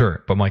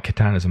 Sure, but my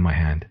katana's in my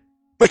hand.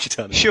 What you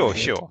telling me? Sure.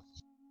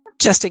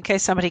 Just in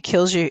case somebody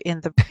kills you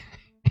in the...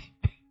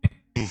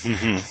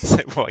 So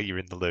while you're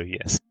in the loo,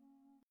 yes.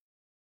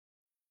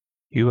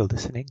 You are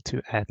listening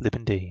to Ad Lib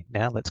and D.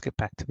 Now let's get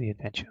back to the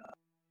adventure.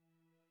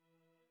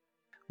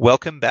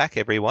 Welcome back,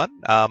 everyone.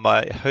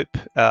 I hope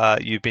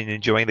you've been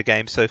enjoying the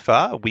game so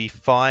far. We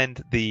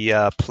find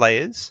the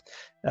players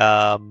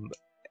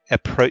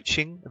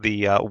approaching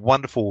the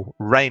wonderful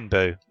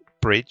rainbow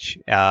bridge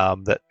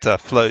that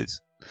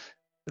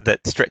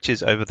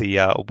stretches over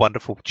the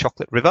wonderful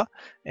chocolate river,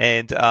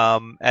 and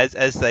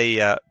as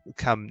they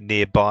come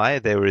nearby,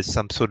 there is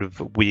some sort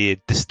of weird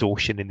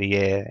distortion in the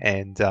air,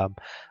 and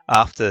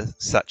after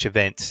such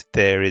events,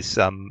 there is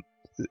some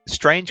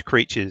strange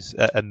creatures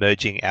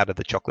emerging out of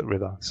the chocolate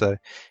river. So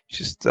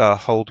just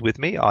hold with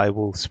me. I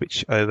will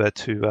switch over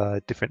to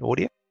a different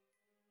audio.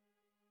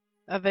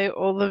 Are they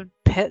all the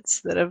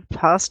pets that have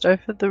passed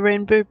over the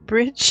rainbow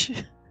bridge?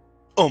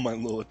 Oh my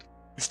lord.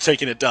 It's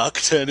taking a dark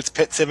turn. It's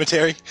Pet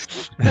Cemetery.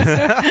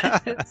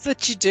 That's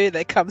what you do.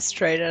 They come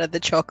straight out of the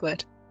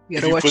chocolate. You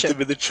If gotta you watch put it.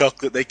 them in the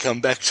chocolate, they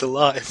come back to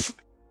life.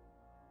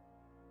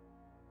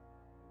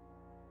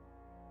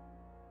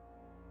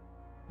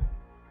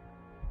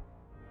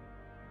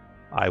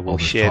 I will All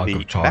this share talk the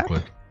of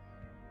chocolate. map.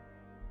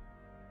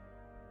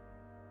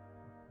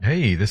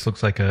 Hey, this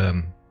looks like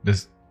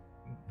this.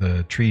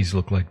 The trees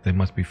look like they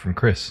must be from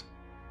Chris.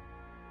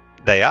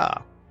 They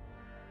are.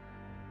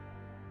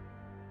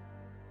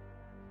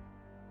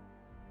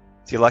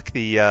 Do you like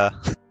the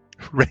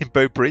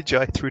rainbow bridge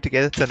I threw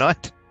together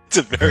tonight? It's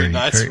a very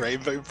nice very-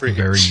 rainbow bridge.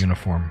 Very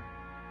uniform.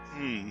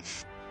 And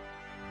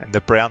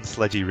the brown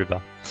sludgy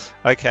river.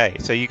 Okay,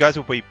 so you guys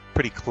will be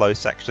pretty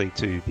close actually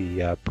to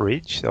the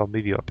bridge, so I'll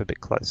move you up a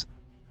bit closer.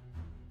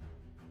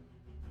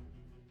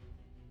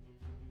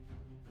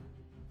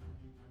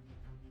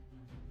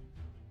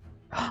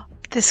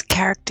 This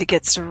character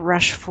gets to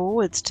rush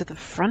forwards to the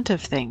front of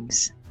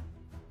things.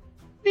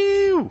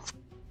 Ew.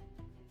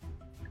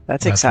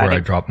 That's That's where I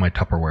exciting. drop my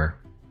Tupperware.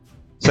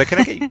 So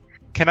can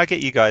I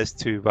get you guys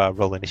to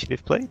roll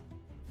initiative, please?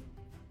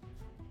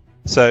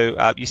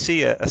 So you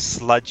see a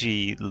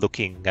sludgy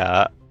looking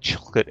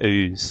chocolate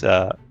ooze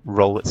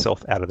roll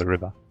itself out of the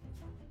river.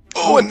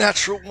 Oh, a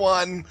natural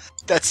one!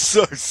 That's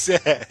so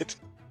sad.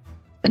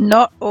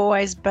 Not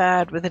always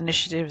bad with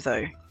initiative,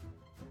 though.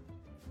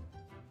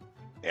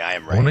 Yeah, I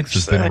am Onyx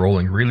has been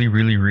rolling really,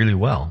 really, really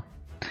well.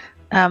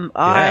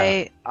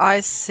 I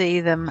see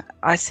them.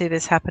 I see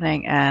this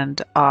happening,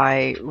 and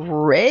I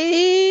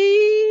rage.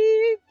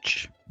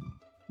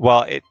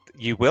 Well,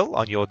 you will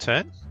on your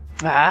turn,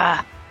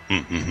 Ah,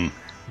 Mm-hmm.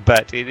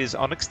 but it is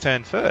Onyx's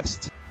turn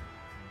first.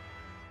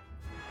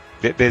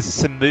 There's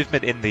some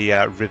movement in the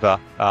river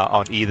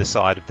on either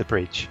side of the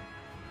bridge,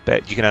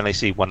 but you can only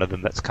see one of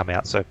them that's come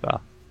out so far.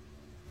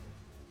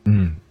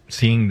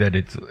 Seeing that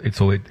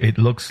it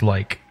looks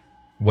like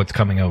what's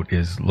coming out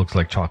looks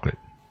like chocolate.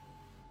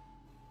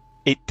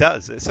 It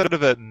does. It's sort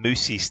of a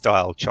moussey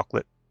style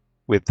chocolate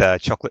with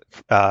chocolate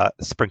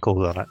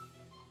sprinkles on it.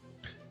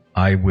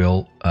 I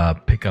will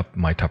pick up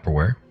my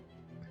Tupperware,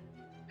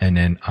 and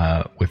then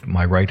with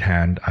my right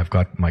hand, I've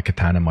got my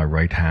katana in my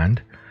right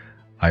hand.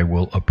 I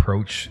will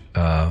approach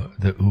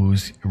the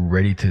ooze,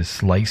 ready to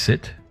slice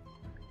it,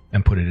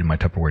 and put it in my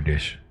Tupperware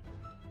dish.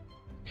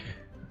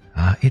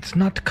 It's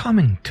not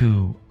common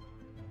to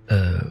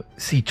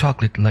see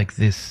chocolate like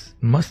this.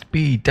 Must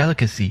be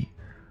delicacy.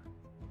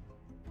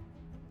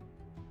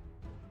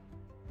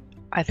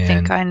 I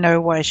think I know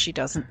why she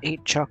doesn't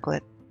eat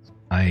chocolate.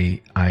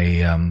 I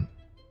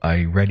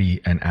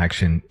ready an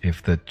action.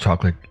 If the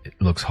chocolate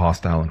looks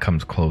hostile and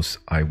comes close,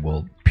 I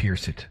will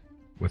pierce it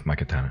with my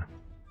katana.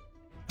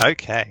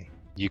 Okay,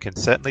 you can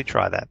certainly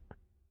try that.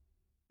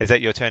 Is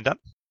that your turn done?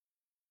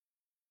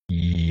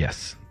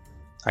 Yes.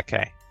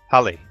 Okay,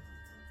 Holly.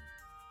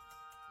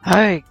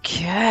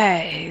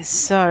 Okay,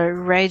 so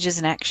rage is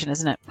an action,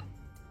 isn't it?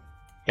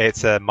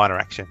 It's a minor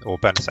action or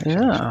bonus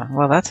action. Yeah,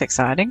 well, that's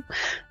exciting.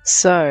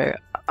 So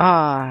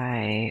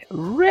I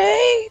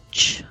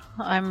rage.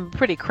 I'm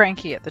pretty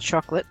cranky at the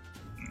chocolate,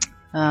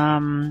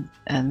 and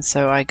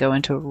so I go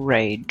into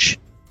rage.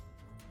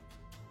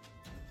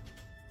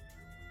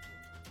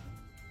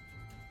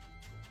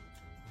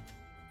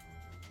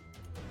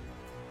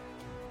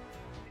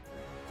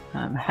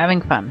 I'm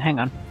having fun. Hang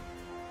on.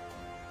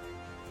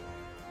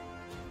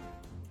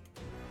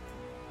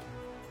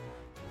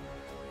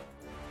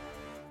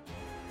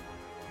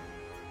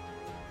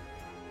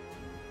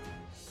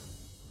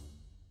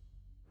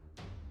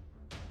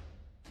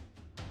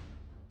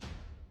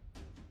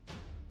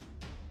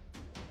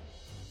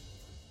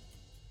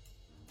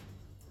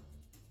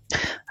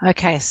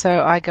 Okay,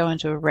 so I go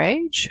into a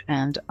rage,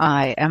 and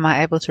am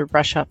I able to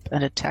rush up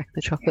and attack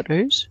the chocolate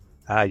ooze?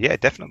 Yeah,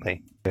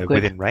 definitely.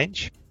 Within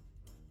range.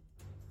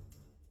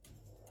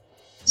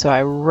 So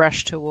I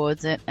rush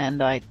towards it,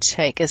 and I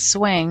take a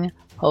swing,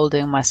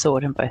 holding my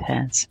sword in both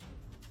hands.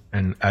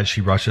 And as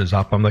she rushes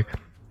up, I'm like,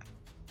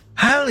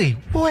 Hallie,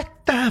 what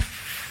the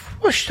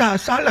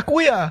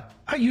salakuya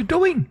are you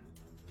doing?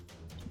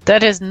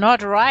 That is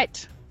not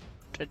right.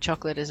 The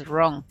chocolate is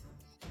wrong.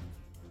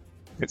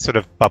 It sort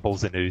of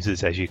bubbles and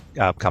oozes as you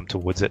come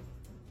towards it.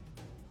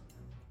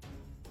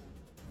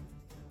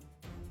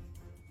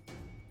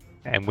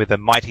 And with a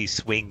mighty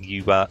swing,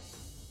 you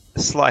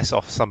slice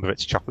off some of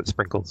its chocolate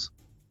sprinkles.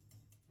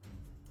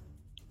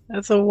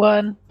 That's a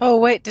 1. Oh,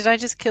 wait, did I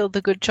just kill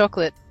the good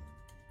chocolate?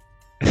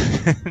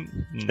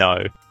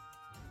 No.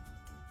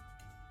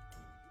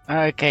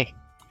 Okay,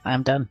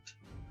 I'm done.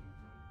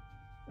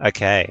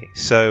 Okay,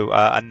 so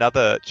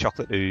another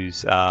chocolate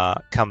ooze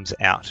comes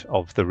out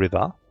of the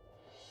river.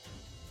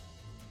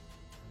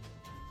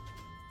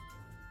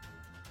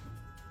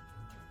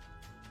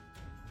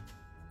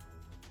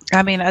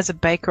 I mean, as a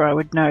baker, I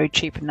would know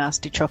cheap and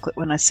nasty chocolate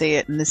when I see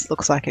it, and this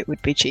looks like it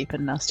would be cheap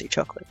and nasty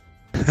chocolate.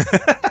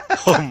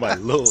 Oh my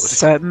lord.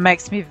 So it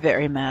makes me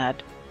very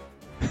mad.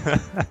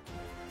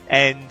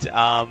 And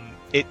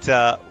it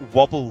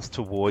wobbles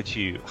towards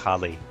you,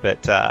 Harley.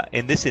 But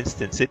in this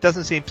instance, it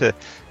doesn't seem to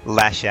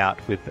lash out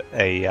with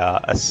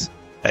a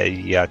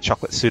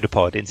chocolate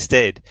pseudopod.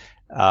 Instead,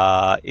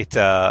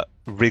 it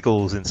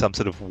wriggles in some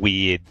sort of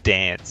weird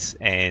dance,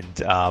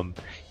 and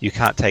you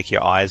can't take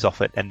your eyes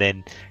off it. And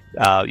then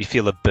you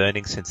feel a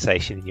burning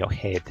sensation in your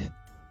head.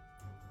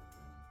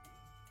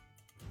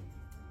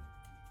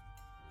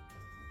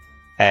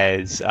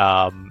 as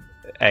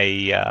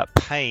a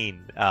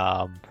pain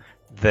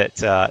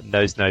that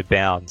knows no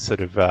bounds sort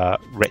of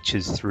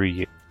retches through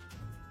you.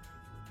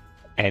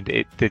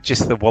 And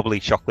just the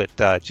wobbly chocolate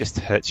just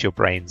hurts your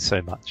brain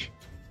so much.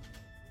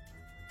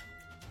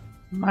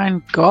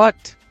 Mein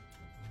Gott.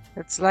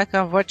 It's like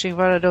I'm watching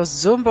one of those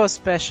Zumbo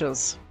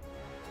specials.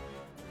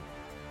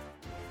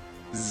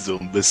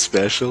 Zumba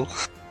special.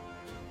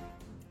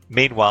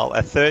 Meanwhile,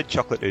 a third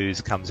chocolate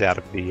ooze comes out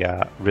of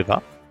the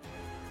river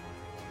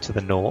to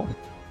the north.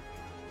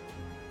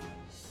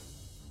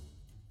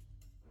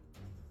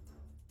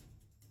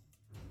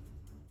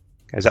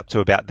 Goes up to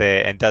about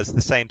there and does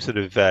the same sort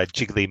of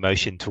jiggly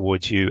motion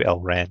towards you,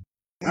 Elran.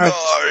 No!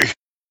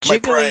 My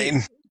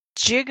brain!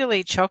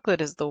 Jiggly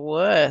chocolate is the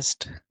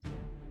worst.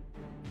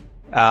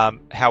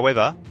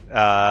 However,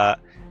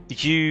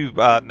 you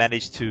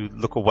manage to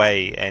look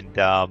away, and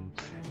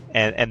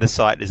the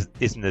sight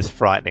isn't as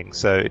frightening,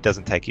 so it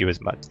doesn't take you as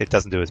much. It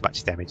doesn't do as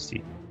much damage to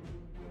you.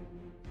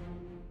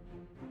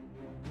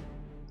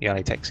 You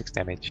only take 6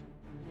 damage.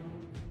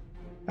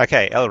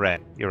 Okay,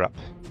 Elran, you're up.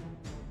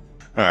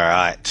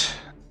 Alright.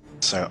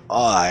 So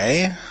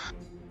I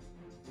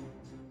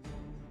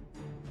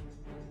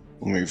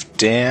move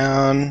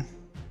down.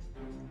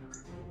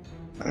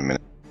 Wait a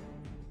minute.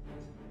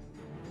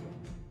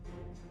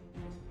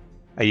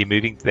 Are you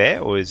moving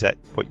there, or is that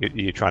what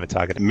you're trying to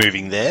target?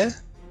 Moving there.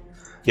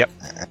 Yep.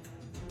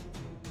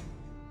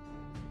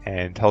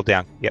 And hold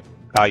down. Yep.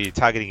 Are you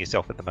targeting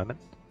yourself at the moment?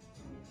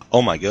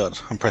 Oh my god,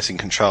 I'm pressing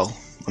control.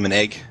 I'm an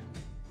egg.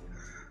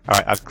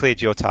 Alright, I've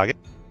cleared your target.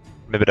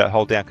 Remember to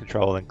hold down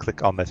control and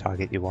click on the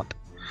target you want.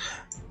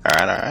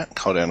 Alright.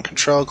 Hold down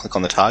control, click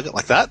on the target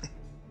like that.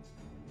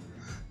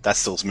 That's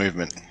still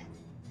movement.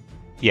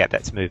 Yeah,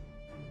 that's move.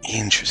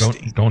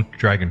 Interesting. Don't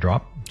drag and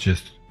drop.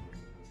 Just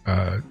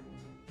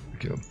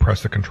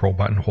press the control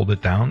button, hold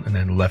it down, and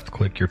then left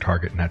click your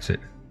target, and that's it.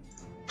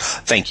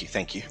 Thank you.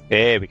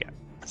 There we go.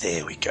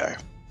 There we go.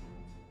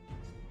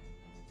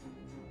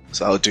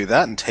 So I'll do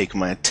that and take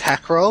my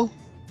attack roll.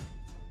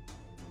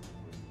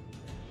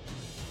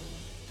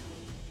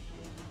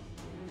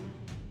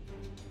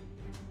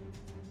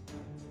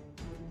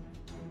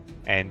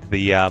 And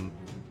the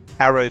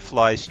arrow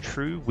flies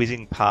true,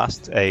 whizzing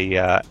past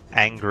a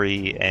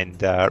angry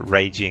and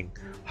raging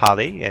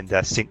Harley,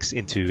 and sinks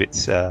into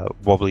its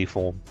wobbly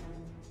form.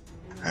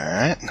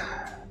 Alright.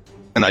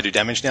 And I do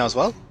damage now as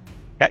well?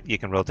 Yeah, you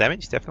can roll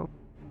damage, definitely.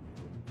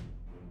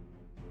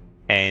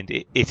 And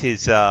it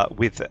is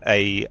with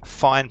a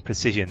fine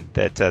precision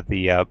that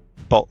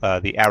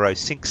the arrow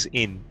sinks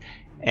in,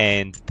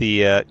 and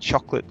the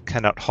chocolate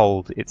cannot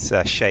hold its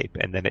shape,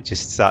 and then it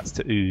just starts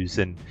to ooze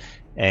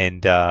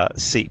and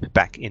seep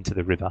back into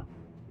the river.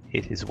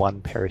 It is one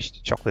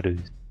perished chocolate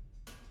ooze.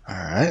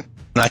 Alright.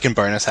 And I can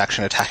bonus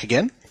action attack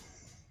again?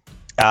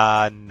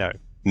 No.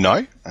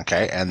 No?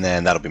 Okay, and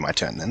then that'll be my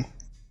turn then.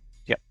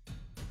 Yep.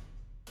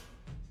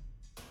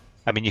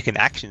 I mean, you can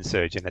action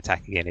surge and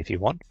attack again if you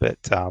want, but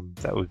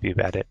that would be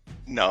about it.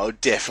 No,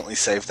 definitely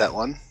save that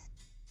one.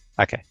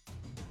 Okay.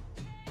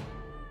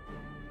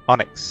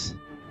 Onyx.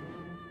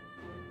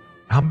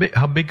 How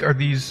big are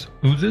these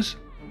oozes?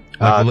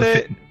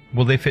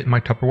 Will they fit in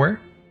my Tupperware?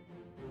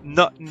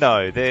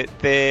 No,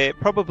 they're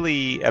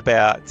probably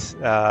about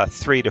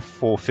 3 to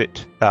 4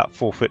 foot,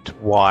 4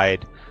 foot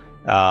wide,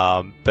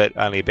 but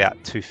only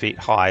about 2 feet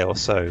high or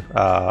so.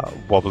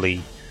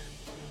 Wobbly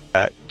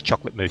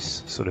chocolate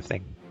mousse sort of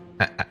thing.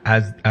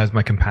 As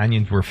my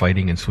companions were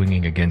fighting and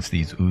swinging against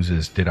these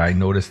oozes, did I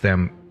notice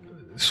them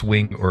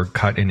swing or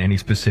cut in any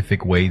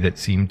specific way that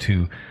seemed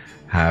to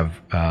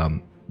have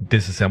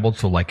disassembled?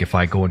 So, like, if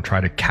I go and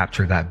try to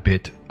capture that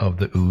bit of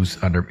the ooze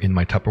in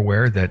my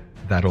Tupperware,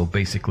 that'll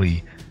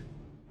basically,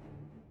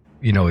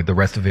 the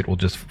rest of it will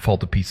just fall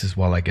to pieces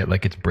while I get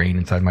like its brain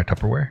inside my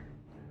Tupperware.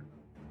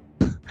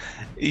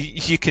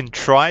 You can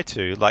try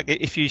to, like,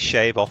 if you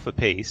shave off a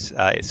piece,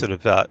 it sort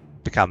of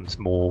becomes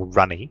more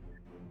runny.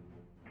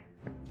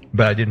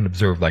 But I didn't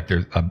observe like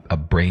there's a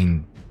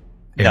brain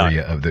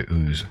area of the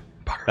ooze.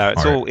 No,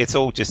 it's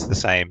all just the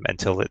same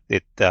until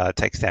it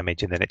takes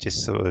damage, and then it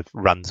just sort of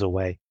runs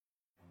away.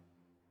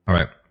 All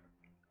right.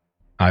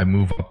 I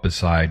move up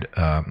beside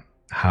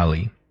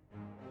Hallie,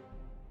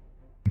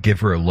 give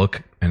her a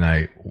look, and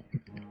I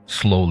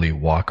slowly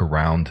walk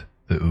around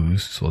the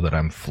ooze so that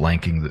I'm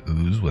flanking the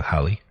ooze with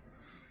Hallie.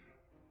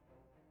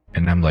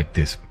 And I'm like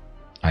this.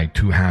 I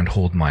two-hand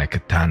hold my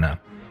katana,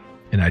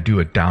 and I do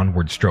a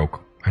downward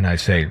stroke, and I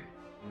say,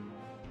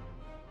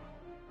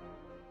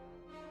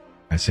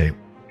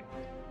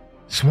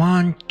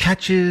 Swan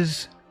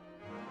catches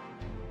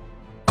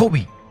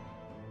Kobe,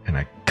 and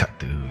I cut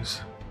the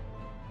ooze.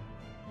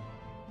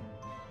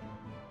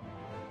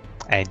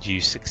 And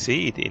you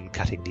succeed in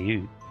cutting the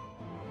ooze.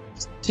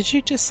 Did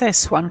you just say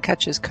Swan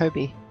catches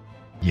Kobe?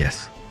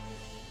 Yes.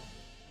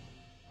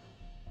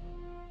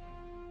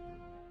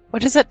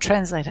 What does that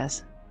translate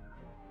as?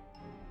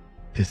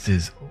 This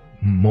is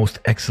most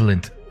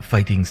excellent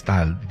fighting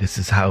style. This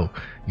is how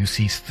you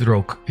see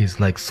stroke is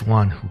like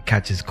Swan who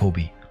catches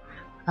Kobe.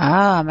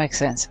 Ah, makes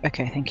sense.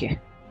 Okay, thank you.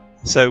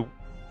 So,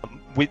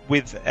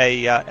 with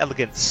a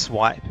elegant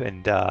swipe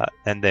and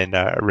then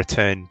a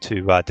return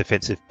to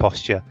defensive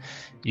posture,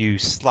 you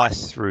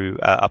slice through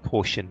a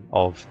portion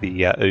of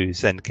the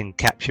ooze and can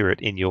capture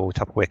it in your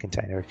Tupperware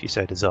container if you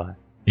so desire.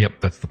 Yep,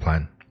 that's the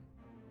plan.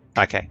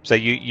 Okay, so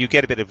you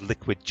get a bit of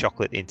liquid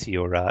chocolate into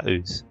your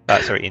ooze.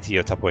 Into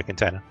your Tupperware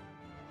container.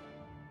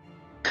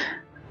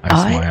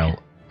 I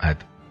smile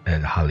at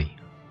Holly.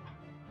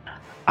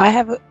 I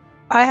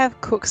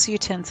have cook's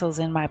utensils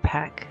in my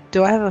pack.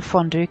 Do I have a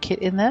fondue kit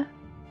in there?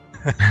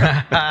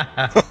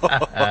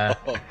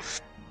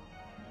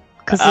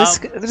 Because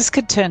this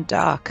could turn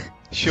dark.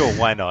 Sure,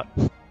 why not?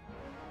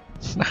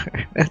 No,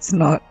 it's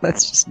not.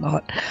 Let's just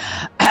not.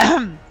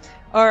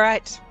 All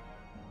right.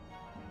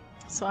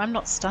 So I'm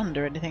not stunned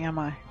or anything, am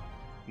I?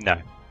 No.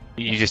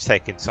 You just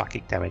taken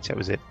psychic damage, that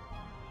was it.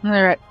 All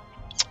right.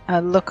 I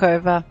look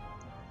over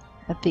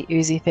at the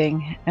oozy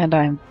thing, and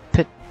I'm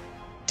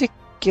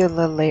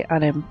particularly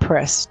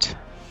unimpressed.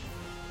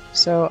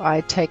 So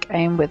I take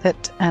aim with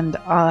it, and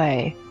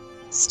I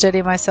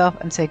steady myself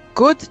and say,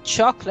 "Good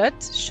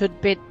chocolate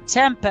should be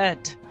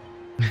tempered."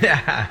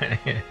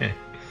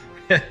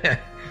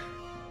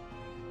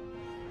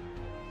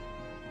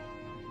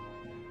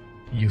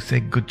 You say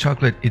good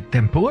chocolate is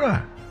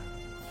tempura?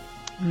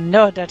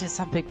 No, that is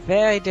something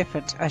very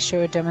different. I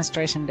show a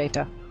demonstration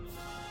later.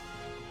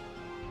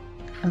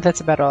 And that's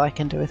about all I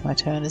can do with my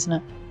turn, isn't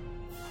it?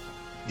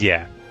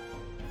 Yeah.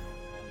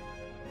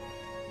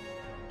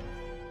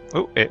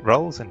 Oh, it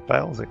rolls and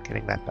fails at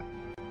getting that back.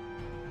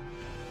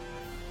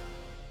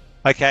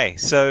 Okay,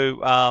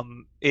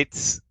 so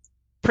it's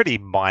pretty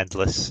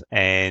mindless,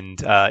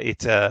 and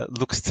it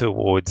looks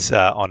towards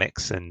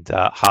Onyx and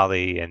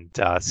Harley, and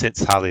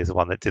since Harley is the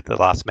one that did the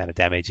last amount of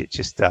damage, it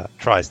just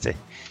tries to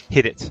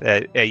hit it.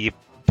 A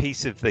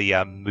piece of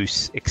the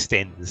moose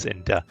extends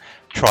and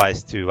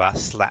tries to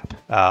slap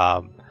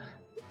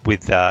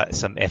with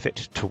some effort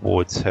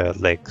towards her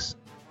legs.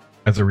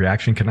 As a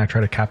reaction, can I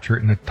try to capture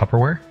it in a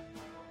Tupperware?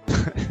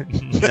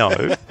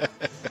 No.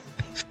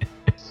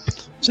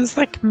 Just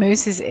like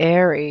moose is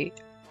airy.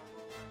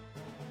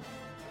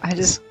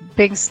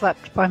 Being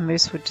slapped by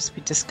moose would just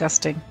be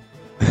disgusting.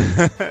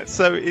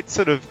 So it's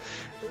sort of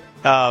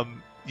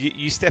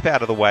you step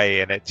out of the way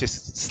and it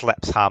just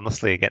slaps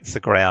harmlessly against the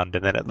ground,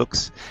 and then it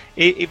looks,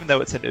 even though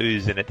it's an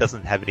ooze and it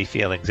doesn't have any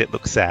feelings, it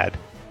looks sad.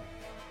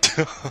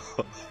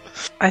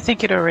 I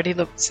think it already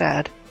looked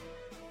sad.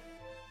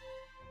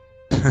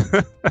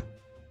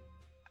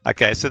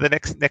 Okay, so the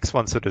next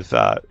one sort of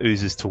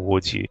oozes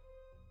towards you.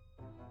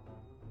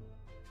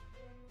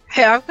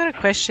 Hey, I've got a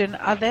question.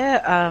 Are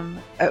there,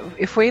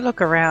 if we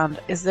look around,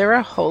 is there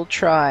a whole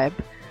tribe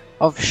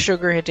of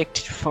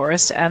sugar-addicted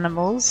forest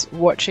animals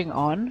watching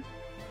on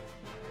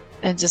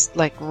and just,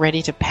 like,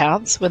 ready to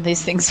pounce when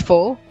these things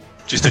fall?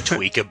 Just a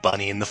tweaker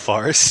bunny in the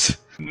forest.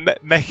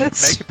 Make a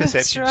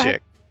perception right.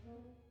 check.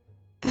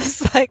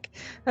 There's, like,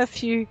 a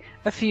few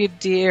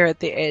deer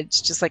at the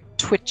edge, just, like,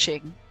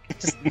 twitching,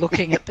 just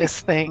looking at this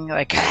thing,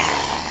 like...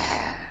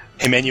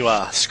 Hey man, you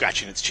are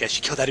scratching its chest.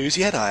 You killed that ooze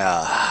yet?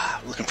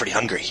 I'm looking pretty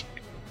hungry.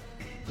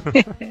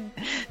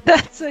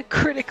 That's a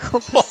critical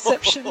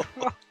perception roll.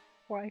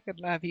 Why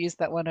couldn't I have used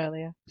that one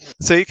earlier?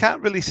 So you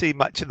can't really see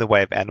much in the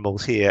way of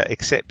animals here,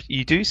 except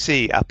you do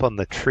see up on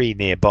the tree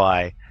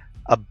nearby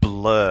a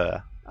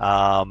blur.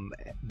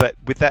 But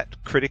with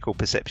that critical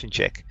perception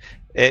check,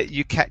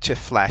 you catch a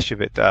flash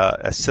of it,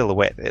 a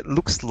silhouette. It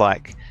looks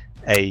like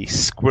a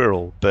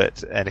squirrel,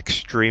 but an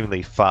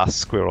extremely fast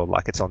squirrel,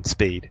 like it's on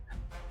speed.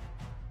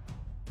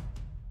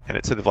 And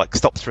it sort of like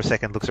stops for a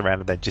second, looks around,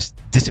 and then just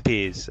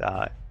disappears.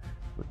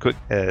 Quick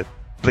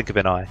blink of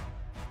an eye.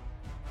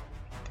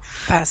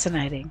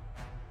 Fascinating.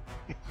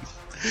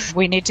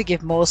 We need to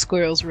give more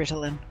squirrels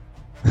Ritalin.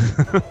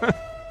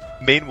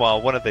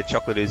 Meanwhile, one of the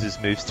chocolate oozes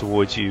moves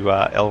towards you,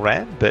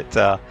 Elran, but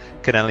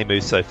can only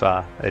move so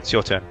far. It's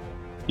your turn.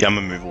 Yeah, I'm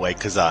gonna move away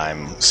because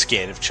I'm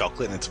scared of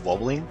chocolate and it's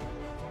wobbling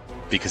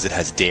because it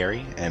has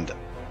dairy, and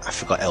I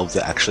forgot elves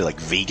are actually like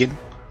vegan.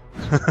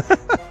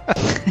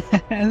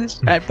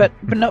 Right, but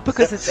not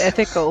because it's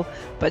ethical,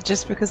 but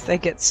just because they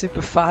get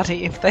super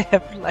farty if they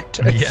have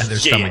lactose. Yeah, their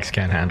stomachs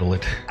can't handle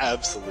it.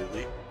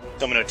 Absolutely.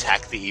 So I'm going to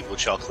attack the evil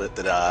chocolate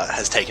that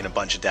has taken a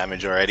bunch of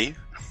damage already,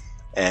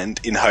 and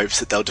in hopes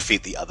that they'll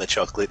defeat the other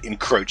chocolate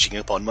encroaching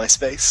upon my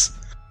space.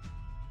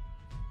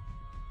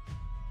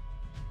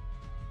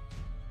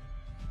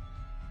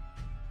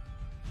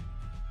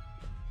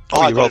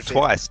 Oh, you got rolled advantage.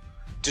 twice.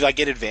 Did I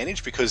get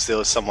advantage because there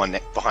was someone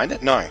behind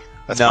it? No.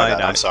 That's No, my bad.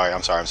 no. I'm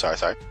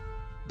sorry.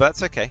 But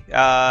that's okay.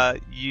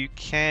 You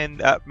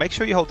can make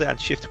sure you hold down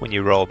shift when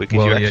you roll, because you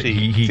Well, yeah,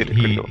 actually did a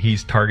critical.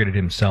 he's targeted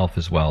himself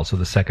as well. So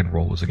the second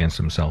roll was against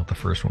himself. The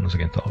first one was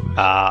against all.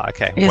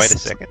 Okay. Yes. Wait a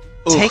second.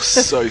 Oh, Take the-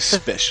 so the-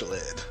 special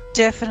ed.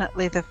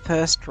 Definitely the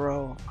first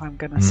roll, I'm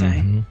going to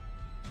say. Mhm.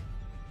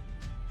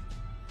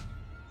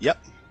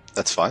 Yep,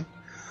 that's fine.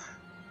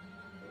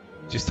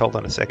 Just hold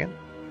on a second.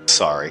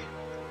 Sorry.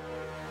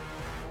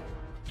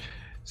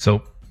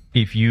 So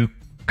if you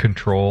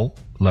control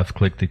left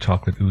click the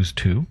chocolate ooze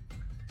 2,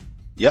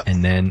 Yep.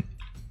 and then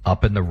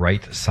up in the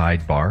right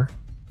sidebar,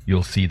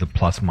 you'll see the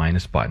plus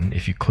minus button.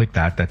 If you click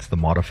that, that's the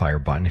modifier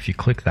button. If you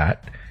click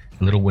that,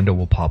 a little window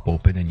will pop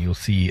open and you'll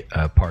see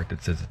a part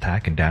that says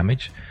attack and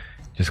damage.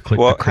 Just click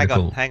the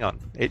critical. Hang on.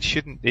 It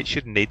shouldn't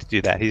need to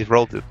do that. He's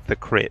rolled the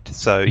crit,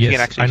 so you Yes,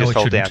 can actually I know just it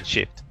hold down shouldn't.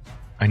 Shift.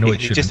 I know He it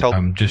can shouldn't. just hold-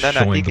 I'm just He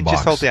showing the can box.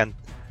 just hold down.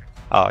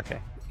 Oh, okay.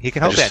 He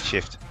can hold down Just-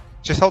 Shift.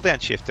 Just hold down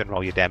Shift and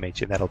roll your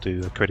damage, and that'll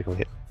do a critical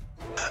hit.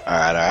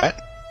 Alright.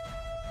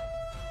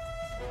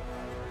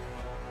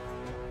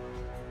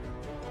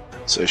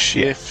 So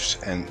shift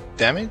and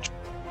damage.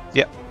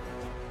 Yep.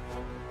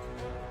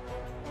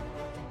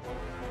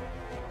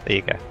 There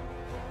you go.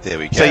 There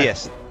we go. So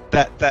yes,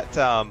 that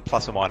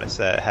plus or minus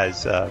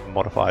has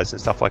modifiers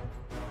and stuff like.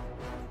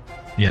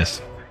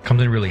 Yes,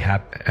 comes in really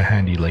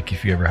handy. Like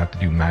if you ever have to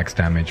do max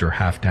damage or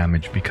half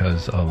damage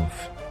because of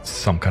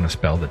some kind of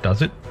spell that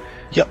does it.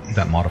 Yep.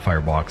 That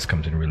modifier box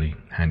comes in really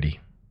handy.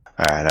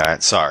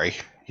 Alright. Sorry.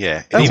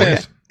 Yeah.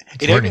 Anyways,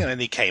 It learning.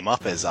 only came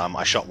up as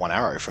I shot one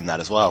arrow from that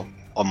as well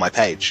on my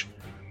page.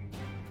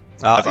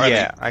 Yeah.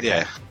 Okay.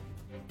 Yeah.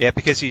 Yeah,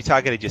 because you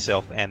targeted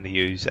yourself and the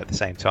ooze at the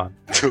same time.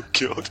 Oh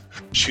god.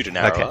 Shoot an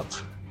arrow Okay. up.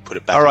 Put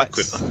it back All in right. the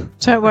quiver.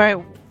 Don't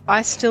worry,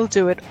 I still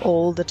do it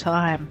all the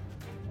time.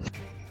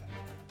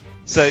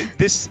 So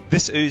this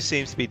ooze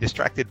seems to be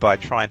distracted by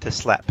trying to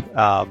slap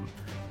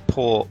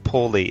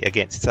poorly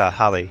against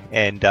Harley,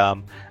 and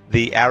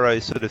the arrow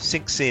sort of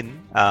sinks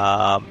in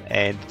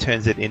and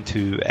turns it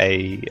into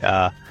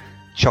a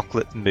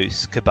chocolate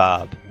mousse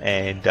kebab,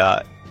 and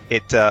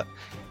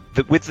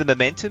with the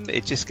momentum,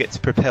 it just gets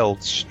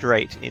propelled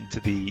straight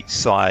into the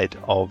side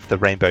of the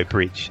Rainbow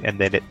Bridge, and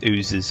then it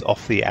oozes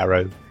off the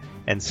arrow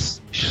and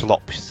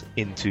slops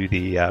into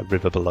the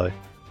river below.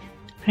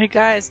 Hey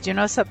guys, do you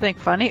know something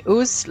funny?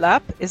 Ooze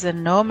slap is a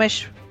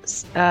gnomish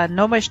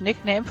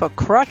nickname for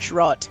crotch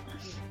rot.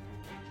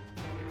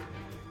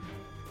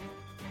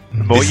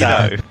 The more you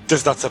know.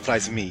 Does not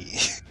surprise me.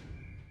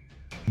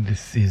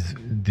 This is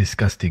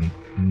disgusting.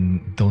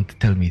 Don't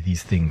tell me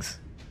these things,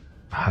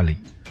 Holly.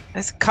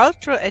 This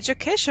cultural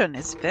education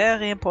is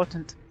very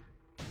important.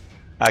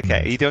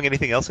 Okay, are you doing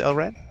anything else,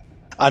 Elran?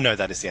 No,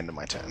 that is the end of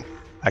my turn.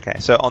 Okay,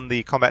 so on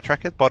the combat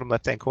tracker, bottom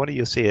left-hand corner,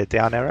 you'll see a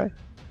down arrow.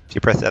 If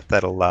you press that,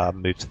 that'll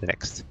move to the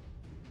next.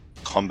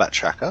 Combat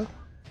tracker?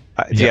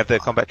 Do you have the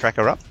combat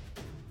tracker up?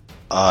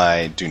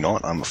 I do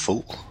not. I'm a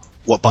fool.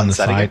 What On the button's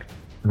that side, again?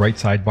 right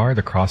sidebar,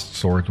 the crossed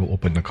swords will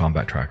open the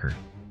combat tracker.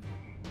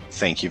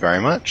 Thank you very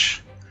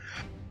much.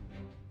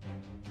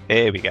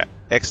 There we go.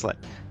 Excellent.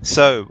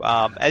 So,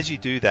 as you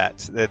do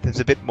that, there's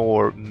a bit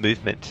more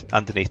movement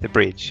underneath the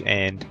bridge,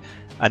 and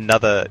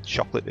another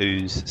chocolate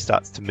ooze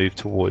starts to move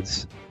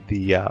towards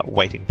the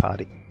waiting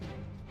party.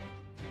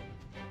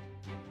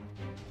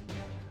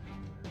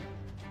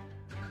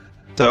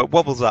 So it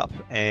wobbles up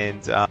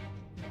and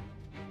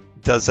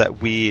does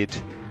that weird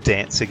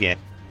dance again,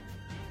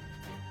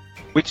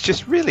 which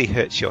just really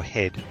hurts your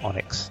head,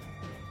 Onyx.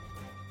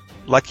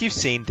 Like, you've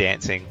seen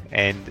dancing,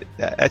 and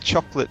a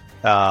chocolate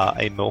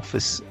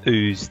amorphous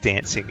ooze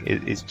dancing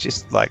is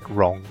just like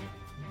wrong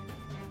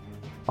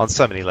on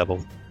so many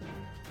levels.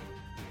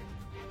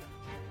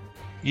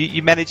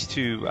 You manage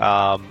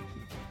to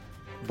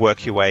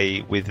work your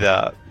way with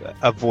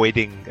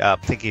avoiding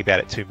thinking about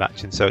it too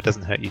much, and so it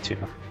doesn't hurt you too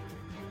much.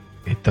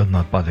 It does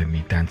not bother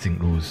me, dancing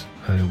ooze.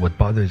 What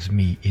bothers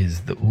me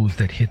is the ooze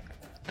that hit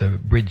the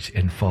bridge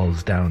and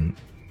falls down.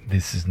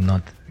 This is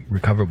not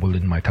recoverable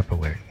in my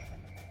Tupperware.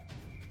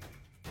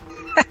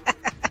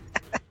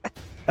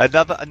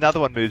 Another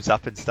one moves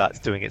up and starts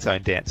doing its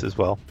own dance as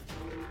well.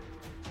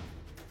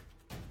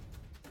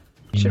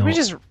 Should we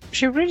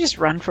just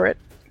run for it?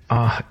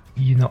 I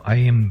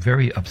am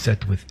very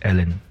upset with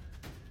Ellen.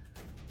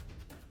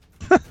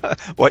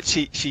 What,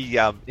 she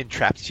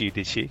entrapped you,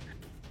 did she?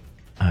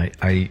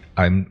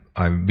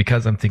 I'm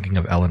because I'm thinking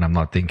of Ellen. I'm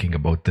not thinking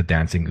about the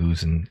dancing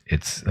ooze and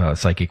its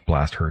psychic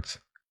blast hurts.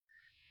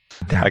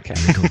 That Okay.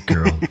 little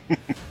girl.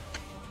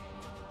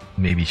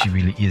 Maybe she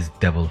really is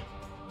devil.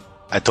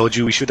 I told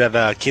you we should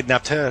have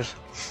kidnapped her.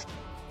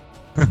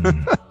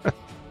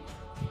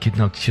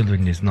 Kidnapped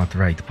children is not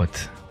right,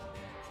 but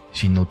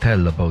she no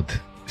tell about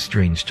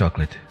strange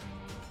chocolate.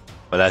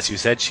 But as you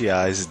said, she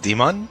is a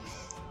demon.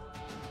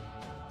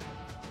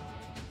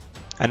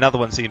 Another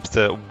one seems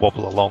to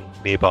wobble along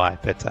nearby,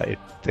 but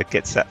it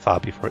gets that far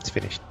before it's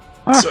finished.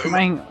 Oh, So-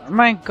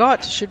 my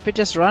god, should we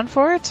just run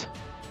for it?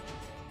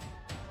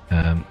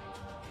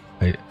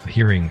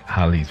 Hearing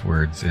Holly's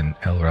words and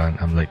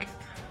Elran, I'm like,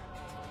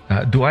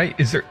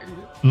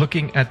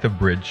 looking at the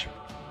bridge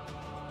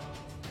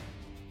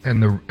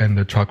and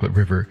the chocolate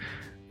river,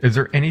 is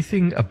there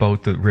anything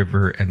about the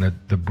river and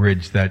the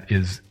bridge that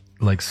is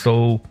like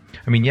so,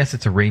 I mean, yes,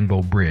 it's a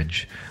rainbow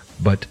bridge,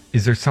 but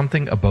is there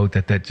something about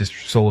that just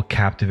so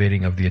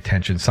captivating of the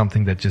attention,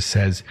 something that just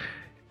says,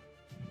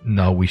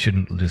 no, we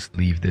shouldn't just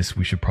leave this,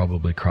 we should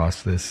probably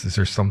cross this? Is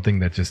there something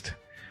that just,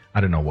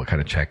 I don't know what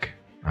kind of check,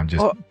 I'm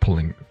just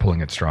pulling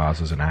at straws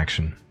as an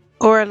action.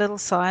 Or a little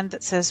sign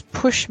that says,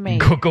 push me,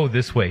 Go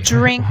this way.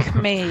 drink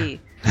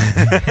me,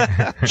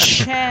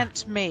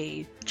 Chant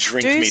me.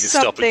 Drink Do me to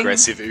stop something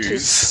aggressive to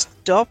ooze.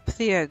 stop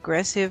the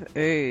aggressive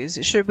ooze.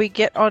 Should we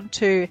get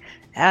onto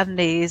our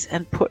knees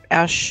and put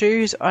our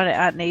shoes on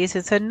our knees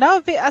and say,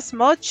 "No, we are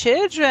small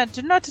children.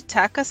 Do not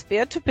attack us. We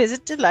are to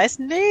visit the nice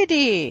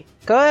lady.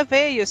 Go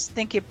away, you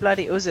stinky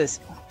bloody oozes."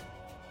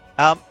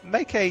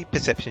 Make a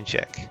perception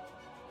check.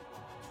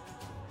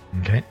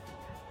 Okay.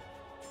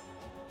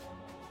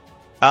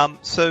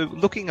 So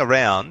looking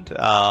around,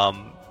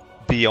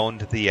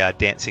 beyond the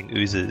dancing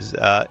oozes,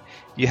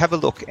 you have a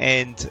look,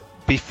 and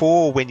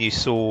before, when you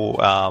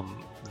saw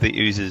the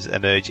oozes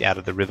emerge out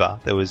of the river,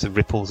 there was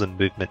ripples and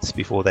movements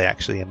before they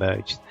actually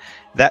emerged.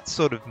 That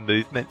sort of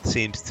movement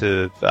seems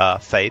to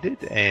have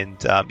faded, and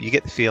you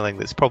get the feeling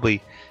that's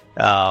probably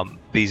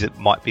these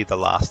might be the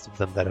last of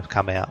them that have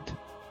come out.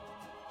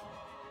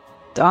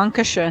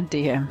 Dankeschön,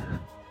 DM.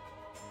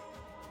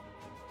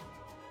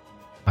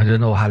 I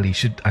don't know, Hallie.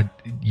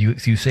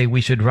 You say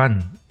we should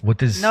run?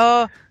 What is?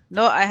 No,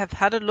 I have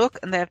had a look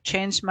and they have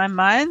changed my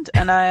mind,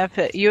 and I have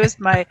used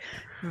my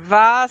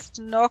vast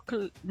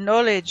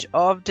knowledge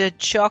of the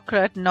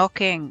chocolate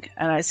knocking,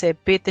 and I say,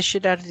 beat the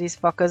shit out of these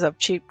fuckers of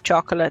cheap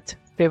chocolate.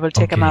 We will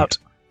take them Okay. out.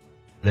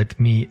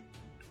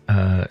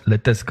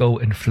 Let us go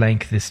and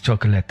flank this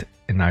chocolate,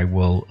 and I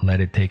will let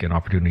it take an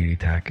opportunity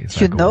attack as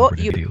I You go know- over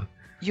to you- deal.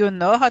 You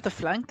know how to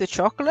flank the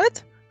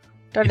chocolate?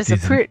 That It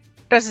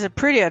is a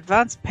pretty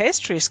advanced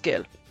pastry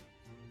skill.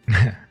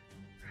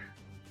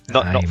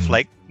 Not I'm-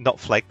 flake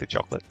the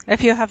chocolate.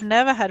 If you have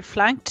never had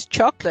flanked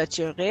chocolate,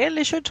 you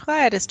really should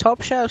try it. It's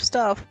top shelf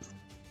stuff.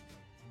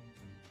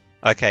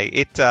 Okay,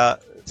 it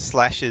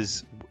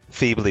slashes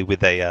feebly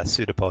with a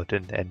pseudopod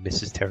and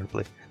misses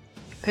terribly.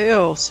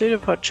 Ew,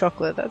 pseudopod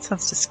chocolate. That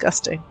sounds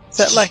disgusting. Is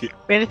that like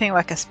anything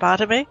like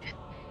aspartame?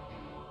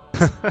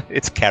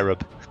 It's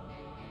carob.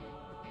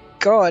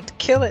 God,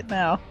 kill it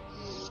now.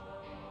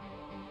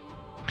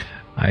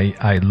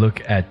 I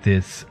look at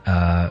this.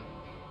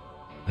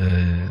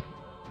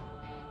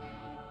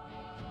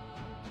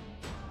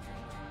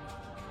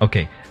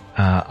 Okay.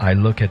 I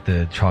look at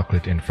the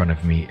chocolate in front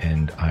of me,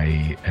 and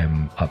I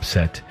am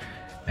upset,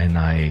 and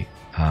I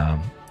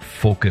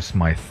focus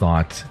my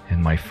thoughts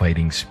and my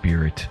fighting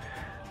spirit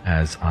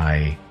as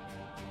I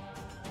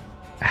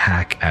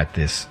hack at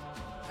this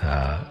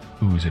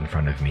ooze in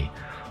front of me.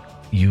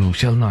 You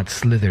shall not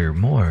slither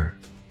more.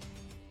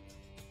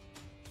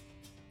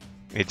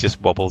 It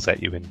just wobbles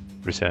at you in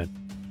return.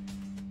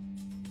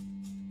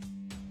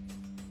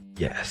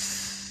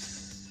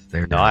 Yes.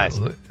 There. Nice.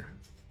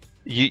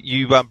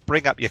 You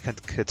bring up your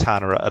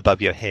katana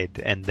above your head,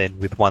 and then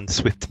with one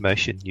swift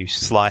motion, you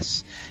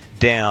slice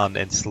down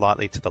and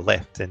slightly to the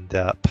left, and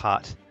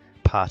part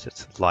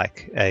it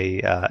like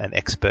an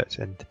expert.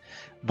 And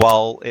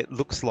while it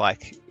looks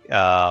like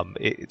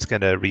it's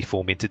going to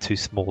reform into two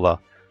smaller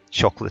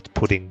chocolate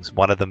puddings,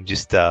 one of them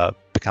just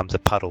becomes a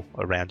puddle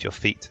around your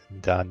feet,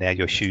 and now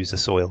your shoes are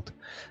soiled.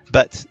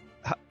 But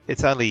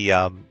it's only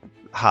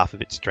half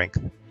of its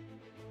strength.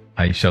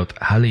 I shout,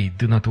 Hallie,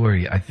 do not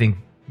worry. I think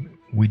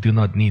we do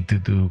not need to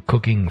do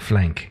cooking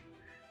flank.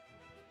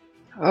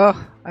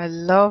 Oh, I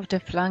love the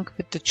flank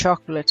with the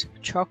chocolate.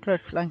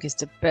 Chocolate flank is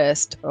the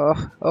best.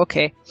 Oh,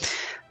 okay.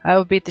 I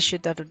will beat the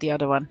shit out of the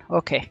other one.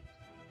 Okay.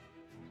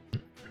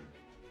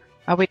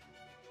 Are we...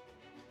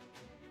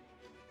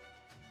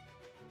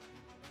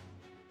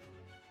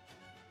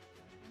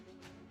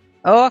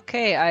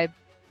 Okay, I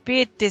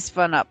beat this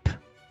one up.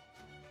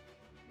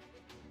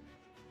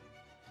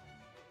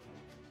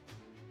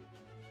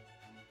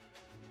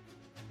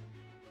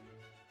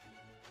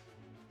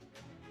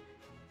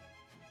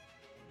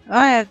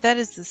 That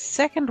is the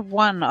second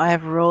one I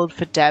have rolled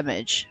for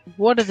damage.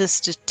 What are the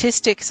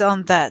statistics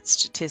on that,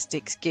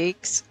 statistics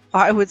geeks?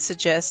 I would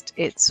suggest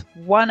it's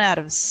 1 out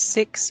of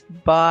 6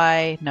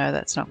 by... No,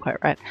 that's not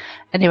quite right.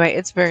 Anyway,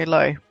 it's very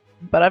low.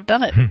 But I've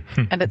done it,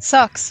 and it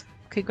sucks.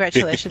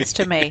 Congratulations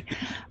to me.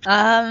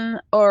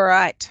 All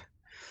right.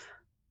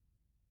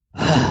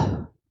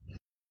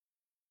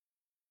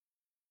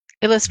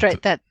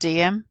 Illustrate that,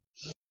 DM.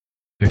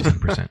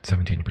 15%,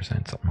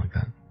 17%, something like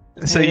that.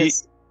 So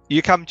Yes.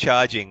 you come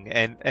charging,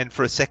 and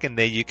for a second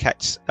there you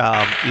catch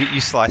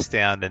you slice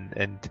down,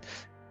 and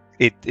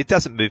it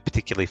doesn't move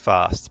particularly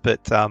fast,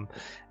 but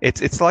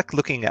it's like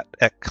looking at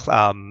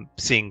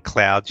seeing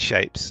cloud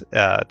shapes.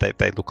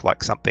 They look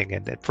like something,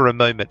 and for a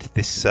moment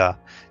this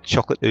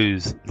chocolate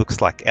ooze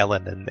looks like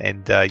Ellen,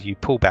 and you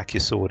pull back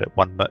your sword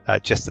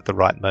at just at the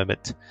right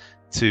moment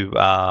to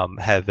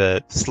have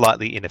a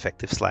slightly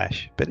ineffective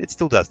slash, but it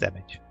still does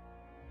damage.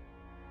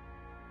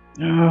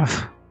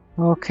 Ugh.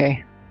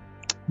 Okay.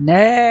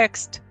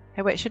 Next.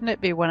 Hey, wait, shouldn't it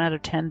be 1 out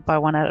of 10 by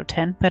 1 out of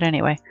 10? But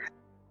anyway.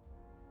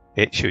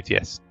 It should,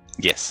 yes.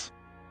 Yes.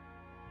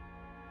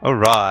 All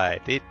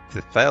right, it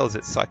fails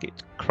its psychic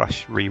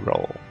crush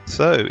reroll,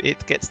 so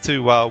it gets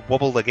to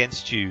wobble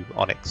against you,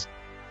 Onyx.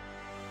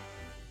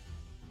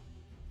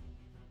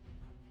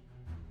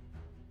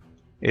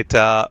 It's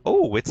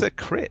a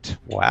crit.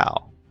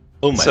 Wow.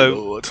 Oh my So-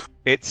 lord.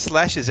 It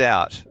slashes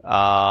out,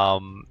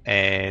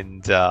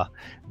 and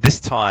this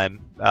time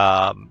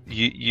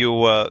you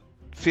were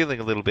feeling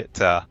a little bit,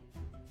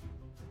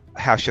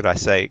 how should I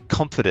say,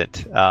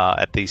 confident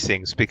at these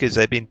things because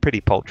they've been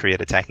pretty paltry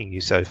at attacking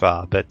you so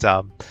far. But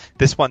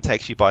this one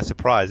takes you by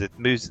surprise. It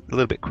moves a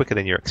little bit quicker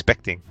than you're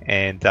expecting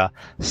and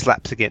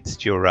slaps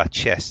against your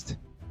chest.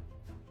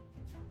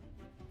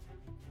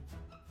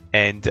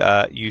 And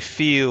you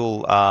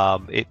feel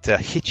it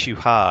hits you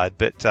hard,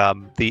 but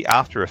the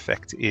after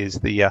effect is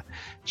the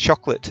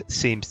chocolate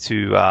seems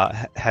to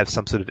have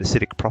some sort of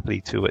acidic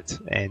property to it,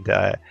 and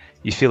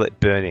you feel it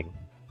burning.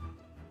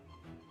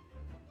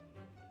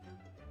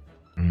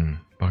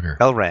 Bugger.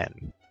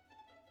 Elran.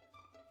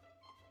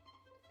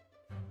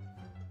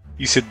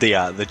 You said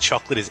the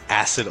chocolate is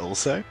acid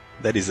also?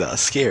 That is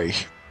scary.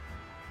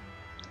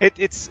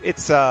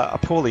 It's a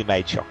poorly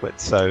made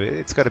chocolate, so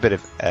it's got a bit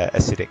of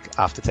acidic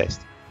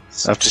aftertaste.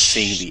 After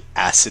seeing the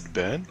acid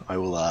burn, I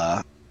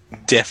will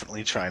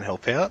definitely try and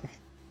help out.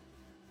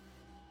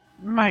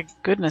 My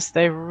goodness,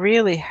 they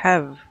really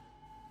have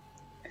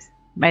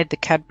made the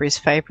Cadbury's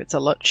favourites a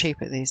lot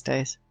cheaper these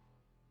days.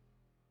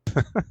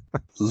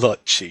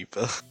 Lot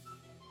cheaper.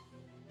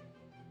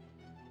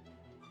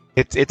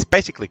 It's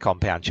basically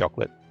compound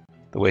chocolate,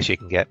 the worst you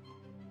can get.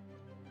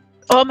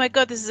 Oh my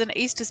god, this is an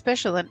Easter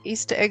special, and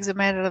Easter eggs are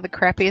made out of the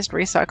crappiest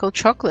recycled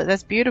chocolate.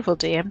 That's beautiful,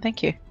 DM.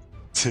 Thank you.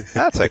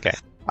 That's okay.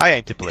 I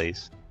aim to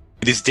please.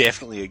 It is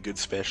definitely a good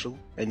special,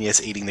 and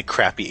yes, eating the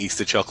crappy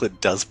Easter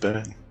chocolate does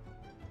burn.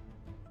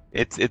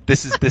 This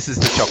is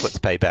the chocolate's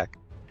payback.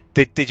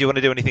 Did you want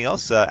to do anything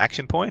else?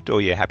 Action point, or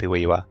you're happy where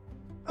you are?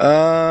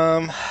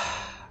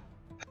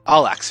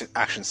 I'll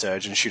action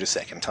surge and shoot a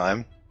second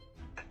time,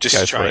 just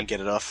to try and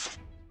get it off.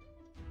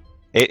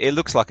 It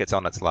looks like it's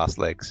on its last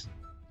legs,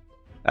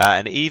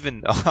 and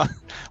even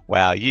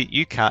wow,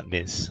 you can't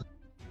miss.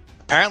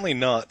 Apparently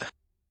not.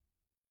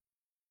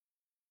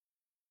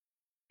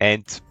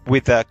 And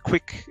with a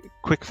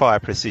quick fire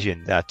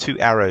precision, 2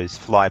 arrows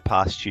fly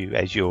past you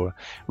as you're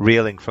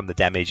reeling from the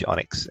damage,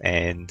 Onyx.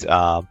 And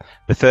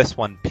the first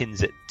one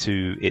pins it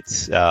to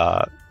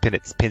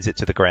pins it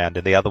to the ground,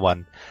 and the other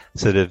one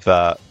sort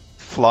of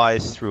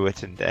flies through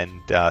it and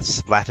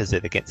splatters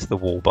it against the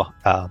wall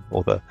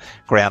or the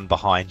ground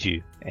behind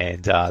you.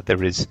 And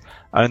there is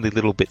only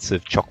little bits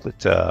of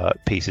chocolate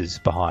pieces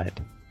behind.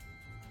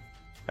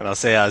 And I'll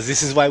say,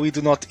 this is why we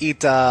do not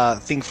eat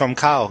thing from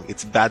cow.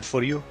 It's bad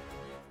for you.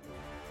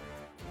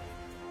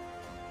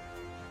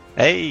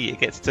 Hey, it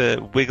gets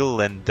to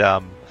wiggle and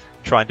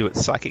try and do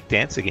its psychic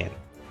dance again.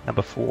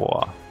 Number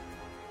 4.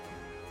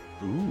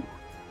 Ooh.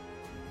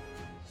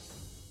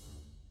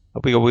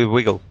 Wiggle, wiggle,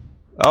 wiggle.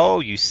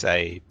 Oh, you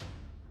save.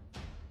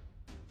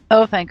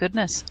 Oh, thank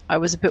goodness. I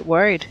was a bit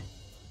worried.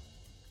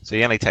 So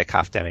you only take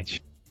half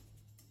damage.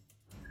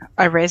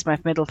 I raised my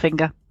middle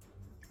finger.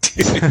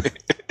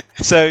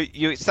 So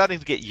you're starting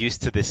to get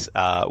used to this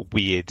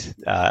weird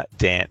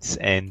dance,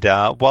 and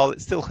while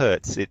it still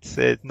hurts, it's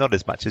not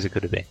as much as it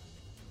could have been.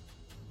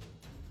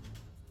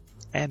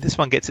 And this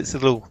one gets its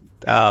little,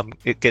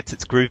 it gets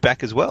its groove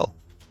back as well.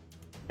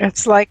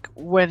 It's like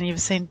when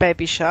you've seen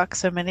Baby Shark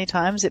so many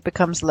times, it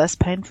becomes less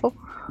painful.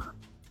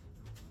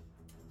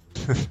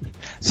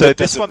 So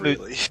this one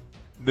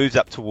moves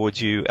up towards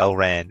you,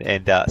 Elran,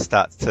 and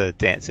starts to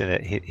dance in a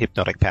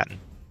hypnotic pattern.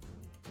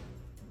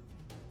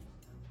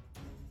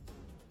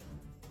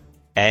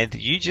 And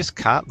you just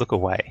can't look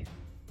away.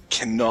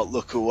 Cannot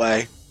look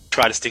away.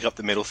 Try to stick up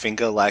the middle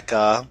finger like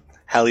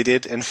Hallie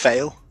did and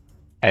fail.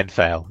 And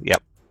fail,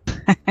 yep.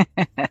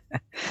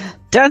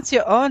 Dance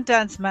your own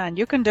dance, man.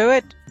 You can do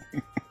it.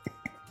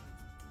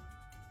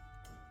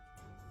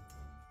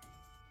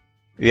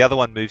 The other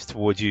one moves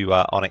towards you,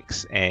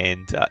 Onyx,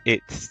 and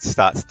it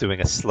starts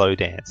doing a slow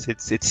dance.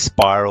 It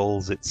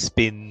spirals, it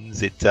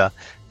spins, it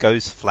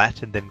goes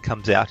flat and then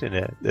comes out in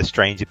a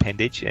strange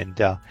appendage,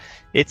 and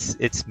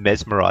it's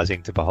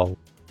mesmerizing to behold.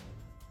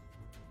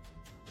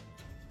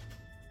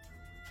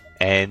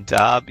 And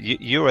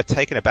you are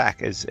taken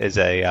aback as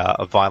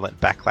a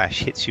violent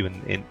backlash hits you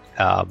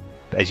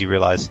as you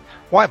realize,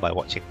 why am I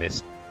watching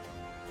this?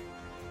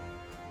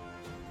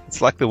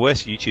 It's like the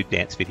worst YouTube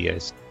dance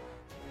videos.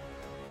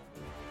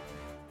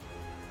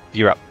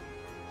 You're up.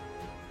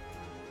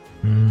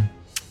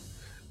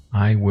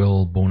 I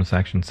will bonus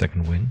action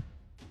second win.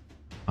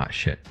 Ah,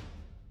 shit.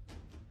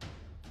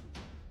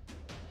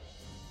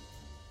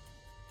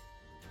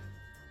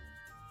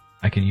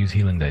 I can use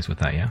healing dice with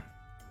that, yeah?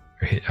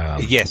 Or hit,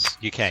 yes,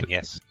 you can,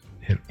 yes.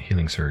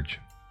 Healing surge.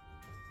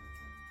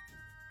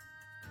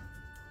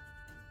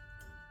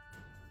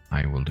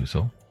 I will do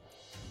so.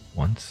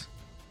 Once.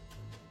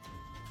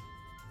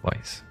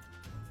 Twice.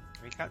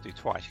 You can't do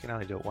twice, you can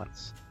only do it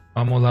once.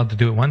 I'm allowed to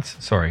do it once?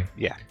 Sorry.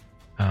 Yeah.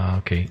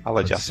 Okay. I'll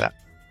adjust that.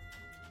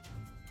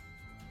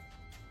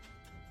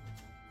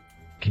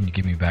 Can you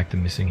give me back the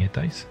missing hit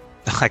dice?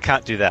 I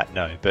can't do that,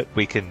 no, but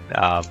we can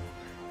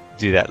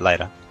do that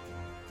later.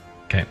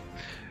 Okay.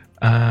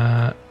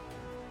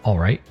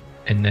 Alright.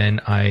 And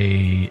then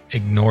I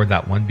ignored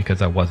that one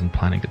because I wasn't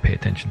planning to pay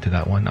attention to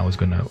that one. I was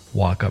going to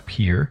walk up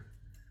here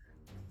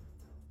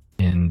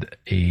and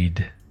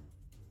aid.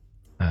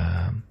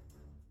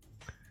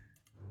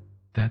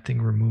 That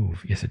thing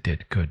remove. Yes, it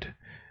did. Good.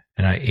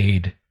 and I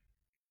aid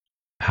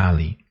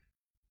Hallie.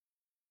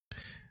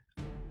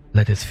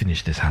 Let us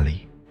finish this,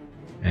 Hallie.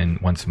 And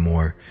once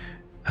more,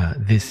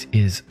 this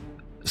is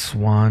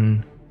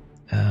Swan.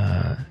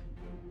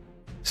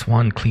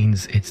 Swan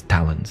cleans its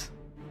talons.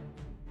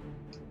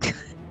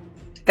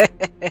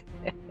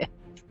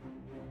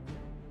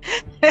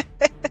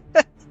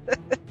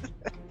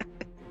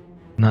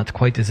 Not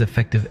quite as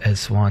effective as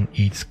Swan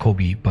eats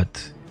Kobe,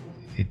 but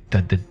it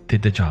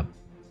did the job.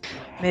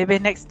 Maybe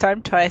next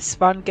time try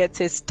Swan gets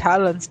his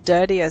talons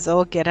dirty as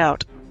all get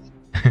out.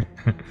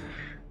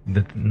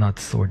 That not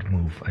sword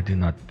move. I do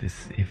not.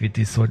 If it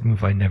is sword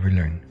move, I never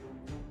learn.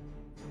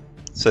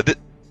 So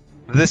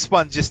this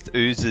one just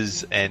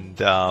oozes, and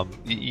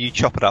you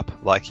chop it up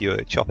like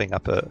you're chopping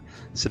up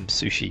some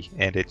sushi,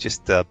 and it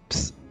just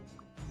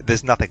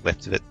there's nothing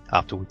left of it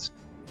afterwards.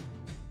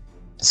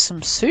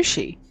 Some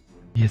sushi?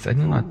 Yes, I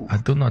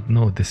do not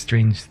know the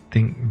strange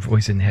thing.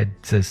 Voice in head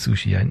says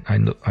sushi.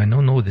 I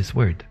don't know this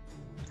word.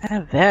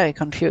 I'm very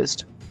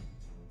confused.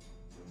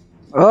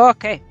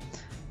 Okay,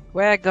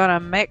 we're gonna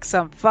make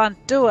some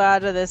fondue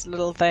out of this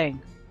little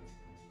thing.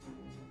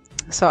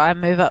 So I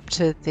move up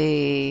to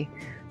the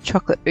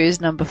chocolate ooze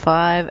number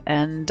 5,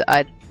 and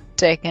I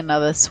take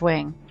another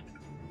swing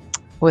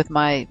with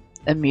my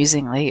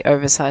amusingly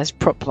oversized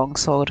prop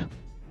longsword.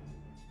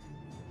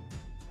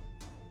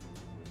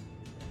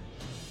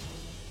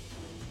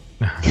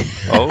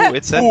 Oh,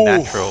 it's a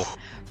natural.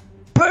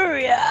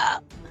 Booyah!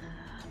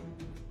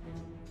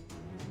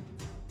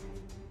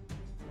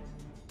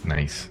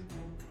 Nice.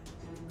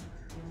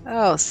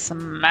 Oh,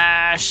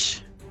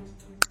 smash!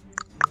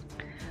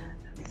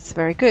 It's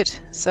very good.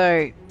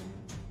 So,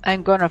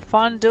 I'm gonna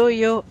fondue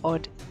you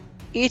and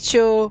eat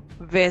you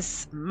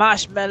with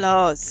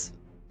marshmallows.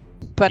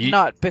 But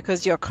not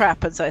because you're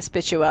crap and so I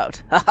spit you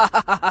out.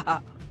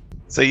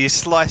 So you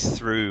slice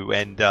through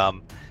and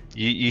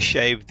you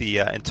shave the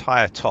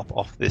entire top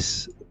off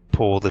this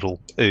poor little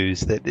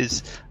ooze that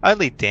is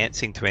only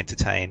dancing to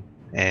entertain,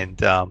 and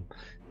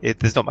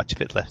there's not much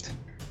of it left.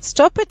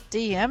 Stop it,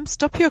 DM.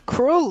 Stop your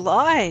cruel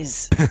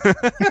lies.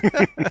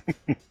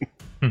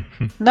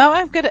 No,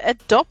 I'm going to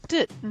adopt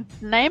it and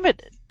name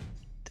it.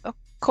 I'll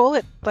call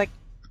it, like,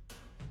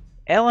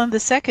 Ellen II.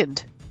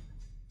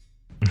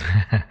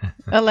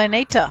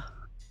 Elenita.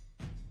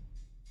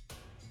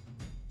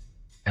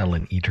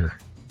 Ellen Eater.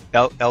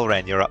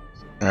 Elran, you're up.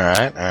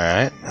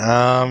 Alright.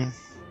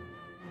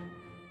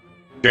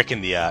 You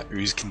reckon the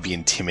ooze can be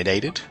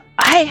intimidated?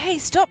 Hey,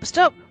 stop.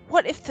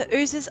 What if the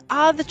oozes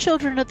are the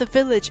children of the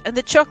village and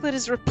the chocolate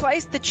has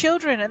replaced the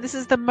children and this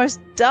is the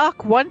most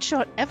dark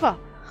one-shot ever?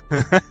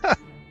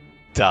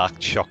 Dark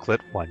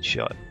chocolate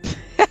one-shot.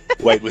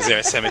 Wait, was there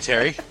a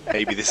cemetery?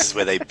 Maybe this is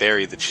where they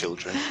bury the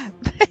children.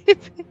 Maybe.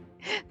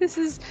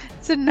 It's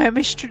a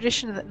gnomish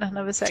tradition that none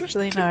of us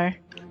actually know.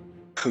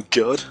 Oh,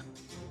 God.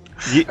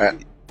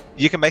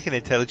 You can make an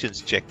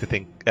intelligence check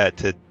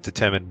to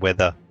determine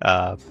whether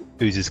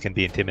oozes can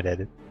be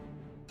intimidated.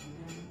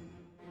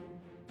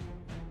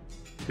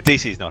 The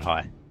DC is not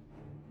high.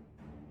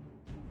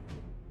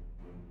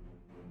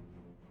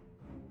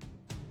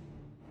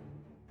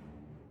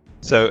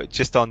 So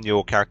just on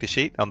your character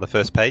sheet, on the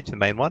first page, the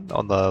main one,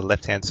 on the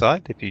left-hand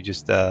side, if you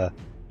just,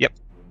 yep.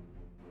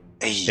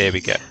 Hey. There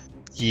we go.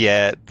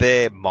 Yeah,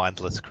 they're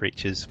mindless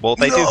creatures. Well,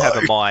 they do have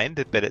a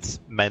mind, but it's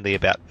mainly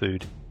about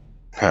food.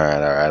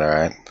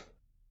 Alright.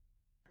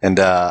 And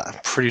I'm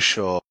pretty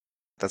sure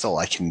that's all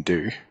I can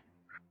do.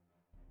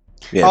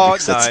 Yeah, oh,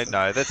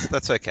 no,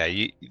 that's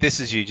okay. This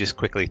is you just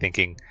quickly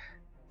thinking,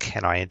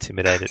 can I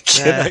intimidate it?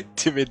 Can I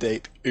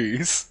intimidate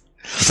ooze?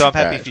 So I'm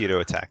happy for you to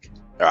attack.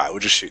 Alright, we'll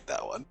just shoot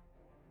that one.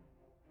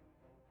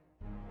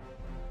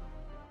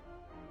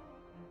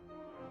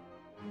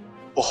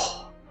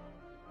 Oh.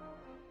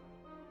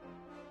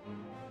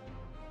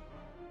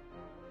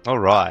 All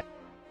right.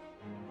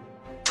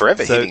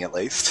 Forever hitting, at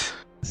least.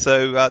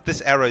 So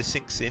this arrow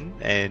sinks in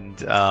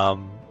and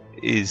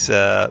is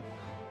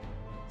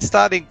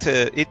starting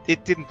to.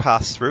 It didn't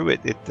pass through.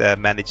 It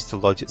managed to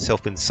lodge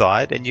itself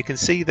inside, and you can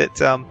see that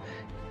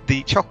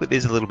the chocolate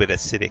is a little bit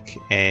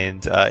acidic,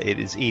 and it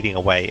is eating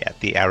away at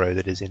the arrow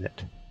that is in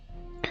it.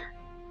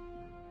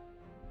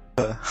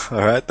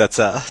 Alright, that's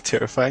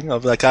terrifying. I'll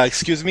be like,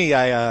 excuse me,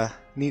 I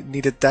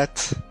needed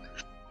that.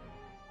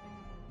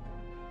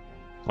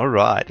 All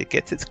right, it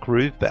gets its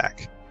groove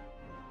back.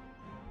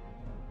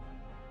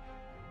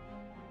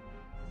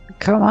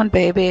 Come on,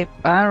 baby.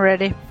 I'm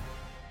ready.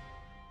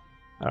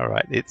 All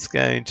right, it's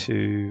going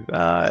to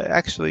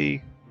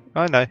actually.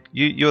 Oh no,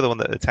 you're the one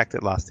that attacked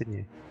it last, didn't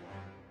you?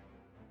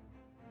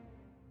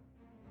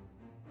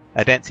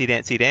 A dancy,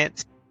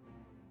 dance,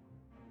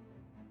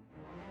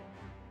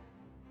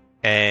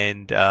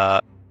 and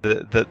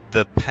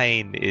the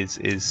pain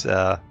is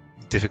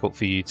difficult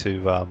for you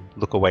to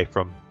look away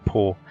from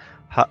poor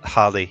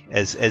Harley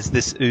as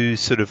this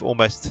ooze sort of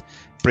almost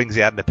brings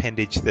out an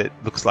appendage that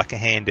looks like a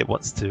hand. It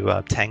wants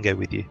to tango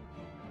with you.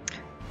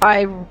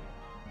 I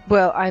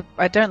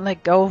don't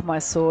let go of my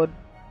sword,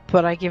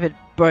 but I give it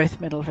both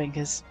middle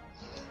fingers.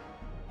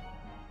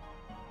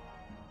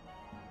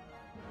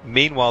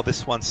 Meanwhile,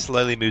 this one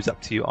slowly moves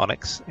up to you,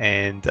 Onyx,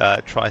 and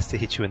tries to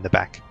hit you in the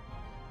back.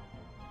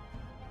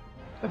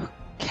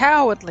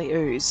 Cowardly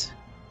ooze.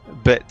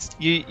 But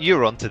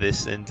you're onto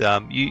this, and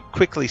you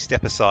quickly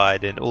step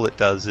aside, and all it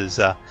does is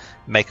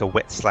make a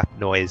wet slap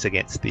noise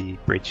against the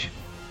bridge.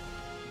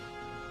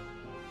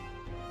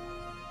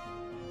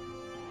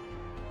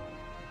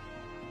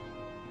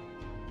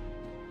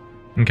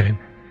 Okay.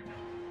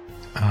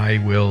 I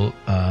will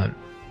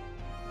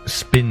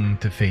spin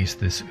to face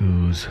this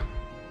ooze.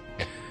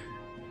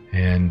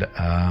 And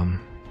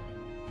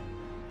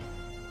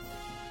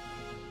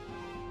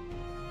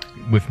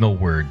with no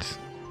words,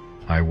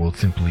 I will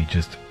simply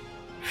just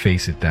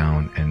face it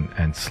down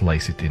and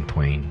slice it in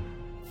twain.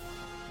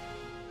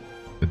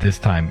 But this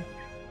time,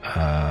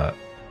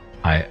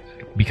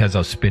 because I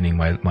was spinning,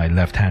 my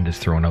left hand is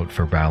thrown out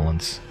for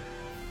balance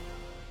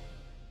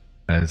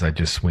as I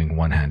just swing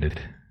one-handed.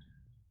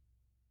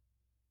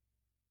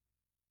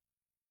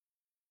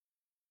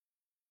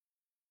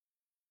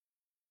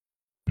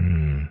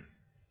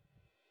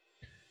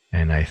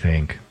 And I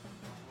think,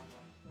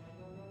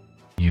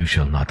 you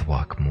shall not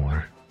walk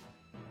more.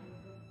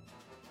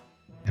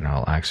 And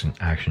I'll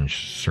action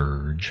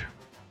surge.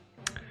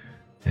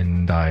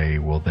 And I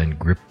will then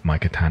grip my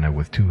katana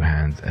with two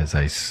hands as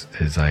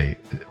I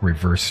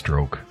reverse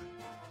stroke.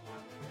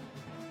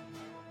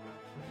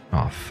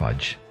 Oh,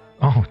 fudge.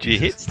 Oh, Jesus, you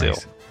hit still.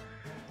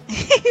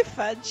 Nice.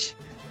 Fudge.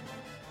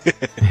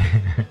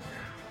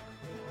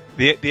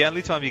 The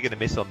only time you're going to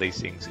miss on these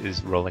things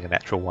is rolling a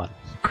natural 1.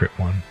 Crit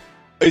 1.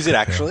 Is it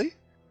actually?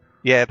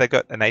 Yeah, they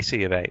got an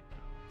AC of 8.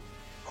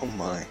 Oh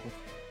my.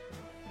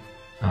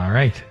 All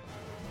right.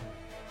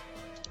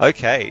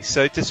 Okay,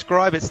 so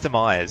describe its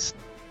demise.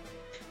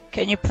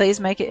 Can you please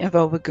make it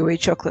involve a gooey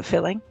chocolate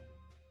filling?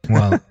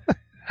 Well,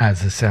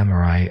 as a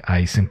samurai,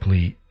 I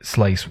simply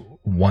slice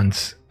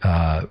once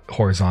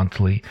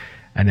horizontally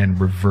and then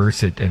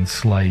reverse it and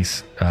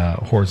slice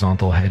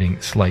horizontal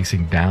heading,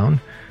 slicing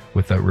down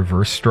with a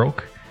reverse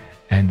stroke.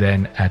 And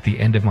then at the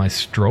end of my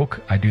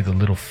stroke, I do the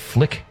little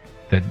flick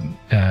that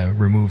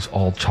removes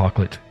all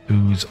chocolate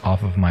ooze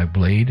off of my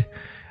blade.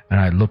 And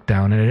I look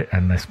down at it,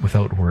 and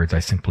without words, I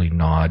simply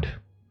nod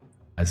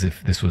as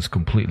if this was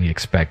completely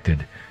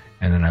expected.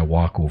 And then I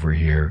walk over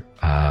here,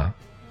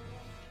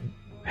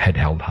 head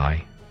held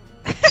high.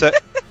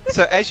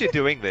 So as you're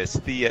doing this,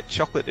 the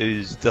chocolate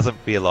ooze doesn't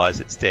realize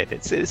it's dead.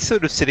 It's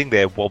sort of sitting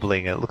there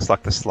wobbling, and it looks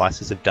like the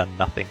slices have done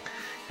nothing.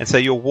 And so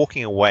you're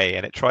walking away,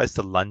 and it tries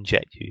to lunge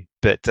at you,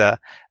 but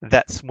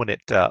that's when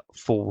it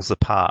falls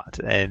apart.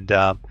 And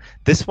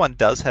this one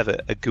does have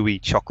a gooey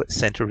chocolate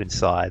center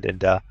inside,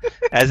 and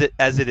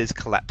as it is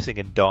collapsing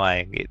and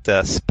dying,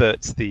 it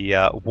spurts the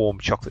warm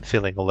chocolate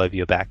filling all over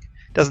your back.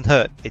 It doesn't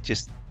hurt; it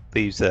just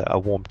leaves a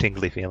warm,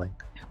 tingly feeling.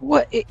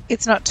 What?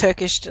 It's not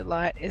Turkish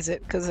delight, is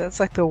it? Because that's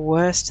like the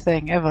worst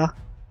thing ever.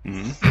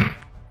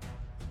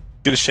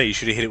 Gonna say you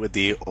should have hit it with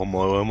the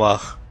Omooma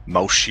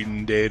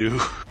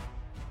Maushinderu.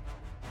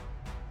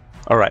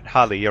 All right,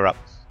 Harley, you're up.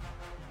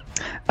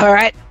 All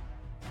right.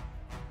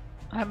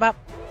 I'm up.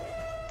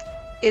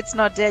 It's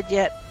not dead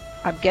yet.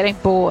 I'm getting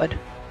bored.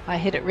 I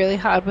hit it really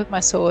hard with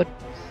my sword.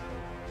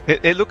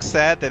 It looks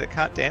sad that it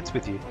can't dance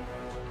with you.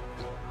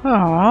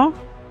 Aww.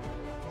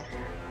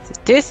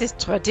 This is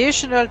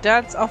traditional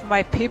dance of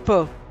my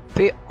people.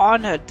 Be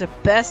honored. The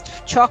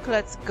best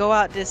chocolates go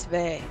out this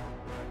way.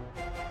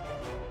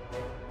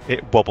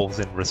 It wobbles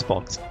in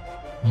response.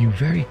 You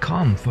very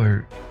calm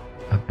for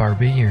a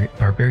barbarian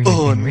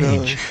in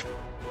rage.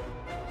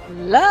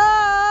 Luck!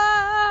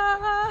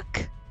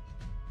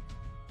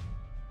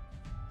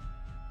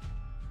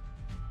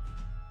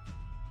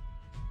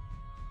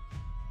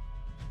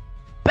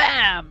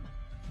 Bam!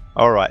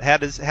 All right, how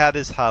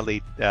does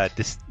Harley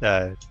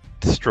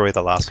destroy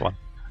the last one?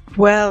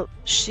 Well,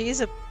 she's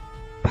a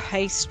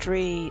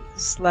pastry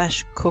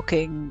 /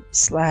 cooking /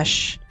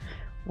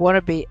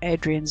 wannabe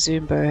Adrian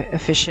Zumbo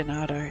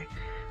aficionado.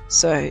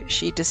 So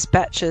she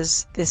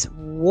dispatches this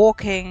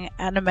walking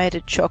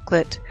animated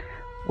chocolate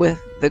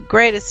with the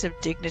greatest of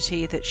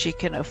dignity that she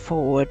can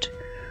afford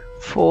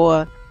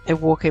for a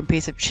walking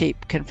piece of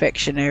cheap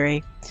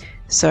confectionery.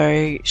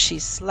 So she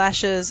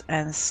slashes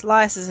and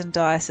slices and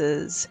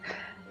dices,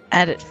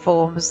 and it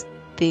forms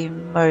the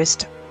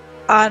most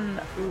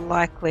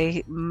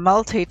unlikely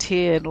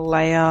multi-tiered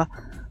layer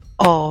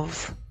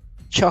of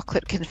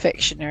chocolate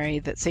confectionery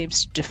that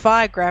seems to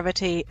defy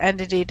gravity, and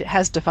indeed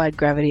has defied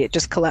gravity. It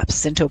just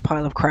collapses into a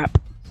pile of crap.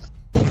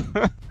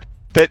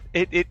 But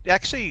it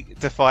actually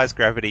defies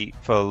gravity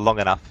for long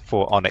enough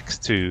for Onyx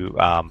to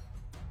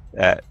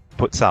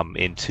put some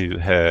into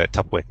her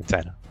Tupperware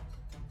container.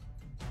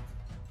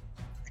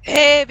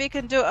 Hey, we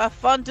can do a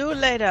fondue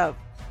later.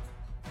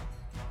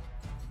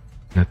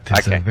 That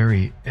is Okay. a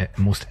very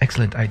most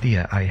excellent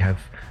idea. I have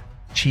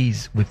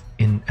cheese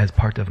within as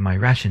part of my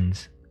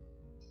rations.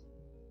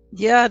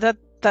 Yeah, that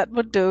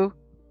would do.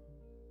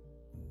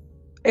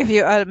 If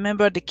you are a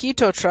member of the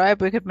keto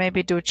tribe, we could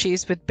maybe do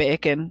cheese with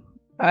bacon.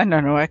 I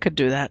don't know, I could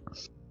do that.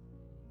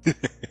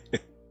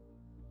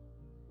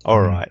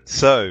 All right.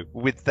 So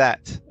with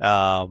that,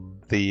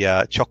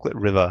 the chocolate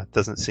river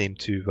doesn't seem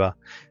to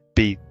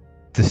be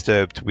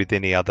disturbed with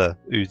any other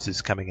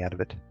oozes coming out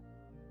of it.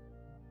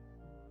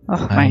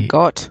 Oh my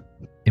god.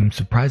 I'm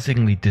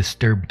surprisingly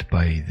disturbed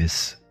by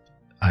this.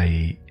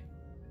 I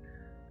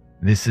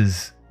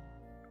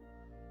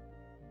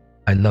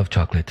love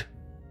chocolate.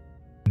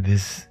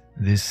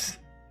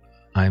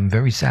 I'm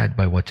very sad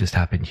by what just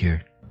happened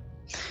here.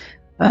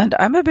 And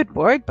I'm a bit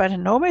worried by the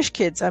gnomish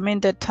kids. I mean,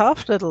 they're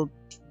tough little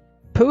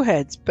poo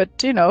heads, but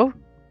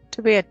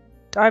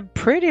I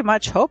pretty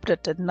much hope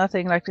that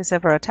nothing like this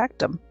ever attacked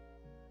them.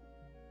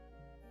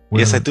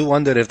 Yes, I Well, do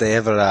wonder if they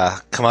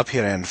ever come up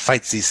here and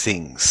fight these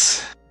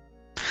things.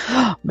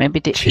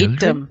 Maybe they Children? eat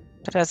them.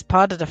 That's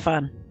part of the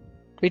fun.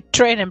 We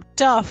train them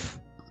tough.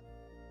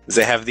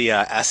 They have the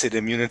acid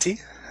immunity,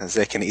 as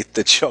they can eat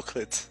the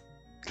chocolate.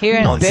 Here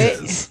in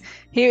Nonsense.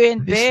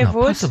 Bearwood. this is not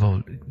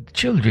possible.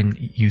 Children,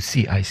 you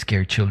see, I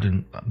scare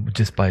children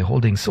just by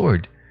holding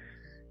sword.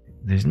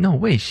 There's no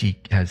way she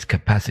has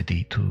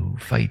capacity to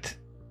fight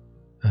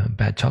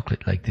bad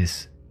chocolate like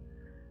this.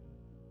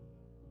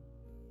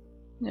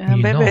 Yeah,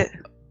 You maybe. know,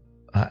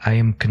 I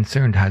am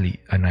concerned, Hallie,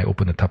 and I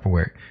open the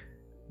Tupperware.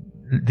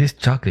 This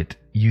chocolate,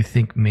 you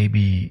think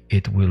maybe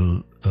it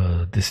will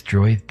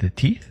destroy the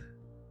teeth?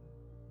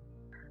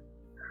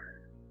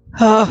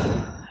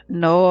 Oh,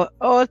 no,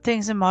 all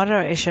things in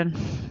moderation.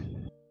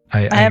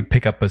 I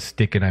pick up a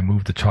stick and I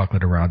move the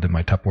chocolate around in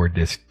my Tupperware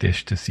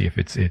dish to see if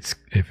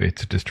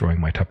it's destroying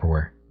my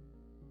Tupperware.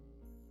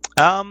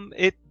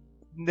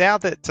 Now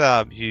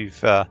that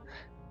you've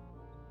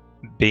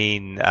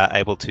been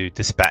able to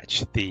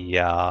dispatch the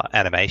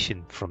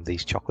animation from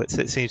these chocolates,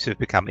 it seems to have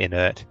become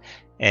inert,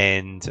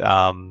 and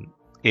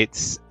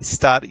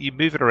you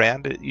move it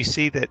around. You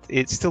see that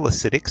it's still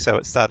acidic, so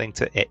it's starting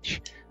to etch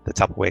the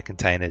Tupperware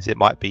containers. It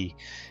might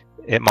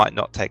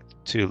not take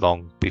too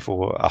long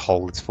before a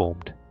hole is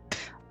formed.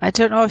 I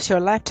don't know if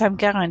your lifetime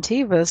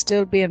guarantee will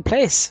still be in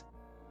place.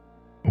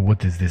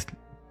 What is this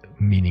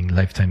meaning,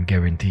 lifetime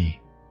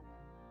guarantee?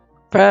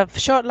 For a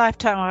short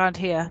lifetime around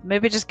here,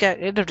 maybe just get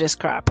rid of this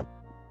crap.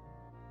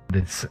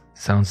 That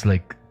sounds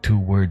like two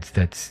words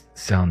that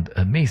sound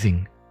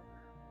amazing.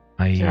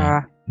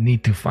 I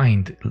need to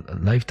find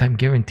lifetime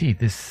guarantee.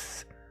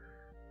 These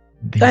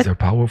are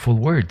powerful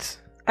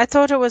words. I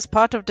thought it was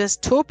part of this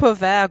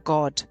Tupperware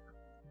god.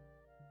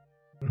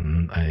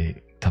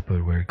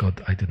 Tupperware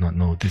god, I do not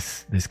know.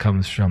 This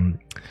comes from,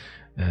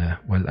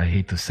 well, I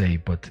hate to say,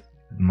 but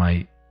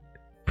my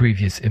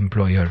previous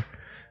employer,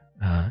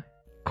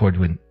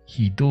 Cordwin,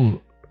 he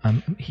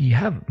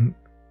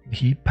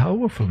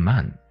powerful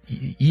man,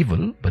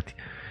 evil, but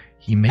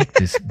he make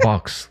this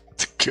box.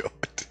 God.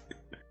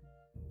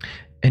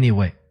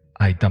 Anyway,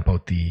 I dump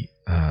out the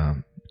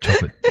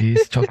chocolate.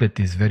 This chocolate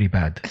is very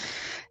bad.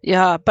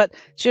 Yeah, but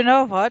do you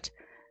know what?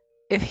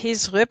 If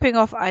he's ripping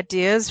off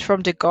ideas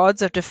from the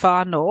gods of the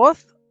far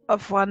north,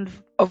 of one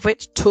of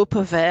which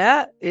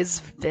Tupperware is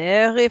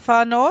very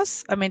far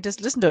north. I mean,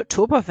 just listen to it.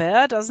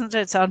 Tupperware, doesn't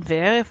it sound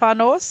very far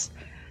north?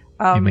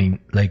 You mean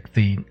like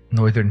the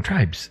northern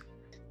tribes?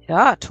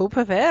 Yeah,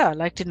 Tupperware,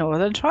 like the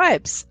northern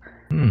tribes.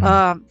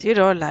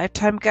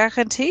 Lifetime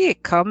guarantee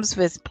comes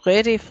with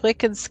pretty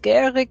freaking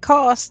scary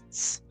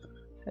costs.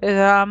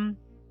 I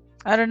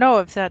don't know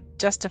if that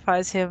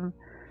justifies him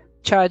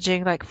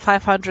charging like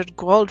 500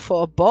 gold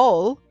for a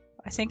bowl.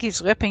 I think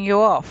he's ripping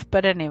you off.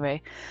 But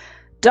anyway,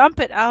 dump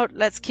it out.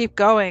 Let's keep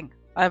going.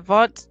 I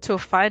want to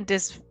find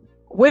this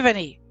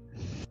Wiveny.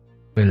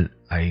 Well,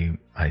 I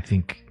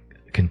think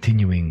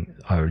continuing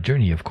our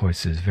journey, of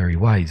course, is very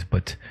wise.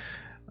 But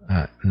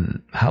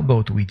how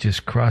about we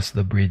just cross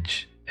the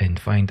bridge and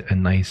find a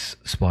nice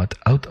spot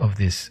out of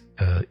this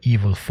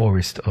evil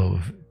forest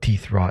of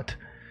teeth rot,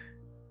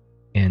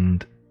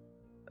 and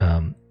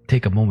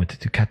take a moment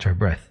to catch our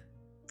breath.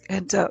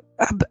 And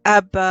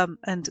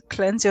and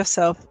cleanse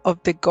yourself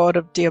of the god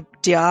of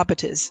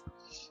diabetes.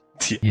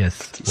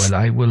 Yes, well,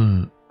 I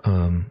will.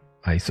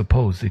 I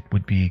suppose it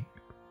would be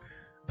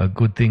a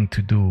good thing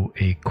to do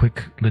a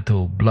quick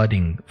little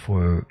blooding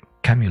for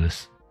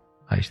Camulus.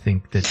 I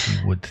think that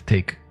he would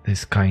take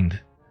this kind.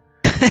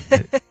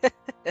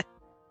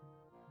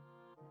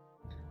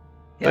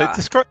 Yeah.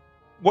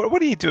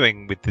 What are you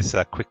doing with this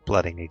quick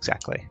blooding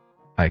exactly?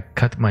 I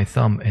cut my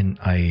thumb and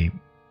I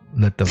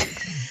let the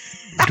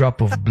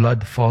drop of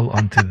blood fall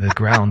onto the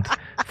ground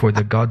for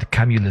the god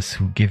Camulus,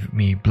 who give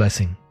me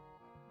blessing.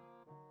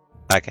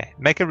 Okay,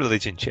 make a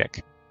religion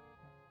check.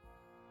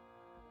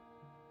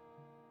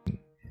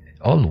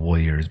 All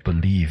warriors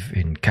believe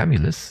in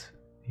Camulus.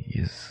 He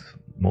is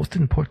most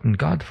important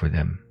god for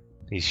them.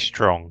 He's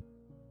strong.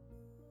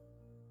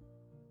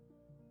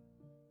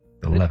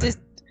 11.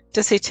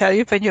 Does he tell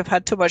you when you've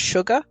had too much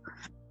sugar?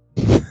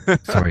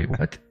 Sorry,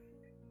 what?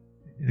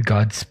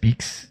 God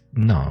speaks?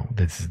 No,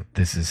 this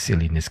is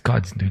silliness.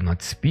 Gods do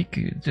not speak.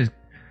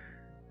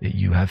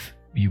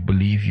 You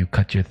believe, you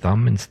cut your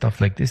thumb and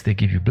stuff like this. They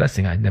give you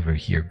blessing. I never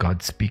hear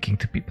God speaking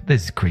to people.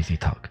 This is crazy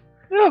talk.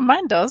 Oh,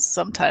 mine does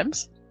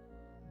sometimes.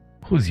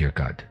 Who's your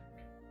god?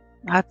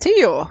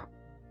 Mateo.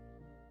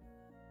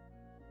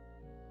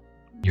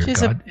 Your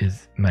She's god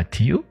is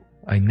Matthew?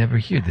 I never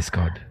hear this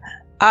god.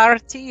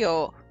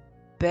 Artio,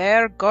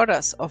 bear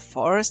goddess of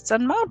forests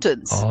and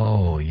mountains.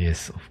 Oh,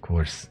 yes, of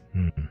course.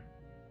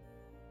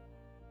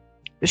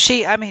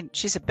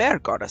 She's a bear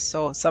goddess,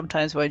 so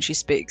sometimes when she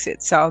speaks,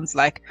 it sounds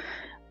like,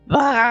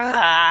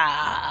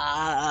 "Ah."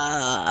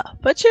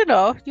 But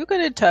you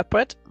can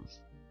interpret.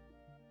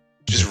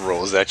 Just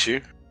rolls at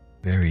you.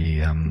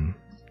 Very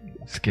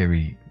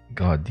scary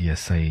god.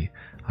 Yes,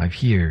 I've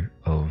heard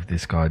of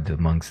this god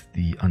amongst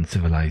the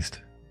uncivilized.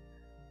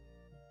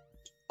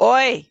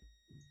 Oi,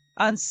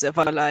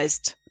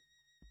 uncivilized.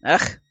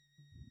 Ugh.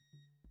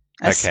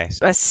 Okay.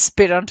 I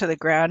spit onto the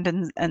ground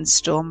and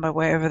storm my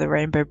way over the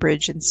Rainbow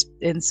Bridge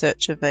in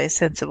search of a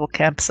sensible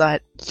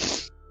campsite.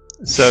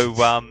 So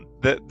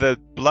the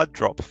blood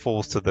drop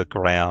falls to the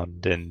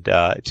ground and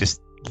it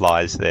just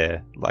lies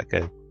there like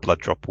a blood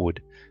drop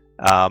would.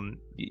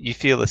 You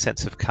feel a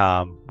sense of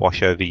calm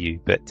wash over you,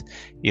 but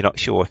you're not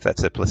sure if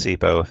that's a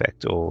placebo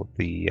effect or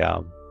the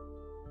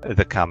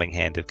calming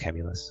hand of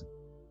Camulus.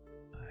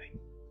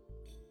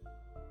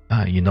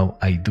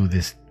 I do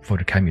this for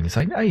Camulus.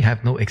 I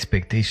have no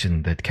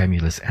expectation that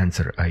Camulus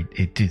answer.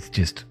 It is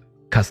just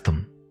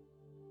custom.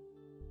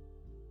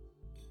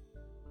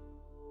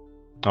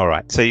 All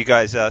right, so you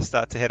guys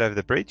start to head over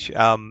the bridge.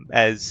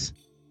 As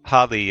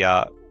Harley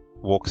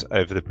walks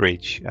over the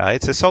bridge,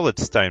 it's a solid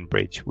stone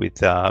bridge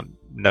with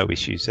no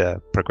issues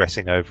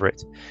progressing over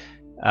it.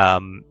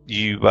 Can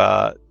you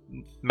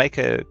make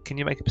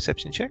a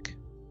perception check?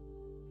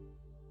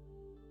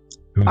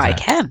 Who's I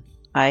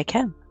that?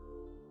 can.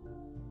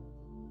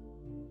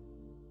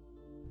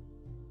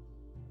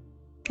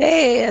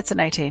 Hey, that's an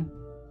 18.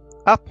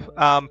 Up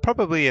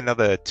probably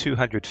another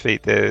 200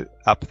 feet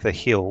up the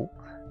hill,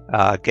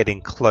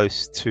 getting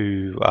close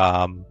to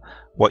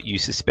what you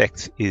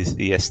suspect is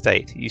the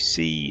estate. You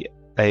see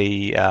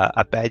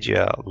a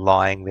badger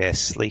lying there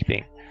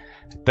sleeping,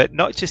 but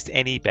not just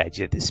any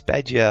badger. This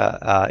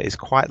badger is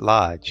quite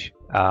large,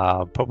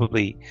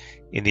 probably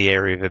in the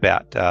area of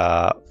about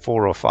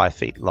 4 or 5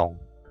 feet long,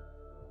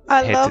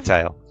 head to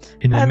tail.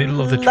 In the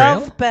middle of the I trail?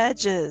 love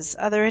badgers.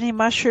 Are there any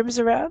mushrooms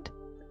around?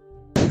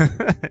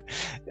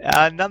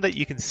 None that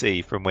you can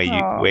see from where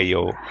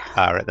you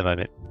are at the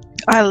moment.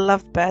 I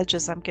love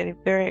badgers. I'm getting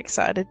very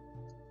excited.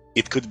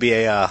 It could be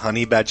a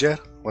honey badger.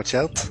 Watch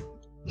out.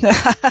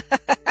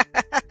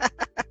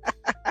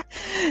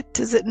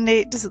 Does it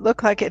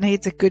look like it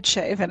needs a good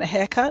shave and a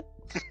haircut?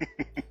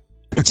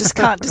 It just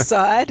can't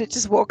decide. It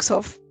just walks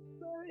off.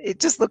 It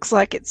just looks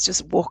like it's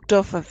just walked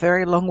off a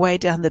very long way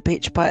down the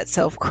beach by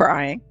itself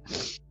crying.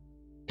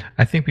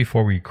 I think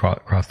before we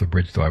cross the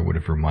bridge, though, I would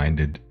have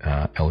reminded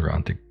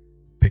Elrond to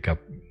pick up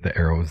the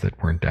arrows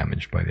that weren't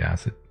damaged by the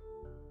acid.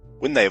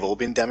 Wouldn't they have all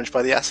been damaged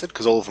by the acid?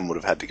 Because all of them would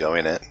have had to go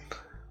in it.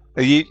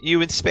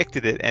 You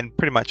inspected it, and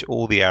pretty much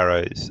all the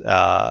arrows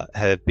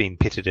have been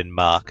pitted and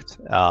marked,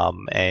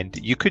 and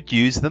you could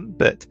use them,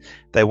 but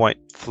they won't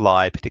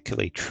fly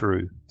particularly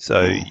true.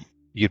 So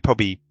you'd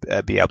probably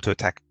be able to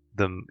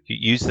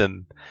use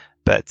them,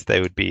 but they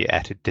would be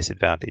at a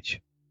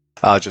disadvantage.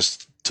 I'll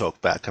just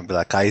talk back and be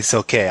like, it's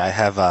okay, I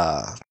have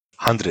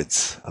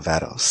hundreds of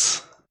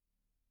arrows.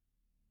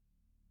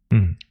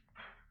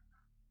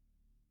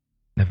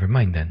 Never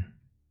mind then.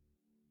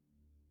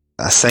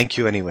 Thank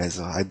you anyways,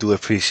 I do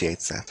appreciate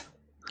that.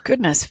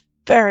 Goodness,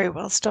 very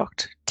well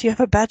stocked. Do you have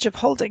a badge of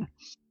holding?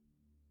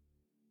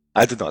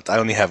 I do not, I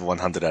only have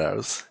 100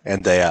 arrows,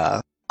 and they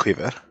are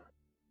quiver.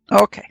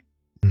 Okay.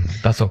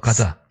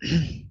 Tasokata.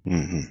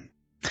 Mm-hmm.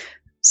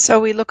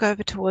 So we look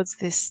over towards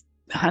this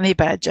honey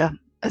badger,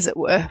 as it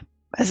were.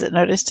 Has it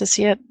noticed us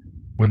yet?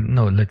 Well,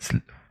 no, let's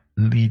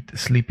lead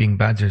sleeping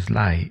badgers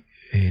lie.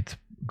 It's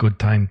good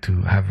time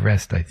to have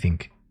rest, I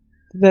think.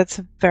 That's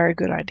a very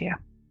good idea.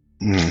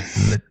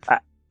 Mm.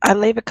 I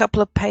leave a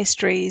couple of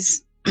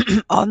pastries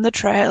on the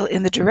trail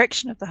in the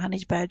direction of the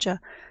honey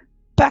badger,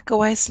 back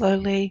away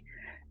slowly,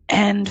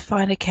 and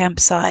find a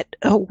campsite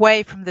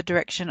away from the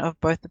direction of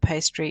both the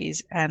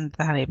pastries and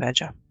the honey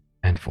badger.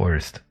 And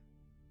forest.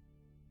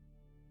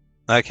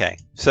 Okay,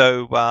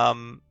 so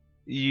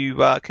you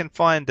can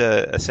find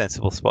a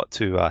sensible spot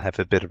to have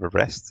a bit of a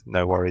rest.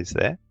 No worries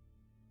there.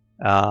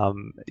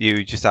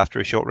 You just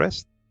after a short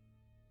rest?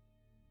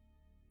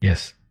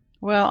 Yes.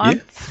 Well, I'm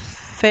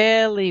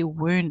fairly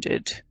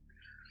wounded.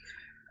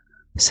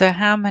 So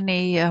how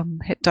many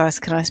hit dice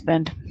can I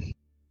spend?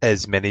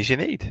 As many as you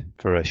need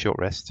for a short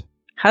rest.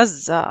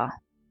 Huzzah.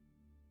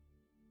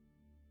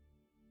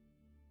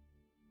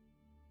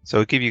 So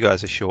I'll give you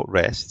guys a short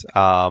rest.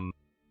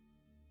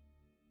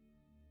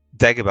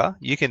 Dagobah,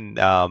 you can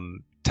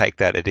take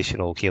that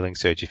additional healing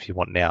surge if you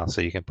want now, so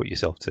you can put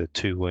yourself to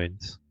 2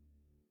 wounds.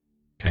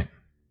 Okay.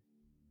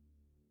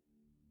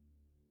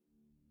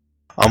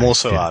 I'm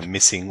also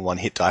missing 1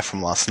 hit die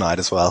from last night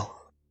as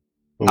well.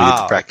 When we did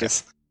the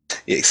practice.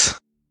 Okay. Yes.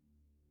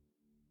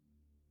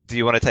 Do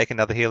you want to take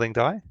another healing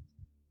die?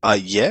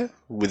 Yeah,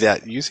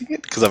 without using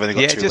it, because I've only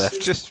got 2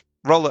 left. Just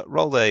roll a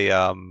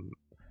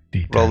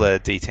D10. roll a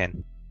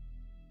d10.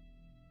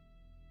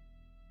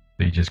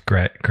 So you just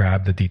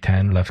grab the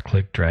D10, left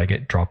click, drag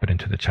it, drop it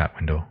into the chat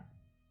window.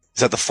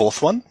 Is that the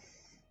 4th one?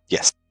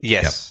 Yes.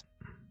 Yes.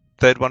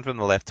 Third one from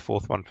the left,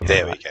 fourth one from There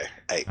the we right. go.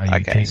 8. You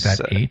Okay, take that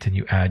so- 8 and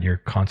you add your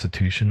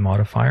Constitution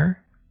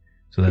modifier.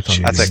 So that's on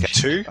your That's main okay.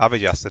 sheet. 2. I've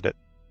adjusted it.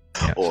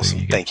 Yeah, so Awesome.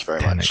 you get Thank you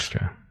very 10 much.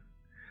 extra.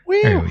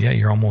 There you go. Yeah,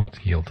 you're almost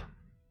healed.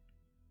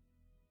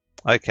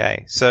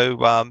 Okay, so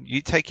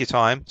you take your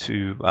time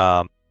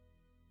to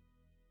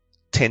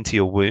tend to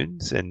your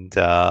wounds, and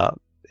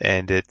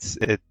it's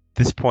at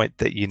this point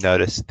that you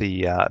notice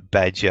the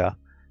badger.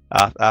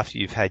 After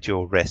you've had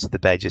your rest, the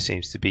badger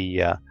seems to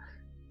be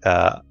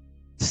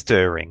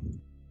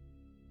stirring.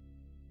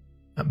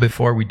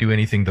 Before we do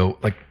anything, though,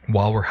 like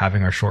while we're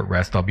having our short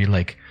rest, I'll be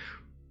like,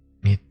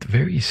 "It's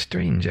very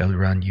strange,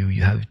 Elran.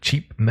 You have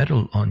cheap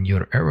metal on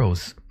your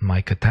arrows.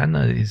 My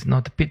katana is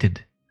not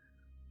pitted."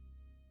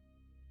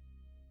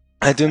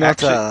 I do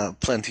not Actually-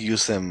 plan to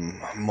use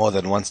them more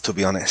than once, to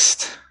be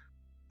honest.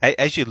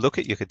 As you look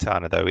at your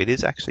katana, though, it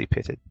is actually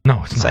pitted.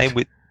 No, it's Same not.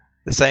 with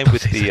Don't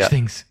with say the such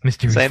things,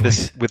 mysterious same voice.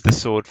 as with the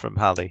sword from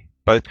Harley.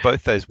 Both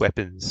those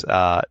weapons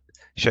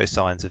show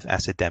signs of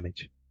acid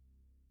damage,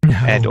 No.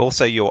 and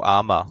also your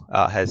armor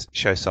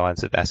show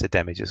signs of acid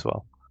damage as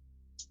well.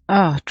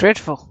 Oh,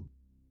 dreadful.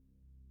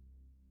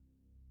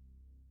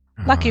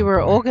 Lucky Oh, we're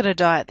boy. all going to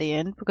die at the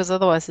end, because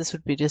otherwise this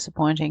would be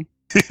disappointing.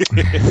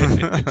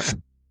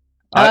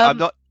 I'm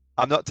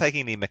not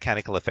taking the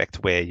mechanical effect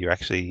where you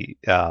actually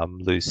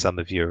lose some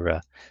of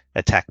your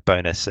attack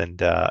bonus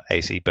and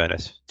AC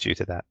bonus due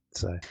to that.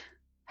 So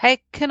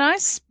Hey, can I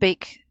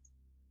speak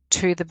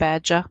to the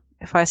badger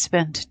if I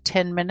spend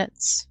 10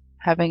 minutes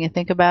having a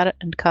think about it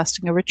and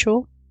casting a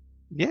ritual?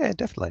 yeah,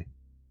 definitely.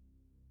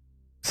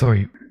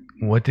 Sorry,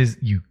 what is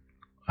you,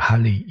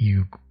 Holly?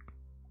 You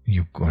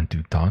going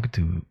to talk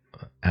to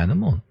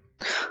animal?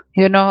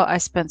 You know, I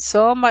spent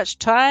so much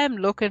time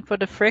looking for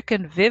the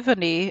frickin'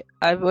 Vivany.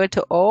 I went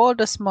to all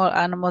the small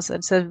animals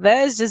and said,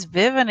 "Where's this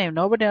Vivany?"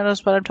 Nobody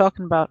knows what I'm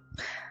talking about.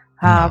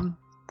 No.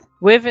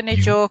 Vivany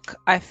You- joke,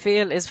 I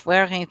feel, is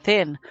wearing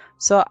thin.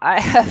 So I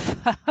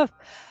have,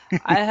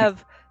 I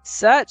have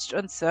searched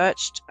and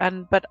searched,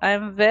 but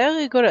I'm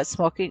very good at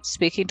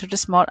speaking to the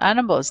small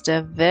animals.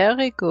 They're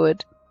very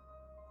good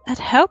at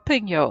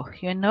helping you.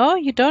 You know,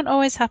 you don't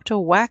always have to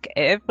whack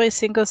every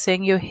single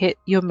thing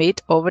you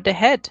meet over the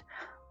head.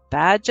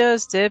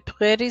 Badgers, they're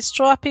pretty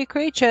stroppy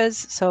creatures,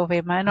 so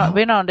we might not How-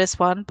 win on this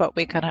one, but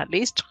we can at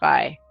least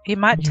try. He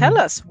might You tell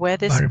us where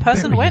this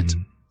person went.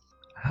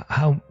 Barbarian.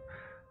 How?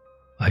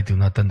 I do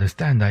not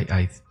understand.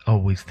 I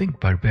always think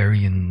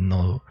barbarian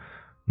no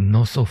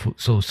so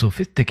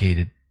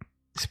sophisticated.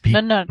 Speak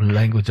No.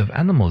 language of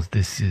animals.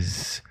 This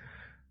is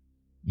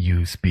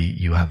you speak.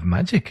 You have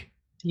magic.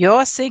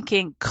 You're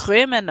thinking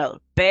criminal,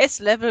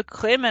 base level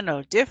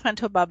criminal, different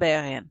to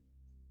barbarian.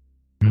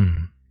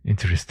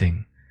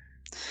 Interesting.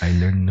 I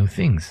learn new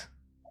things.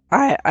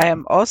 I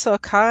am also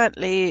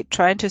currently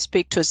trying to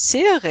speak to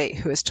Siri,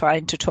 who is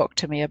trying to talk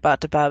to me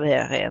about the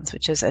barbarians,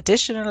 which is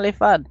additionally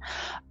fun.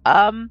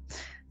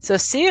 So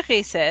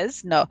Siri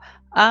says no.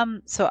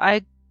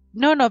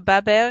 No,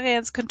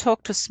 barbarians can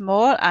talk to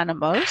small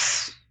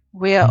animals.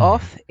 We are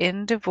off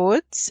in the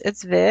woods.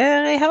 It's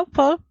very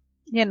helpful.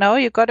 You know,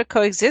 you got to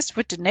coexist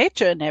with the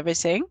nature and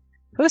everything.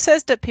 Who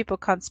says that people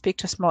can't speak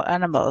to small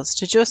animals?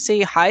 Did you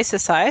see high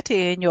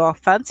society in your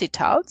fancy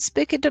town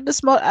speaking to the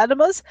small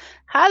animals?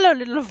 Hello,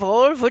 little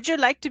wolf. Would you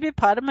like to be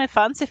part of my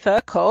fancy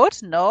fur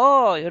coat?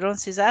 No, you don't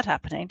see that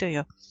happening, do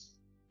you?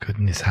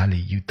 Goodness, Holly,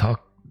 you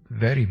talk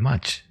very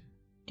much.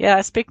 Yeah,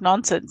 I speak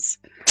nonsense.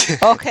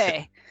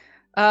 Okay.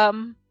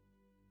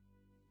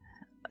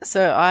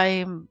 So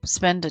I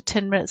spend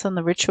 10 minutes on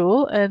the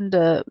ritual, and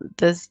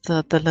there's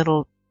the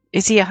little.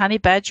 Is he a honey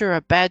badger or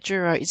a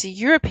badger, or is he a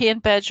European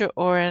badger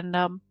or an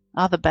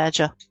other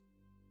badger?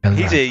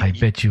 Elra, I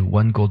bet you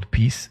 1 gold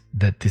piece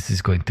that this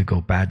is going to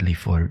go badly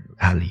for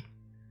Holly.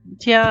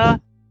 Yeah.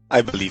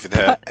 I believe in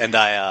her, and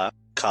I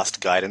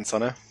cast guidance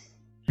on her.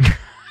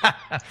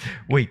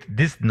 Wait,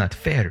 this is not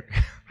fair.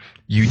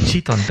 You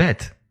cheat on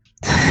bet.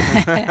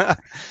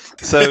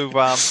 So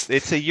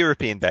it's a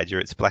European badger.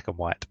 It's black and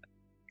white.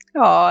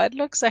 Oh, it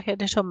looks like a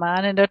little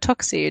man in a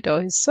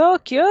tuxedo. He's so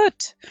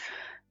cute.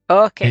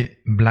 Okay.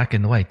 Black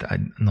and white.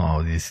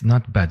 No, it's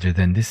not badger.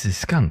 Then this is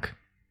skunk.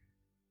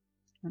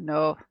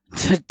 No,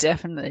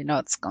 definitely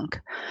not skunk.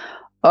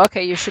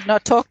 Okay, you should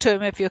not talk to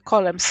him if you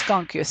call him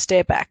skunk. You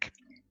stay back.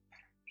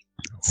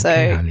 So,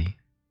 Okay, Holly.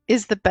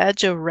 is the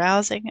badger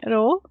rousing at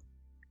all?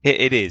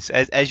 It is.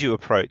 As you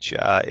approach,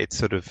 it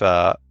sort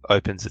of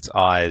opens its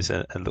eyes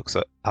and looks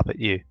up at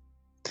you.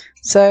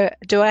 So,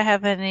 do I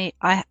have any?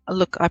 I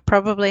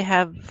probably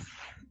have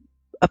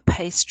a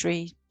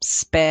pastry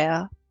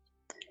spare.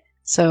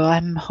 So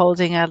I'm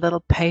holding a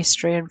little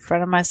pastry in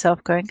front of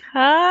myself, going,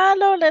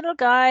 "Hello, little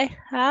guy.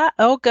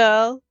 Oh,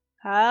 girl.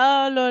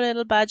 Hello,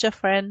 little badger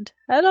friend.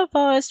 Hello,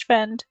 forest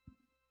friend.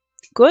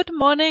 Good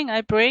morning.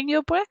 I bring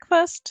you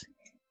breakfast."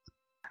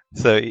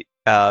 So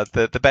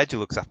the badger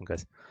looks up and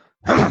goes,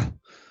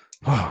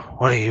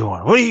 What do you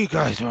want? What are you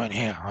guys doing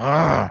here?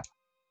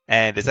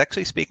 and is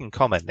actually speaking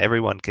common.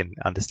 Everyone can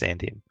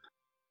understand him.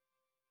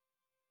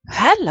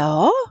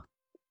 Hello.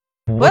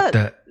 What Well,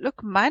 the?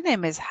 look, my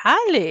name is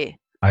Hallie.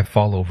 I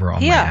fall over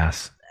on Here. my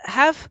ass.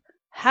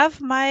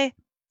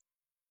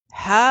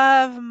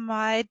 Have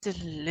my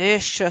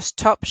delicious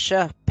top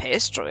chef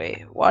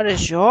pastry. What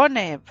is your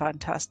name,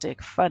 fantastic,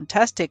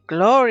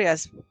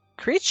 glorious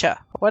creature?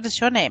 What is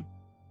your name?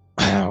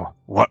 Oh,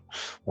 what?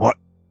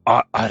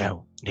 I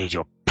don't need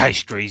your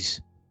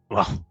pastries.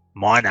 Well,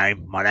 my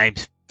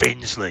name's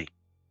Finsley.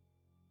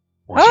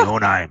 What's Oh. your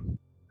name?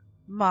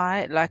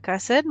 Like I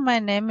said, my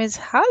name is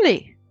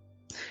Hallie.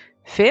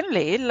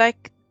 Finley,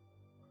 like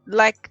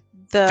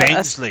the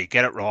Finsley,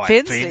 get it right.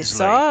 Finsley.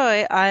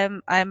 Sorry,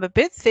 I'm a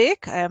bit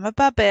thick. I am a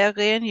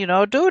barbarian, do.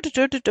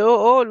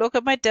 Oh, look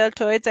at my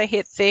deltoids. I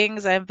hit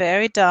things. I'm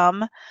very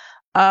dumb.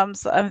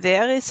 So I'm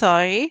very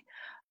sorry.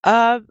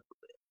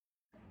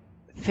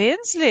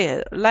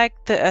 Finsley, like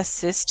the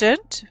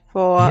assistant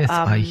for yes,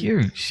 I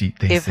hear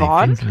they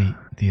Yvonne? say Finsley,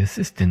 the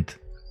assistant.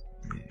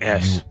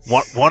 Yes,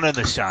 one and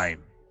the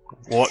same.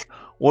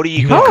 What do you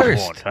You guys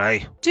cursed. want,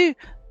 hey?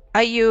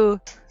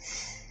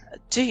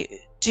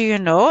 Do you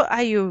know?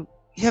 I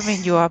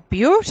mean, you are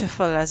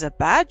beautiful as a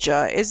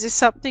badger. Is this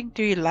something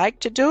do you like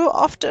to do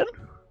often?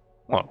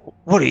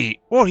 What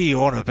are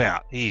you on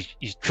about? You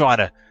trying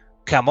to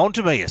come on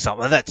to me or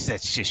something? That's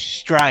just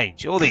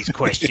strange. All these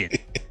questions.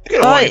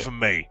 Get away from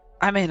me.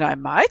 I mean, I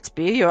might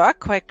be. You are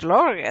quite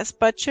glorious,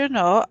 but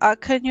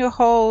can you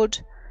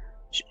hold?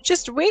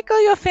 Just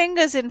wiggle your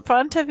fingers in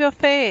front of your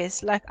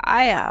face like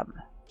I am.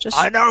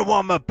 I know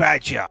I'm a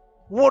badger.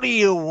 What do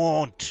you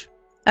want?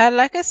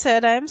 Like I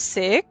said, I'm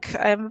sick.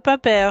 I'm a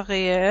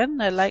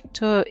barbarian. I like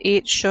to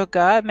eat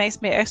sugar. It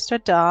makes me extra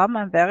dumb.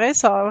 I'm very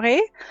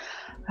sorry.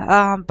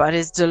 But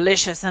it's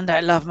delicious and I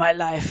love my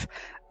life.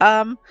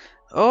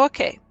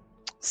 Okay.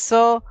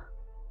 So,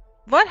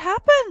 what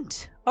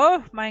happened?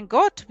 Oh my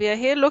God, we are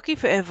here looking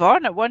for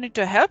Yvonne. I wanted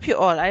to help you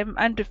all. I'm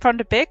from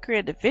the bakery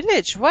in the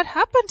village. What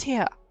happened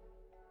here?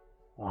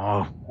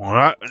 Oh,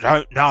 I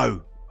don't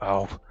know.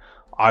 Oh,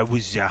 I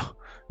was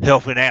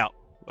helping out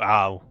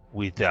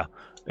with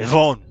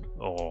Yvonne,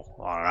 or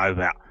I don't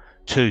know, about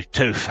two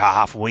and a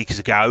half weeks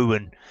ago,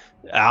 and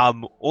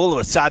all of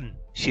a sudden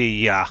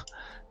she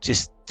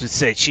just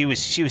said she was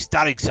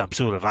studying some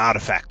sort of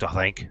artifact, I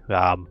think,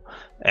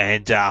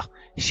 and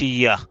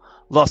she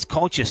lost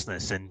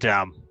consciousness, and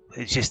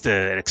it's just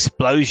an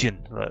explosion.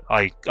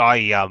 I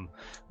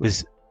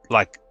was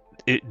like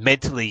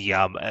mentally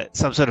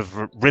some sort of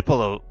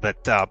ripple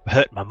that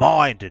hurt my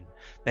mind, and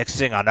next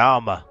thing I know,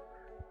 I'm a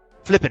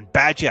flipping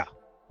badger.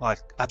 Like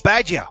a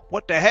badger?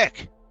 What the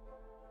heck?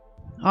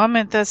 I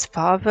mean, there's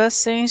far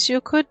worse things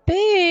you could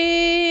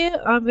be.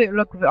 I mean,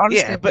 look, honestly,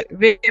 Yeah, but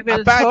we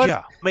will a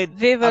badger. we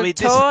will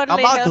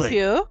totally help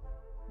you.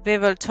 We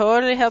will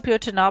totally help you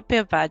to not be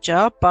a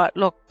badger. But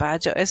look,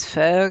 badger is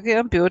furry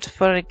and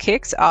beautiful and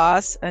kicks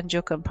ass, and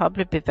you can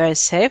probably be very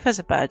safe as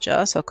a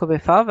badger. So it could be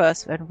far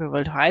worse, and we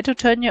will try to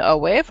turn you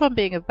away from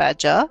being a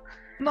badger.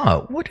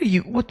 No,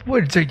 what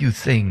words are you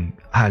saying,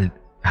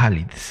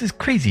 Hallie? This is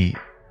crazy.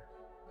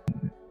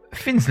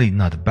 Finsley,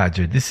 not a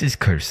badger. This is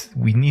cursed.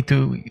 We need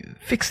to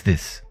fix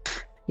this.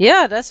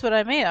 Yeah, that's what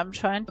I mean. I'm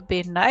trying to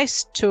be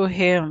nice to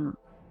him.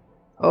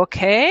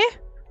 Okay?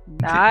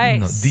 Nice.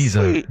 No, these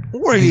are.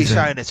 What are you these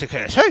are- saying it's a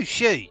curse? Who's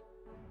she?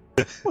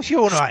 What's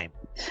your name?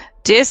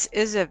 This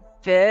is a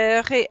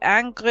very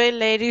angry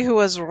lady who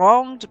was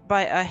wronged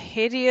by a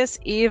hideous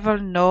evil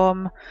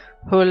gnome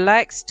who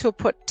likes to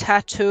put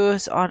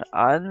tattoos on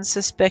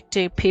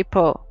unsuspecting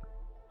people.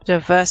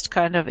 The worst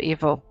kind of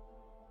evil.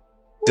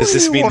 Does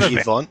this mean want of it?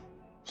 Yvonne?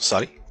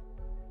 Sorry?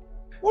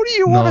 What do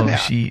you want No,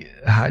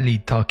 about? Hallie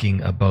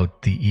talking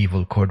about the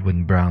evil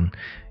Cordwin Brown.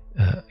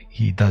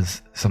 He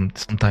does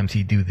sometimes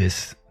he do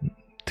this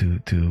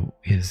to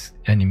his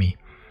enemy.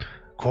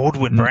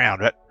 Cordwin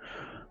Brown.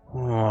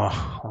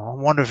 I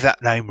wonder if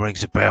that name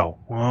rings a bell.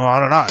 I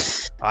don't know.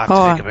 I have to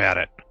think about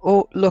it.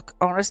 Oh, look,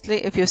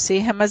 honestly, if you see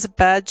him as a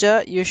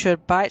badger, you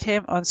should bite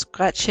him and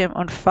scratch him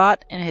and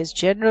fart in his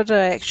general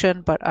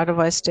direction, but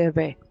otherwise stay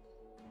away.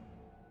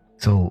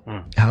 So,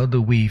 how do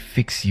we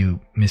fix you,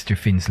 Mr.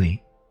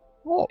 Finsley?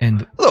 Well,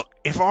 And look,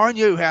 if I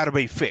knew how to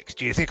be fixed,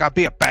 do you think I'd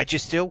be a badger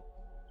still?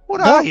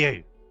 What are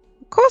you?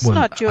 Of course well,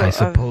 not, you. I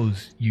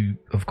suppose you.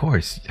 Of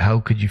course. How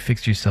could you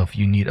fix yourself?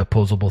 You need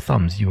opposable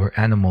thumbs. You are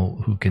an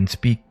animal who can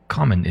speak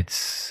common.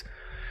 It's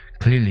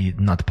clearly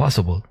not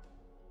possible.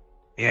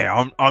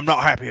 Yeah, I'm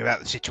not happy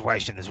about the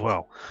situation as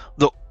well.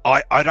 Look,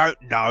 I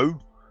don't know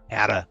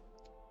how to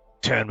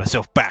turn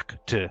myself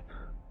back to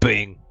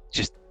being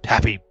just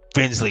happy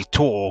Finsley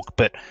talk,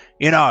 but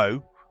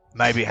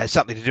maybe it has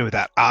something to do with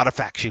that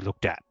artifact she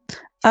looked at.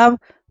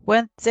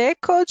 When they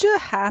called you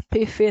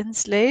Happy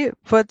Finsley,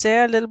 were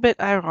they a little bit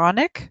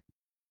ironic?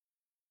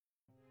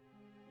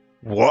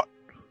 What?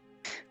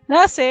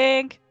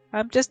 Nothing.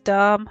 I'm just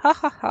dumb. Ha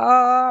ha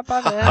ha.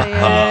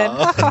 Barbarian.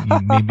 Ha ha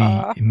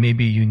ha.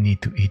 Maybe you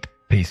need to eat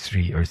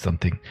pastry or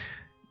something.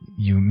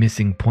 You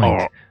missing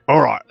point.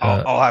 All right.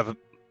 I'll have a.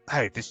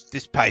 Hey,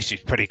 this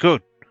pastry's pretty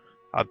good.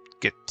 I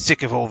get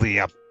sick of all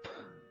the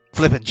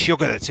flipping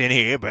sugar that's in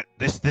here, but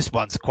this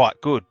one's quite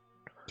good.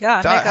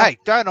 Yeah.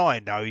 Don't I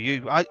know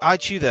you?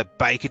 Aren't you the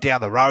baker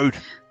down the road?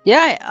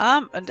 Yeah, I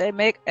am, and they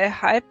make a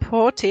high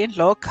protein,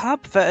 low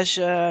carb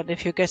version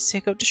if you get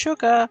sick of the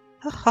sugar.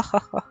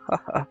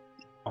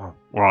 Oh,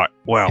 right.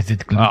 Well, Is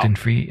it gluten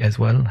free as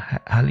well,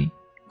 Hallie?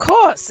 Of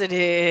course it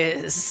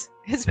is.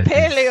 It's That is-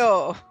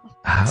 paleo.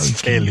 How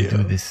can you do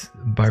paleo. this,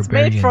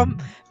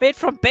 barbarian? Made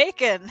from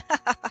bacon.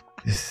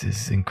 This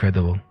is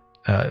incredible.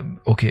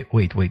 Okay,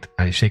 wait.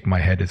 I shake my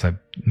head as I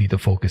need to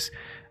focus.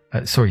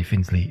 Sorry,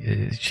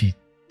 Finsley. She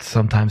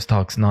sometimes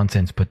talks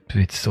nonsense, but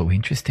it's so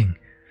interesting.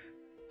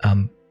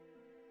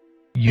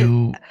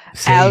 You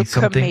say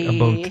something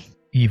about Alchemy.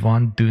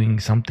 Yvonne doing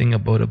something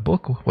about a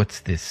book?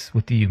 What's this?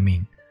 What do you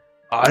mean?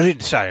 I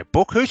didn't say a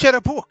book. Who said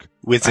a book?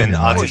 With I an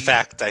don't know.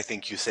 artifact, I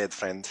think you said,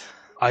 friend.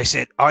 I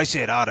said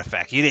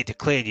artifact. You need to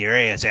clean your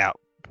ears out,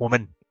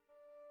 woman.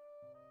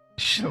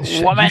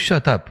 Woman. You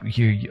shut up.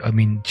 I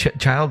mean,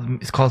 child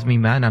calls me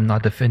man. I'm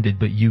not offended,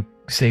 but you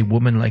say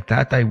woman like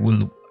that, I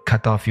will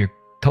cut off your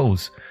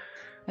toes.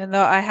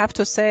 I have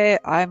to say,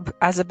 I'm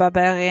as a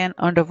barbarian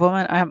and a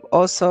woman. I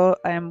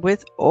am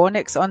with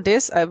Onyx on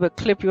this. I will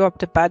clip you up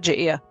the badger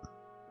ear.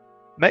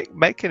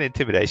 Make an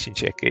intimidation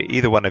check.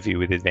 Either one of you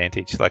with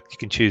advantage. Like you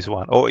can choose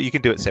one, or you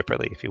can do it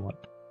separately if you want.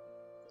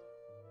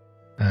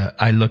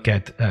 I look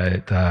at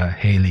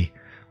Haley.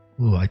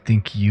 Ooh, I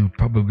think you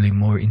probably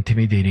more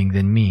intimidating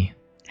than me.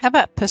 How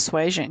about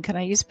persuasion? Can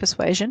I use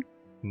persuasion?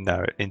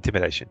 No,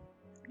 intimidation.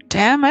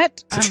 Damn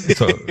it! I'm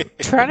So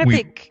trying to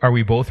be are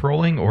we both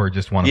rolling or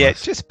just one of Yeah,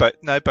 us? just both.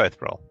 No, both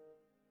roll.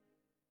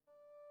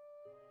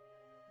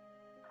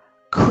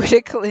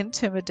 critical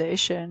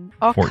intimidation.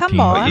 Oh, 14. come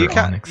Well, on!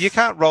 you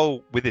can't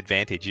roll with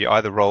advantage. You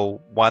either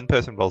roll one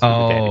person rolls with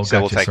Oh, advantage. So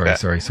we'll gotcha. take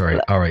that. Sorry.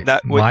 All right. No,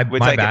 we're my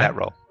taking bad. that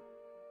roll.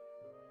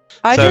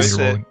 I So just it's,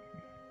 Rolling.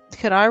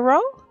 can I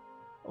roll?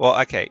 Well,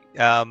 okay.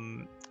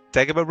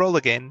 Dagobah, roll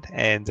again,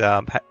 and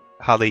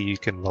Harley, you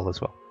can roll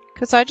as well.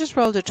 Because I just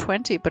rolled a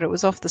 20, but it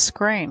was off the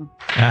screen.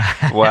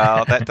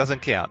 Well, that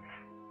doesn't count.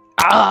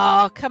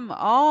 Oh, come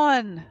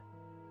on!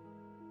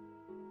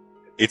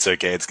 It's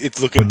okay.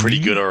 It's looking pretty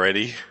good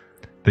already.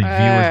 The viewers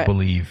Alright.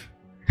 believe.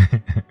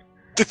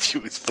 The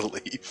viewers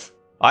believe.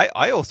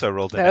 I also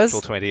rolled a That was-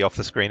 natural 20 off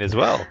the screen as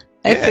well.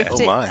 A Yeah.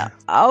 15. Oh my.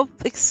 Oh,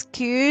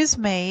 excuse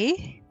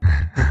me.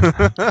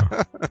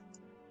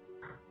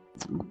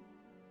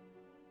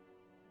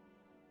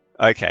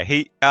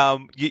 Okay,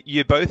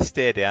 you both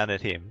stare down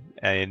at him,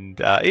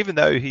 and even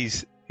though he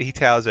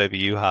towers over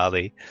you,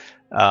 Harley,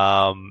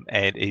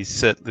 and he's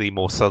certainly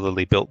more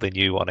solidly built than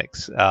you,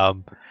 Onyx.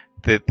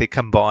 The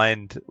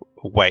combined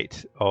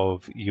weight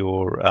of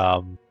your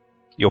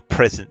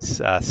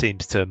presence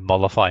seems to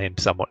mollify him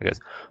somewhat. He goes,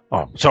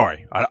 Oh,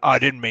 sorry. I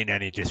didn't mean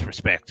any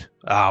disrespect.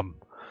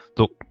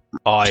 Look,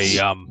 I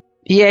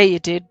Yeah, you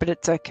did, but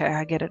it's okay.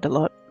 I get it a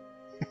lot.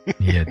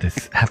 Yeah,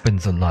 this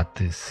happens a lot.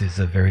 This is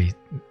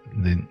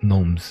the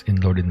gnomes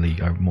in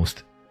Lordenly are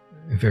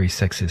very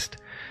sexist.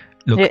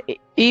 Look, Yeah,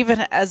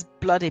 even as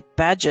bloody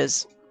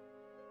badgers.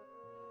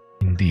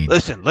 indeed.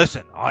 listen.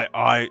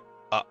 I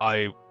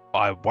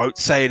won't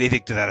say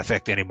anything to that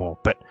effect anymore.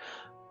 But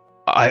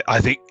I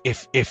think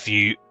if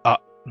you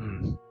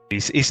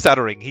he's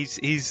stuttering.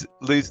 He's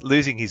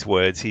losing his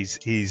words.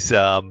 He's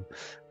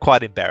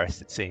quite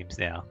embarrassed. It seems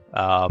now.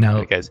 Now,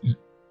 he goes,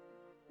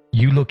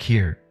 you look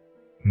here,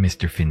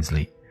 Mr.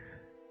 Finsley.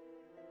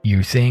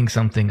 You're saying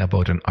something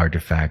about an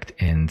artifact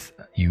and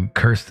you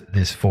cursed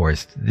this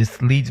forest.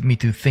 This leads me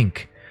to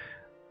think.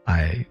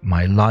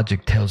 My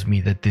logic tells me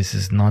that this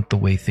is not the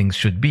way things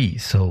should be,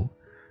 so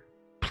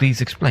please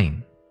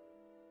explain.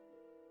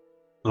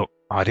 look,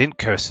 I didn't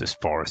curse this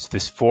forest.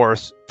 This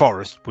forest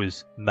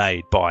was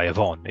made by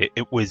Yvonne.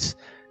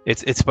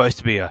 It's supposed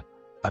to be a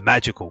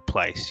magical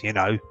place,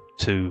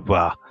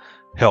 to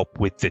help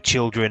with the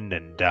children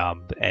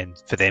and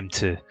for them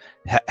to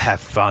have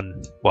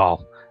fun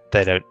while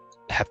they don't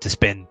have to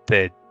spend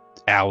their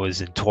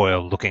hours in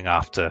toil looking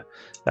after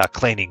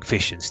cleaning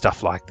fish and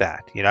stuff like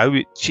that.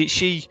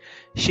 She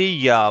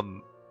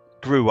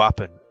grew up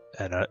an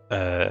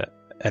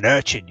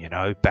urchin,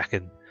 back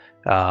in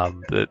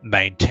the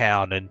main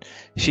town, and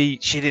she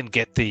didn't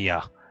get the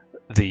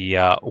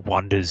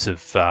wonders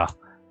of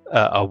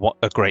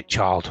a great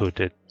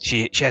childhood.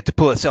 She had to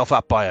pull herself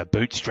up by her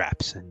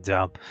bootstraps, and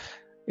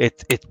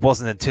it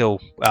wasn't until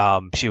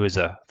she was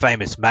a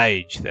famous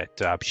mage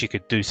that she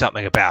could do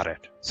something about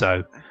it.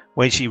 So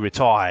when she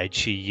retired,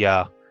 she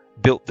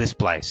built this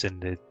place,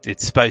 and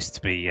it's supposed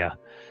to be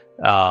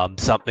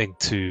something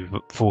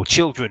for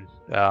children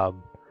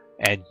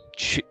and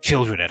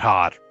children at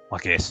heart, I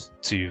guess,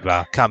 to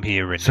come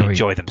here and Sorry.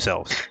 enjoy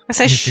themselves. I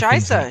say, Mr.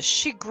 Scheisse, Finsley.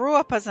 she grew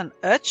up as an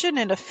urchin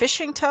in a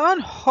fishing town?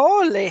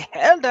 Holy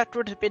hell, that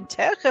would have been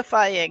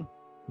terrifying.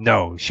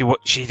 No,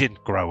 she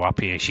didn't grow up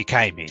here. She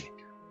came here.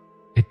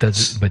 It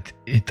does, but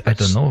I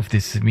don't know if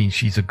this means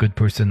she's a good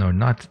person or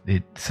not.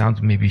 It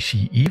sounds maybe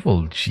she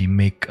evil. She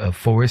make a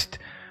forest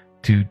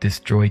to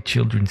destroy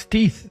children's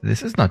teeth.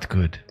 This is not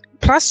good.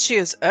 Plus, she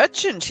is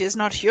urchin. She is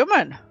not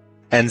human.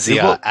 And the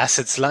Yeah, well-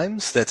 acid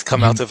slimes that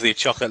come out of the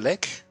chocolate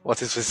lake?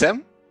 What is with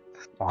them?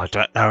 I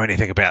don't know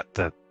anything about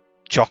the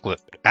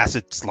chocolate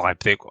acid slime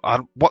thing.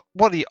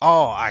 What do you?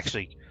 Oh,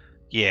 actually,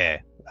 Yeah,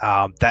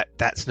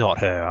 that's not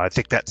her. I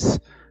think that's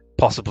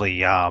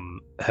possibly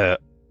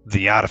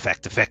the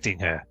artifact affecting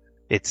her.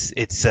 It's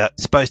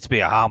supposed to be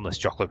a harmless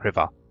chocolate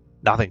river.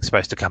 Nothing's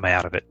supposed to come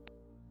out of it.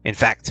 In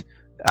fact,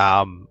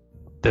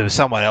 there was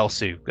someone else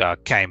who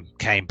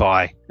came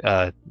by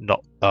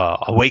not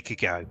a week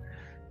ago,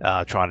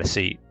 trying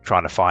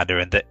to find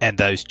her, and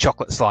those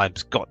chocolate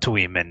slimes got to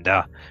him and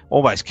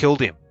almost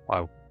killed him.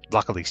 I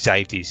luckily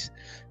saved his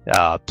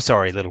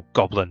sorry little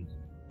goblin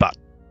butt,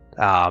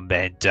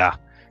 and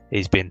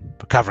he's been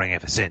recovering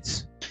ever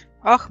since.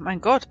 Oh my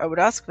god, I would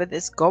ask where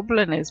this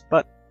goblin is,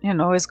 but,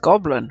 he's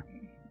goblin.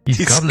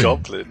 He's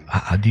goblin.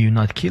 How do you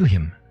not kill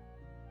him?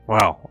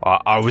 Well,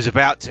 I was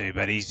about to,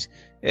 but he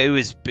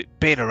was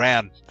been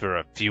around for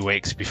a few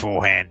weeks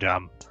beforehand,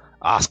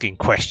 asking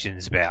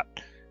questions about,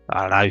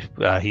 I don't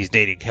know, he's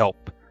needing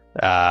help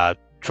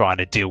trying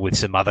to deal with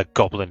some other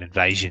goblin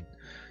invasion.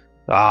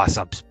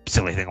 Some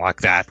silly thing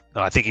like that.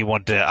 I think he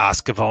wanted to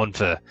ask Yvonne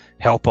for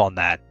help on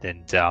that,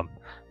 and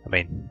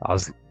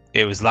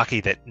it was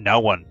lucky that no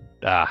one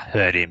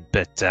heard him,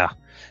 but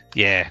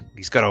yeah,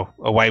 he's got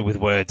a way with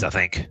words, I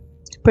think.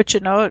 But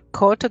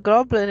caught a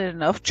goblin in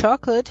enough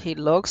chocolate, he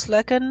looks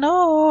like a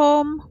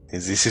gnome.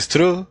 This is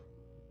true.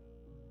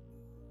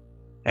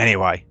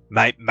 Anyway,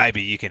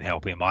 maybe you can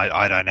help him.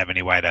 I don't have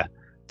any way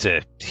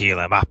to heal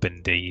him up,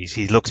 and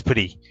he looks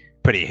pretty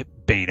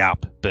beat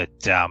up.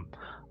 But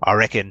I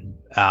reckon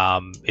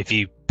if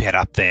you head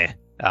up there,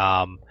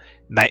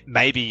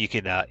 maybe you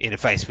can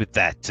interface with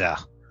that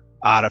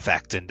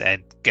artifact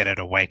and get her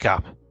to wake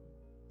up.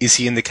 Is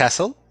he in the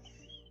castle?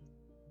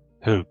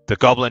 Who? The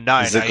goblin?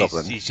 No,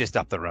 goblin. He's just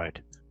up the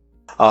road.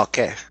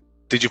 Okay.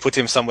 Did you put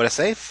him somewhere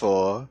safe,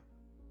 or?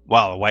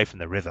 Well, away from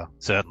the river,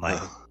 certainly.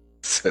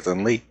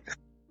 Certainly.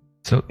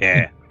 So,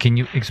 yeah. Can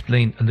you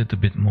explain a little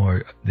bit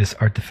more this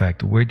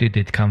artifact? Where did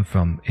it come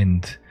from,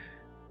 and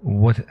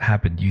what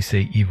happened? You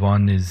say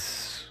Yvonne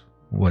is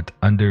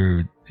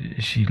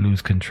she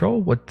lose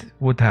control?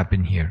 What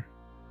happened here?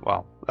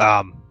 Well,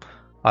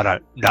 I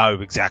don't know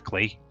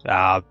exactly.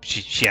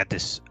 She had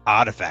this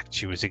artifact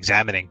she was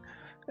examining,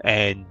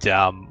 and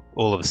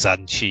all of a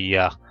sudden she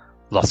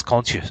lost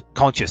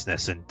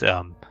consciousness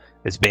and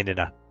has been in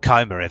a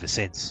coma ever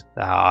since.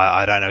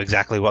 I don't know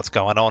exactly what's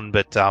going on,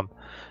 but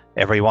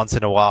every once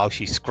in a while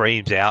she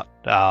screams out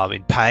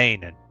in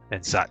pain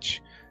and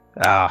such.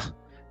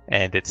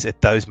 And it's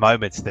at those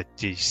moments that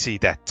you see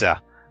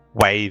that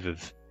wave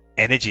of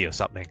energy or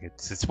something.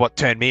 It's what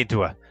turned me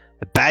into a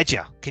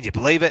badger. Can you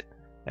believe it?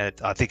 And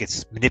I think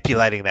it's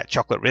manipulating that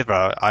chocolate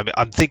river.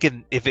 I'm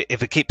thinking if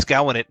it keeps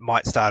going, it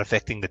might start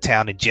affecting the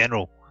town in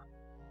general.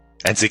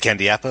 And the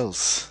candy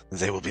apples,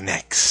 they will be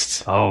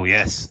next. Oh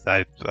yes,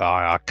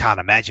 I can't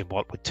imagine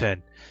what would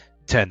turn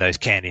those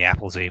candy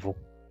apples evil.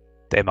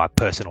 They're my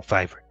personal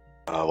favorite.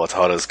 What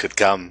horrors could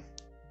come?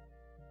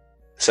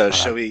 So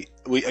shall we?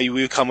 Will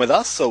you come with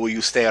us, or will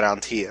you stay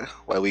around here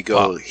while we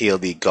go heal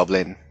the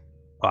goblin?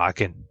 Well, I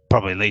can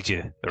probably lead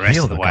you the rest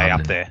of the way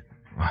up there.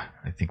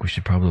 I think we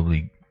should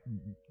probably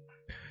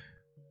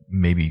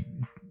maybe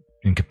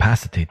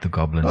incapacitate the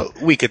goblin. Well,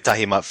 we could tie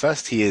him up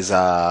first. He is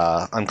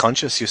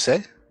unconscious, you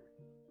say?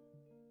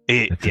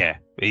 Yeah,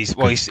 he's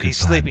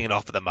sleeping it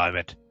off at the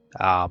moment.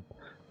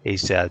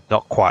 He's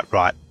not quite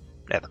right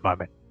at the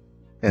moment.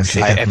 Yes,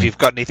 if you've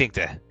got anything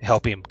to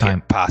help him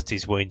get past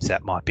his wounds,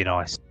 that might be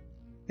nice.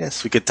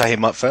 Yes, we could tie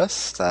him up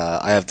first.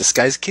 I have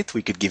disguise kit.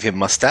 We could give him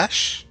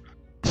mustache.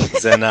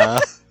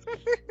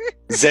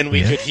 Then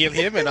we could heal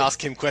him and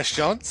ask him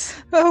questions.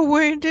 A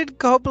wounded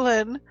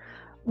goblin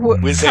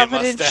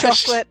covered in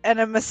chocolate and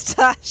a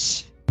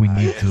mustache. We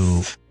need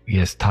to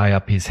tie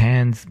up his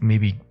hands.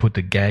 Maybe put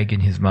a gag in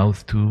his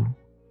mouth too.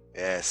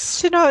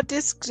 Yes.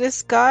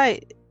 This guy.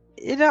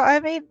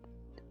 The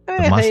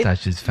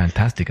mustache is a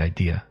fantastic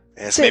idea.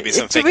 Yes, maybe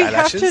some fake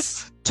eyelashes. Do we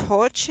have to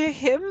torture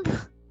him?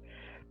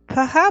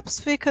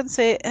 Perhaps we can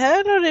say,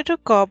 hello, little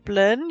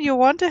goblin. You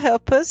want to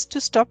help us to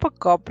stop a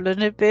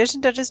goblin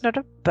invasion? That is not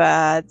a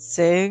bad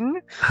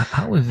thing.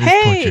 How is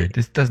this torture?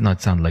 This does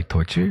not sound like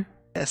torture.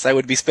 Yes, I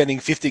would be spending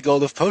 50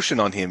 gold of potion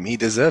on him. He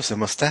deserves a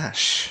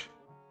mustache.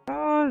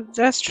 Oh,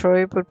 that's true.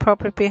 He would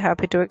probably be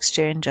happy to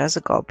exchange as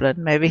a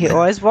goblin. Maybe he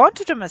always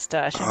wanted a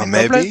mustache.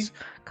 Maybe. Goblins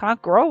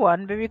can't grow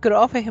one. Maybe you could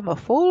offer him a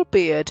full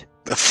beard.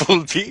 A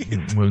full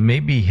beard? Well,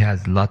 maybe he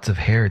has lots of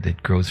hair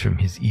that grows from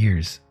his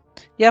ears.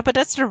 Yeah, but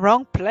that's the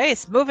wrong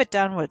place. Move it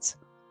downwards.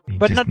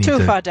 But not too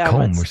far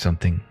downwards. Comb or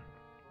something.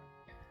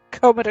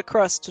 Comb it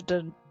across to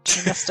the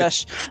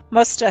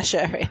mustache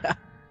area. Yeah.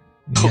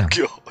 Oh,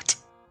 God.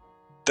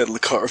 That'll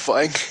look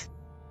horrifying.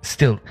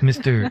 Still,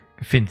 Mr.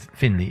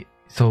 Finley,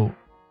 so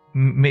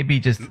maybe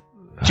just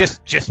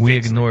we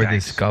ignore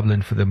this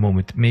goblin for the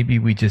moment. Maybe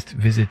we just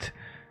visit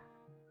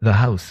the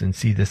house and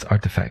see this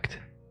artifact.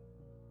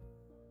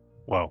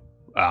 Well,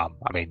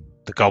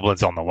 the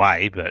goblin's on the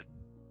way, but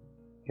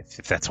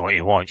if that's what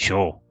you want,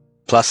 sure.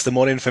 Plus, the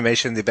more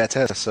information, the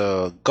better.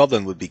 So,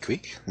 goblin would be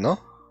quick, no?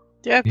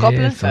 Yeah,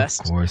 goblin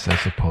first. Of course, I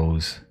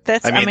suppose.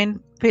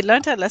 We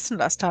learned our lesson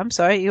last time.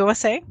 Sorry, you were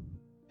saying?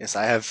 Yes,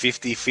 I have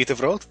 50 feet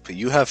of rope.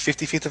 You have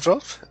 50 feet of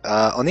rope,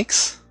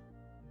 Onyx?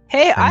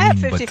 Hey, I have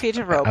mean, 50 but feet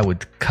of rope. I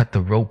would cut the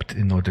rope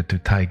in order to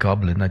tie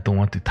Goblin. I don't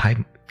want to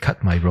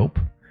cut my rope.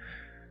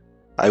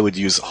 I would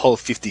use whole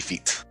 50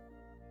 feet.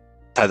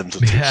 Tie them to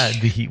a tree. Yeah,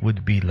 the heat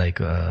would be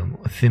like a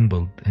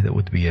thimble. That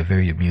would be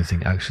very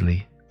amusing,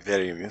 actually.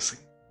 Very amusing.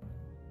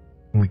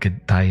 We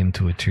could tie him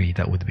to a tree.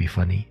 That would be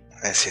funny.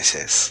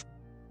 Yes.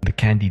 The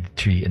candied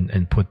tree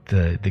and put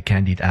the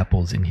candied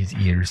apples in his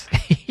ears.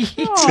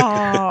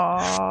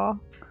 Aww.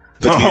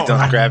 But we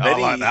don't grab I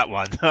any. like that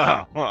one.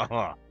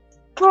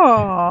 Aww.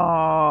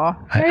 I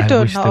I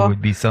don't wish there know.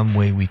 would be some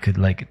way we could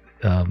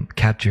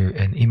capture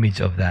an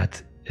image of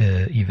that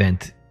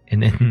event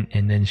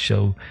and then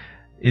show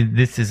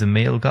this is a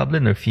male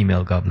goblin or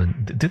female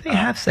goblin. Do they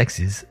have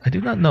sexes? I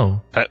do not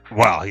know. But,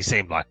 well, he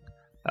seemed like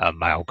a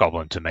male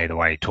goblin to me, the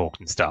way he talked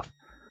and stuff.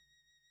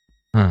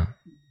 Huh.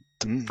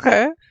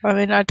 Okay. I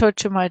mean, I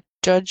thought you might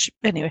judge.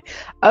 Anyway.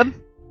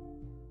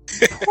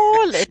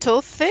 Poor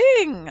little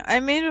thing. I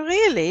mean,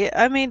 really.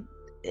 I mean,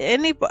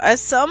 as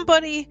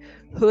somebody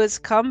who has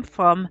come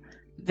from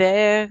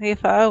very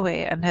far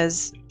away and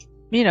has,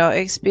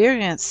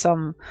 experienced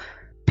some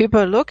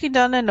people looking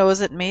down their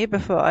nose at me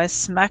before I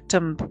smacked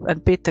them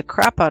and beat the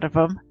crap out of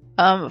them,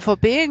 for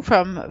being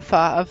from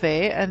far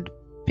away and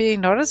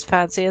being not as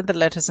fancy in the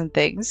letters and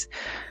things,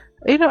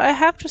 I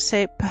have to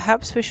say,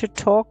 perhaps we should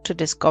talk to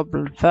this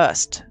goblin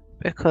first,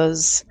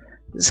 because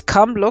he's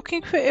come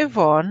looking for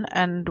Yvonne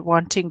and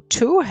wanting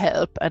to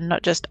help and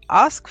not just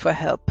ask for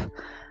help.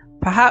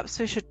 Perhaps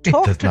we should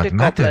talk does to not the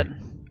matter. goblin.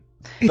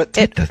 But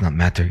It does not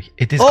matter.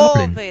 It is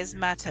goblin. Always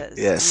matters.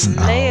 Yes.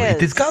 No, Layers.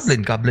 it is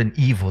goblin. Goblin,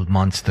 evil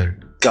monster.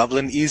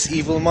 Goblin is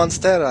evil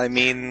monster. I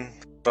mean,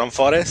 from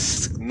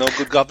forest, no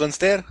good goblins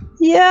there.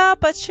 Yeah,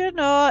 but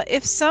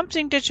if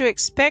something that you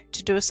expect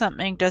to do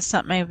something does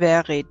something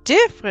very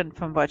different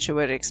from what you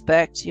would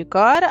expect, you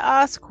gotta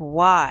ask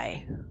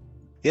why.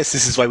 Yes,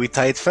 this is why we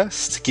tie it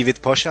first. Give it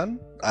potion,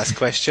 ask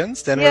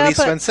questions, then Yeah, release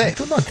but- when I safe.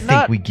 do not think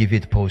Not- we give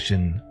it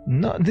potion.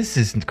 No, this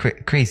isn't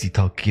crazy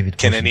talk. Give it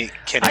Can potion.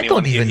 can I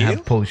anyone don't even heal have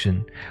you?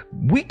 potion.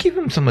 We give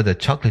him some of the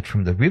chocolate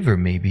from the river,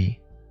 maybe.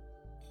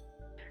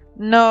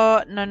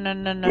 No.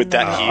 Would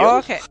that no. heal?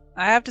 Okay,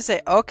 I have to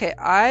say,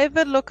 I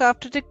will look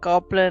after the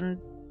goblin.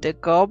 The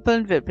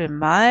goblin will be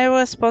my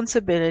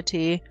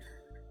responsibility.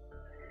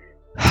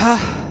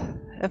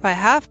 If I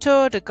have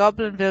to, the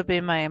goblin will be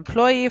my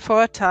employee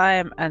for a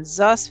time and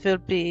thus will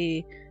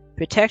be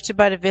protected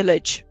by the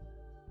village.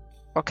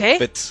 Okay?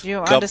 But You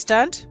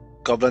understand?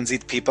 goblins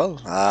eat people.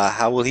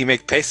 How will he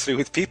make pastry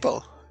with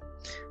people?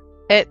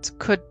 It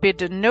could be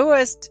the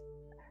newest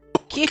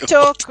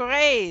keto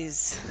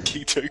craze.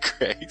 Keto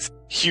craze.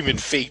 Human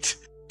feet.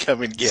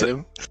 Come and get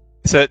him.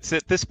 So it's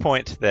at this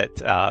point that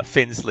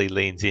Finsley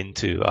leans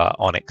into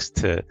Onyx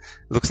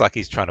looks like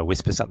he's trying to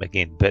whisper something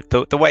in, but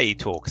the way he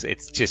talks,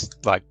 it's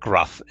just like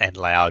gruff and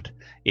loud,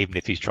 even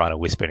if he's trying to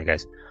whisper, and he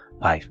goes,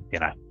 hey,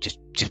 just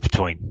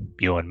between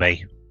you and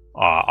me,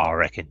 I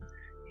reckon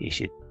you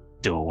should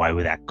do away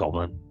with that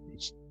goblin.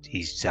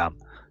 He's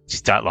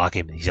just don't like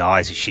him. His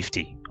eyes are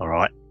shifty, all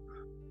right?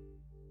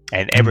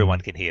 And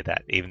everyone can hear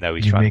that, even though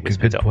he's You trying make to a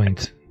whisper good to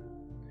point.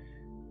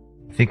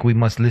 I think we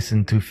must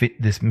listen to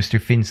this Mr.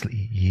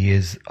 Finsley. He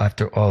is,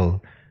 after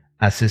all,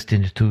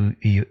 assistant to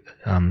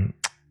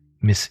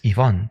Miss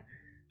Yvonne.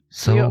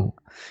 So,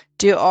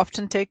 Do you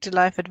often take the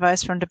life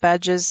advice from the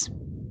badgers?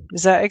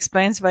 That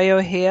explains why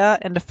you're here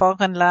in the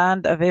foreign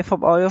land, away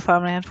from all your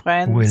family and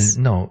friends.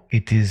 well, no,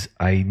 it is.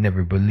 I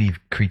never believed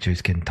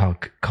creatures can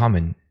talk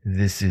common.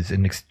 This is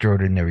an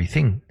extraordinary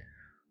thing.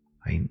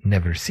 I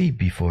never see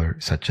before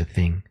such a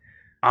thing.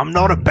 I'm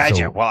not a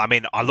badger. So- Well, I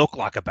mean, I look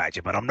like a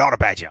badger, but I'm not a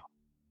badger.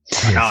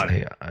 Yes,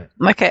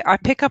 No. Okay, I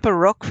pick up a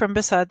rock from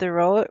beside the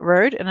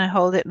road and I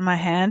hold it in my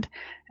hand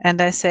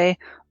and I say,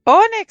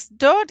 Onyx,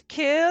 don't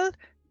kill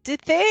the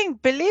thing.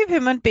 Believe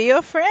him and be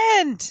your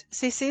friend.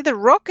 See, the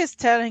rock is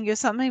telling you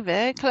something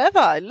very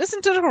clever.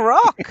 Listen to the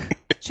rock.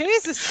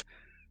 Jesus.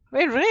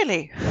 Wait,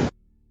 really?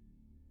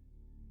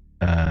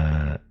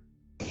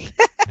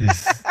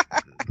 This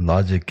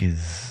logic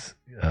is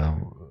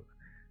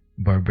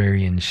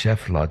barbarian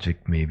chef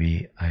logic,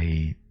 maybe.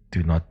 I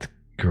do not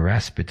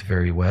grasp it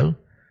very well.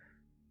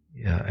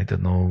 Yeah, I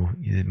don't know.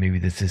 Maybe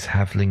this is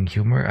halfling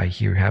humor. I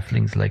hear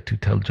halflings like to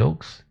tell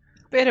jokes.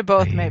 Bit of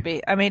both, I-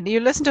 maybe. I mean, you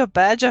listen to a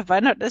badger, why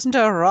not listen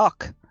to a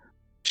rock?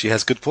 She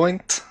has good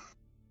point.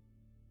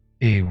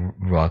 A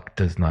rock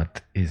is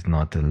not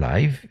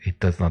alive. It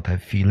does not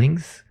have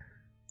feelings.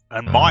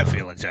 And my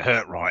feelings are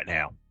hurt right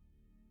now.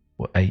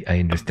 Well, I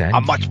understand.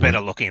 I'm much You better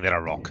were- looking than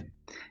a rock.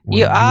 well,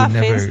 You were are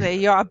never- Finsley.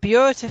 You are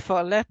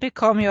beautiful. Let me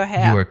comb your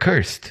hair. You are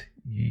cursed.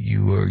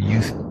 You were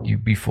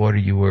before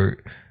you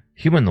were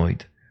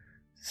humanoid.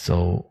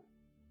 So,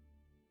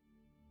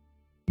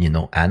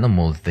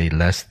 animals, they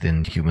less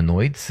than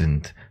humanoids,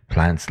 and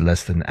plants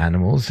less than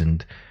animals,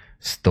 and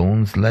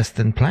stones less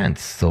than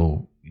plants.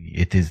 So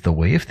it is the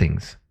way of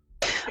things.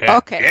 Yeah,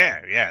 Okay.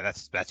 Yeah,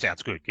 that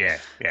sounds good. Yeah.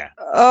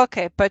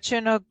 Okay, but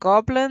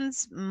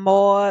goblins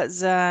more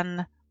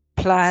than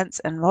plants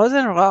and more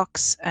than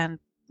rocks and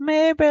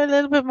maybe a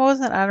little bit more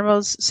than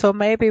animals. So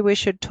maybe we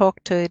should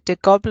talk to the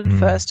goblin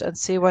first and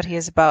see what he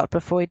is about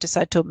before we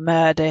decide to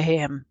murder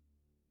him.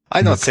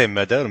 I don't say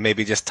murder,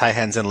 maybe just tie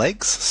hands and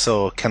legs,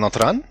 so cannot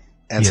run,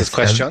 answers Yes,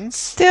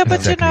 questions. Yeah, but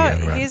Exactly,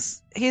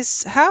 Elrond.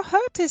 he's how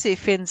hurt is he,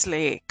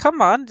 Finsley?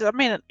 Come on, I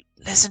mean,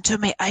 listen to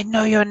me. I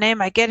know your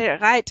name. I get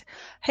it right.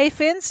 Hey,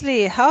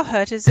 Finsley, how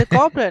hurt is the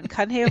goblin?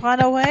 Can he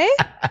run away?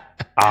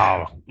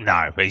 Oh,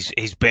 no,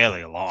 he's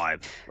barely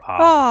alive.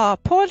 Oh,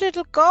 poor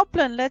little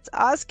goblin. Let's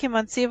ask him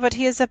and see what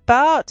he is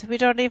about. We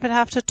don't even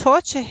have to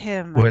torture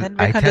him. Well, and then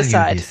we I can tell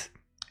decide. you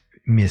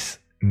this,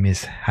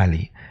 Miss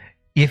Hallie,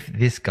 if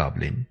this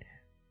goblin,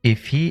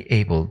 if he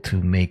able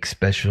to make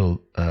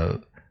special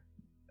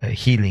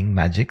healing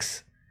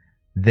magics,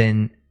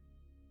 then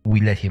we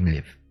let him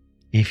live.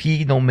 If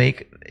he don't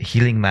make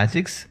healing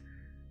magics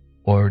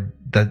or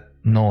that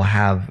no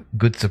have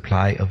good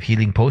supply of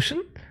healing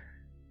potion,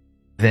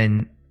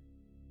 then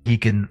he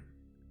can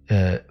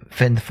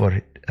fend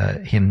for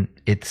him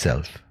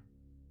itself.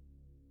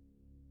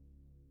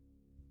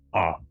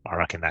 Oh, I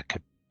reckon that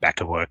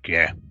could work,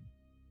 yeah.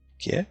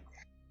 Yeah.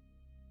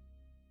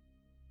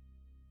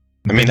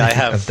 I mean, I Benefit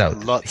have of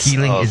doubt. lots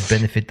Healing of... is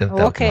benefit of doubt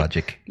Okay.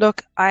 logic.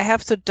 Look, I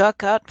have to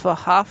duck out for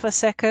half a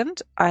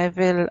second. I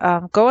will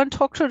go and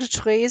talk to the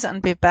trees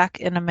and be back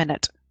in a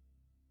minute.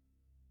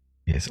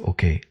 Yes,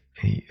 okay.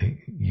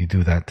 You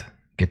do that.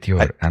 Get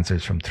your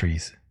answers from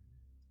trees.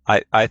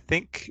 I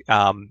think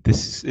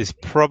this is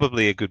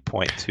probably a good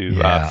point to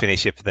Yeah.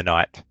 finish it for the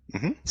night,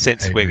 Mhm.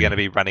 since I we're agree. going to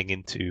be running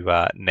into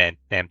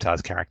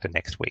Namtar's character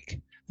next week.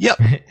 Yep.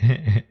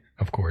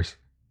 Of course.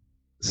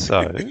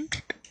 So,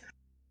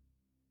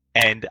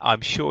 and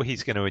I'm sure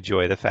he's going to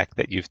enjoy the fact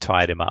that you've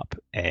tied him up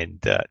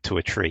and to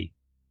a tree.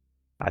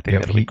 I think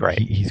Yep, that'll be great.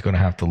 He's going to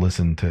have to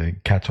listen to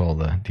catch all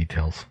the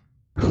details.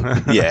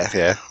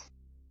 Yeah.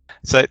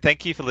 So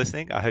thank you for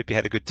listening. I hope you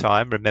had a good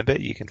time. Remember,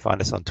 you can find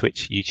us on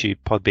Twitch, YouTube,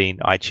 Podbean,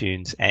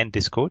 iTunes, and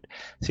Discord.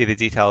 See the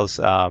details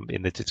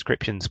in the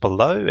descriptions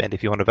below. And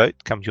if you want to vote,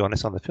 come join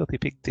us on the Filthy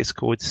Pig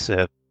Discord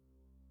server.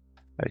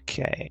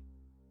 Okay.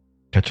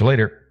 Catch you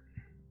later.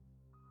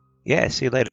 Yeah, see you later.